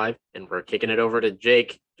 45, and we're kicking it over to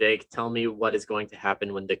Jake. Jake, tell me what is going to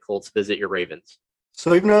happen when the Colts visit your Ravens.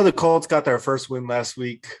 So even though the Colts got their first win last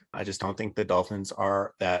week, I just don't think the Dolphins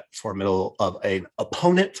are that formidable of an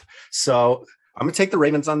opponent. So I'm going to take the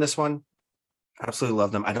Ravens on this one. Absolutely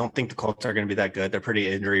love them. I don't think the Colts are going to be that good. They're pretty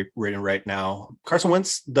injury-ridden right now. Carson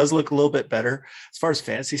Wentz does look a little bit better as far as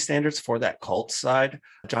fantasy standards for that Colts side.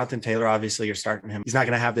 Jonathan Taylor, obviously, you're starting him. He's not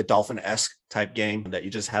going to have the Dolphin-esque type game that you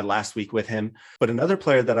just had last week with him. But another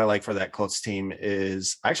player that I like for that Colts team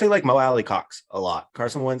is I actually like Mo Alley-Cox a lot.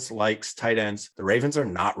 Carson Wentz likes tight ends. The Ravens are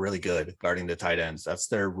not really good guarding the tight ends. That's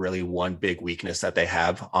their really one big weakness that they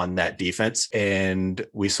have on that defense. And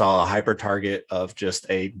we saw a hyper target of just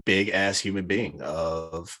a big ass human being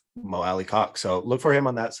of Mo Alley-Cox. So look for him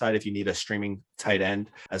on that side if you need a streaming tight end.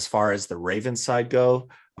 As far as the Ravens side go,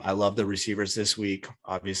 I love the receivers this week.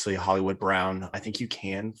 Obviously, Hollywood Brown. I think you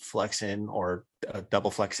can flex in or double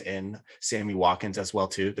flex in Sammy Watkins as well,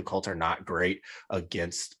 too. The Colts are not great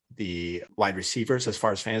against the wide receivers as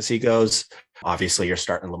far as fantasy goes. Obviously, you're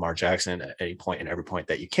starting Lamar Jackson at any point and every point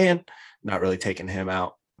that you can. Not really taking him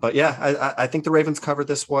out. But yeah, I think the Ravens cover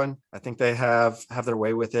this one. I think they have their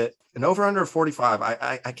way with it. And over under 45,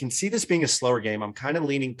 I can see this being a slower game. I'm kind of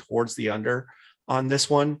leaning towards the under on this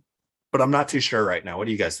one, but I'm not too sure right now. What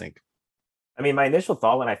do you guys think? I mean, my initial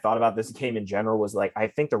thought when I thought about this game in general was I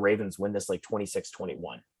think the Ravens win this 26-21.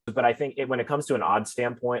 But I think when it comes to an odds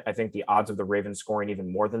standpoint, I think the odds of the Ravens scoring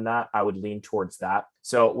even more than that, I would lean towards that.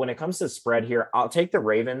 So when it comes to spread here, I'll take the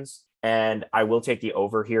Ravens and I will take the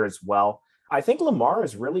over here as well. I think Lamar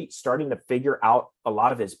is really starting to figure out a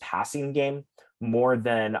lot of his passing game more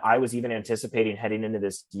than I was even anticipating heading into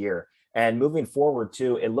this year. And moving forward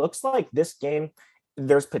too, it looks like this game,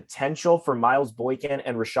 there's potential for Miles Boykin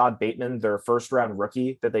and Rashad Bateman, their first round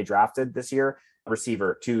rookie that they drafted this year,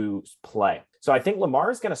 receiver, to play. So I think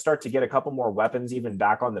Lamar is going to start to get a couple more weapons even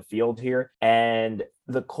back on the field here. And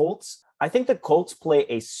I think the Colts play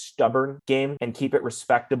a stubborn game and keep it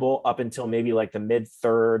respectable up until maybe the mid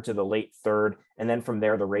third to the late third. And then from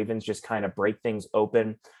there, the Ravens just kind of break things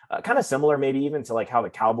open, kind of similar maybe even to how the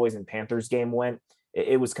Cowboys and Panthers game went.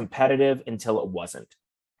 It was competitive until it wasn't.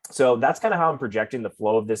 So that's kind of how I'm projecting the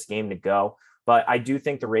flow of this game to go. But I do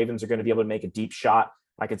think the Ravens are going to be able to make a deep shot.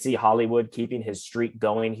 I could see Hollywood keeping his streak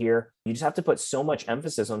going here. You just have to put so much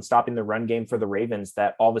emphasis on stopping the run game for the Ravens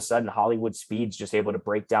that all of a sudden Hollywood speed's just able to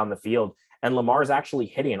break down the field. And Lamar's actually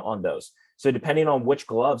hitting on those. So depending on which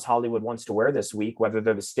gloves Hollywood wants to wear this week, whether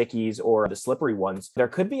they're the stickies or the slippery ones, there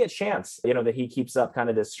could be a chance, that he keeps up kind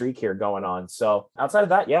of this streak here going on. So outside of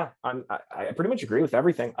that, yeah, I pretty much agree with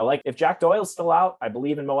everything. I like if Jack Doyle's still out, I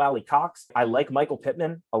believe in Mo Alley Cox. I like Michael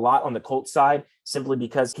Pittman a lot on the Colts side, simply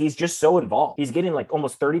because he's just so involved. He's getting like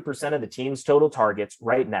almost 30% of the team's total targets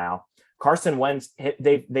right now. Carson Wentz,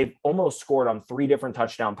 they've almost scored on 3 different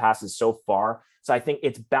touchdown passes so far. So I think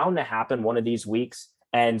it's bound to happen one of these weeks.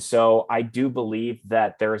 And so I do believe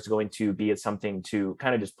that there is going to be something to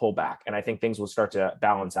kind of just pull back. And I think things will start to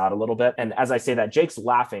balance out a little bit. And as I say that, Jake's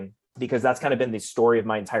laughing because that's kind of been the story of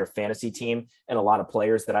my entire fantasy team and a lot of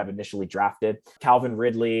players that I've initially drafted. Calvin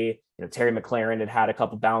Ridley, Terry McLaurin had a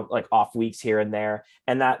couple off weeks here and there.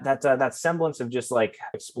 And that semblance of just like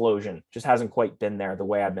explosion just hasn't quite been there the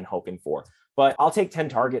way I've been hoping for. But I'll take 10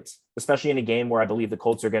 targets, especially in a game where I believe the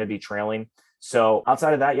Colts are going to be trailing. So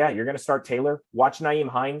outside of that, yeah, you're going to start Taylor. Watch Nyheim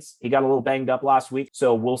Hines. He got a little banged up last week,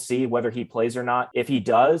 so we'll see whether he plays or not. If he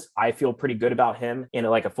does, I feel pretty good about him in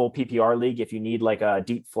a full PPR league if you need like a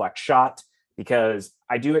deep flex shot, because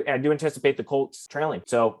I do anticipate the Colts trailing.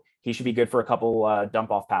 So he should be good for a couple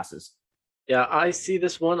dump off passes. Yeah, I see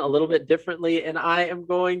this one a little bit differently, and I am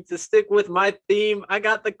going to stick with my theme. I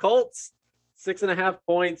got the Colts, 6.5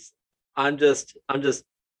 points. I'm just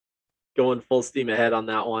going full steam ahead on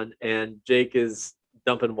that one. And Jake is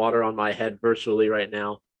dumping water on my head virtually right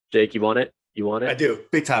now. Jake, you want it? You want it? I do.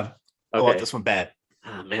 Big time. Okay. I want this one bad.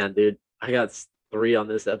 Oh, man, dude. I got 3 on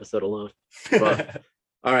this episode alone. But,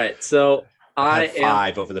 all right. So I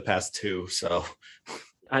had 5 over the past 2. So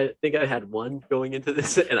I think I had 1 going into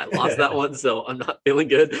this and I lost that one. So I'm not feeling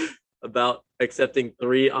good about accepting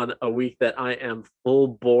 3 on a week that I am full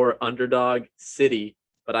bore underdog city.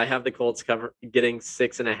 But I have the Colts getting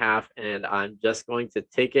 6.5, and I'm just going to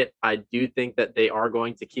take it. I do think that they are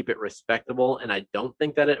going to keep it respectable, and I don't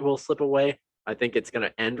think that it will slip away. I think it's going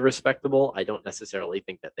to end respectable. I don't necessarily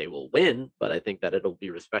think that they will win, but I think that it'll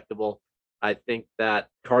be respectable. I think that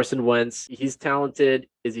Carson Wentz, he's talented.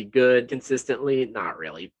 Is he good consistently? Not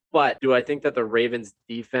really. But do I think that the Ravens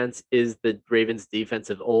defense is the Ravens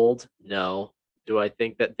defense of old? No. Do I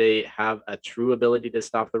think that they have a true ability to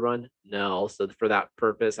stop the run? No. So for that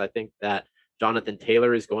purpose, I think that Jonathan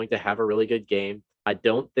Taylor is going to have a really good game. I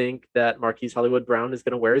don't think that Marquise Hollywood Brown is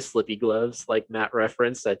going to wear his slippy gloves like Matt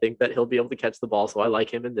referenced. I think that he'll be able to catch the ball, so I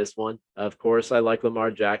like him in this one. Of course, I like Lamar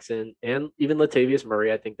Jackson and even Latavius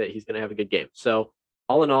Murray. I think that he's going to have a good game. So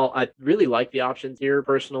all in all, I really like the options here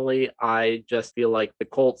personally. I just feel like the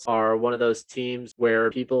Colts are one of those teams where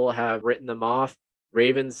people have written them off.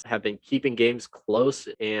 Ravens have been keeping games close,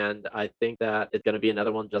 and I think that it's going to be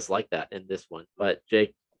another one just like that in this one. But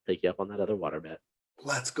Jake, I'll take you up on that other water bet.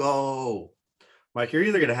 Let's go. Mike, you're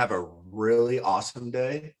either going to have a really awesome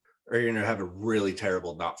day or you're going to have a really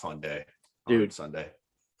terrible, not fun day. Dude, on Sunday.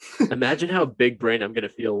 Imagine how big brain I'm going to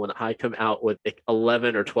feel when I come out with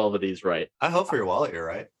 11 or 12 of these right. I hope for your wallet you're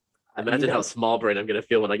right. Imagine how small brain I'm going to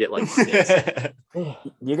feel when I get like 6.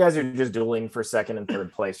 You guys are just dueling for 2nd and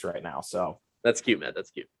 3rd place right now, so. That's cute, man.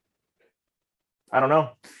 That's cute. I don't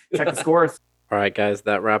know. Check the scores. All right, guys.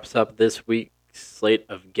 That wraps up this week's slate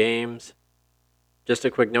of games. Just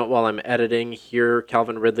a quick note while I'm editing here,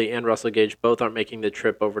 Calvin Ridley and Russell Gage both aren't making the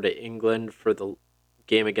trip over to England for the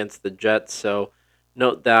game against the Jets. So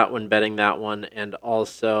note that when betting that one. And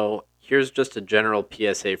also, here's just a general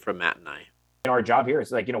PSA from Matt and I. Our job here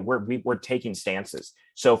is we're taking stances.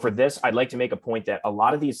 So for this, I'd like to make a point that a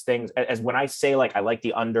lot of these things, as when I say I like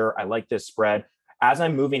the under, I like this spread, as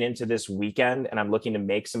I'm moving into this weekend and I'm looking to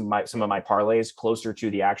make some of my parlays closer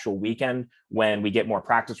to the actual weekend when we get more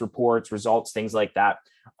practice reports, results, things like that,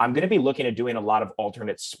 I'm going to be looking at doing a lot of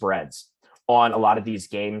alternate spreads on a lot of these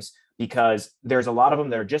games because there's a lot of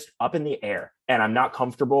them that are just up in the air and I'm not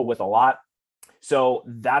comfortable with a lot. So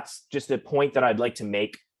that's just a point that I'd like to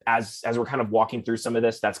make. As we're kind of walking through some of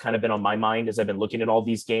this, that's kind of been on my mind as I've been looking at all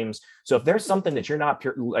these games. So if there's something that you're not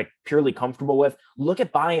purely comfortable with, look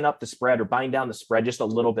at buying up the spread or buying down the spread just a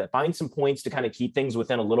little bit, buying some points to kind of keep things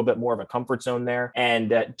within a little bit more of a comfort zone there. And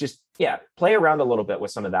play around a little bit with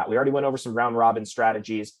some of that. We already went over some round robin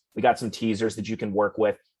strategies. We got some teasers that you can work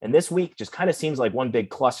with. And this week just kind of seems like one big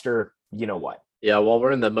cluster. You know what? Yeah, while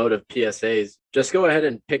we're in the mode of PSAs, just go ahead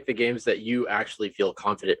and pick the games that you actually feel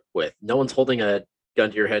confident with. No one's holding a gun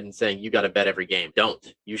to your head and saying you got to bet every game.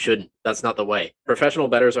 Don't. You shouldn't. That's not the way. Professional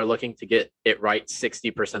bettors are looking to get it right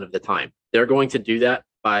 60% of the time. They're going to do that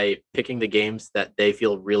by picking the games that they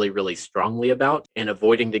feel really, really strongly about and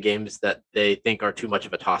avoiding the games that they think are too much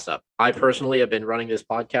of a toss-up. I personally have been running this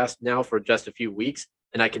podcast now for just a few weeks,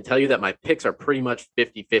 and I can tell you that my picks are pretty much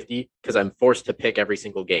 50-50 because I'm forced to pick every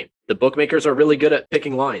single game. The bookmakers are really good at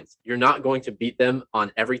picking lines. You're not going to beat them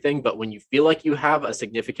on everything, but when you feel like you have a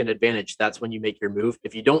significant advantage, that's when you make your move.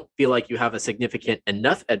 If you don't feel like you have a significant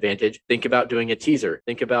enough advantage, think about doing a teaser.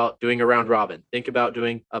 Think about doing a round robin. Think about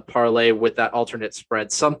doing a parlay with that alternate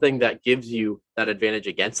spread, something that gives you that advantage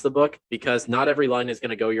against the book, because not every line is going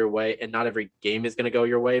to go your way and not every game is going to go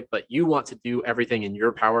your way, but you want to do everything in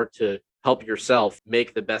your power to help yourself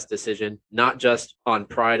make the best decision, not just on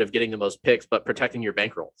pride of getting the most picks, but protecting your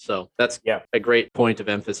bankroll. So that's a great point of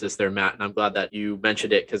emphasis there, Matt. And I'm glad that you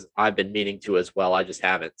mentioned it because I've been meaning to as well. I just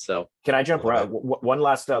haven't. So can I jump right? One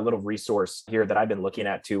last little resource here that I've been looking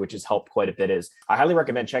at too, which has helped quite a bit, is I highly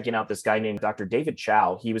recommend checking out this guy named Dr. David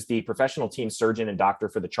Chow. He was the professional team surgeon and doctor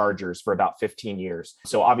for the Chargers for about 15 years.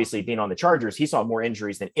 So obviously being on the Chargers, he saw more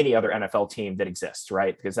injuries than any other NFL team that exists,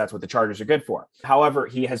 right? Because that's what the Chargers are good for. However,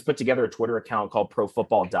 he has put together a Twitter account called Pro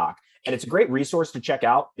Football Doc. And it's a great resource to check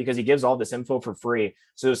out because he gives all this info for free.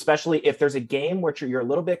 So especially if there's a game where you're a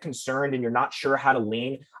little bit concerned and you're not sure how to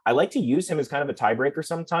lean, I like to use him as kind of a tiebreaker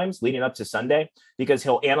sometimes leading up to Sunday, because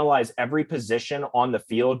he'll analyze every position on the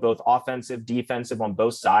field, both offensive, defensive, on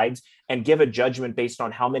both sides, and give a judgment based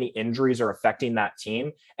on how many injuries are affecting that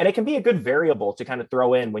team. And it can be a good variable to kind of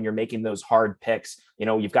throw in when you're making those hard picks. You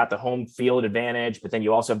know, you've got the home field advantage, but then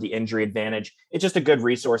you also have the injury advantage. It's just a good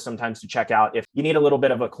resource sometimes to check out if you need a little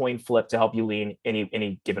bit of a coin flip to help you lean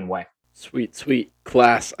any given way. Sweet.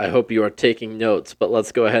 Class, I hope you are taking notes, but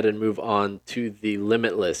let's go ahead and move on to the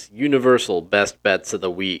Limitless Universal Best Bets of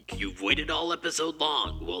the Week. You've waited all episode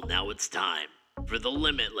long. Well, now it's time for the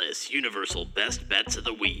Limitless Universal Best Bets of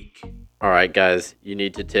the Week. All right, guys, you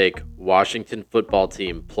need to take Washington football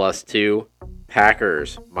team +2,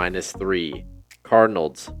 Packers -3,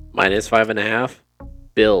 Cardinals -5.5,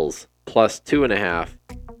 Bills +2.5,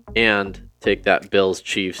 and take that Bills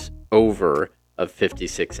Chiefs over of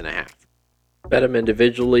 56.5. Bet them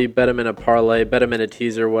individually, bet them in a parlay, bet them in a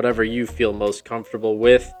teaser, whatever you feel most comfortable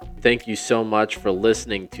with. Thank you so much for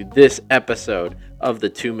listening to this episode of the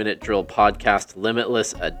 2-Minute Drill Podcast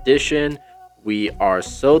Limitless Edition. We are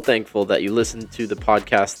so thankful that you listened to the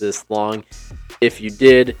podcast this long. If you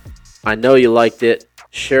did, I know you liked it.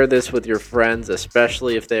 Share this with your friends,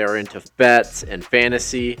 especially if they are into bets and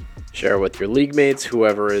fantasy. Share with your league mates,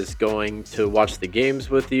 whoever is going to watch the games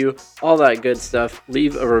with you, all that good stuff.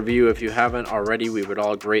 Leave a review if you haven't already. We would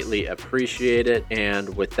all greatly appreciate it.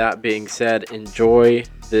 And with that being said, enjoy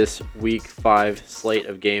this week 5 slate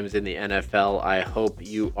of games in the NFL. I hope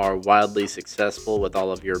you are wildly successful with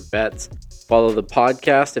all of your bets. Follow the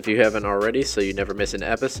podcast if you haven't already so you never miss an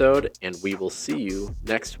episode, and we will see you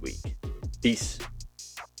next week. Peace.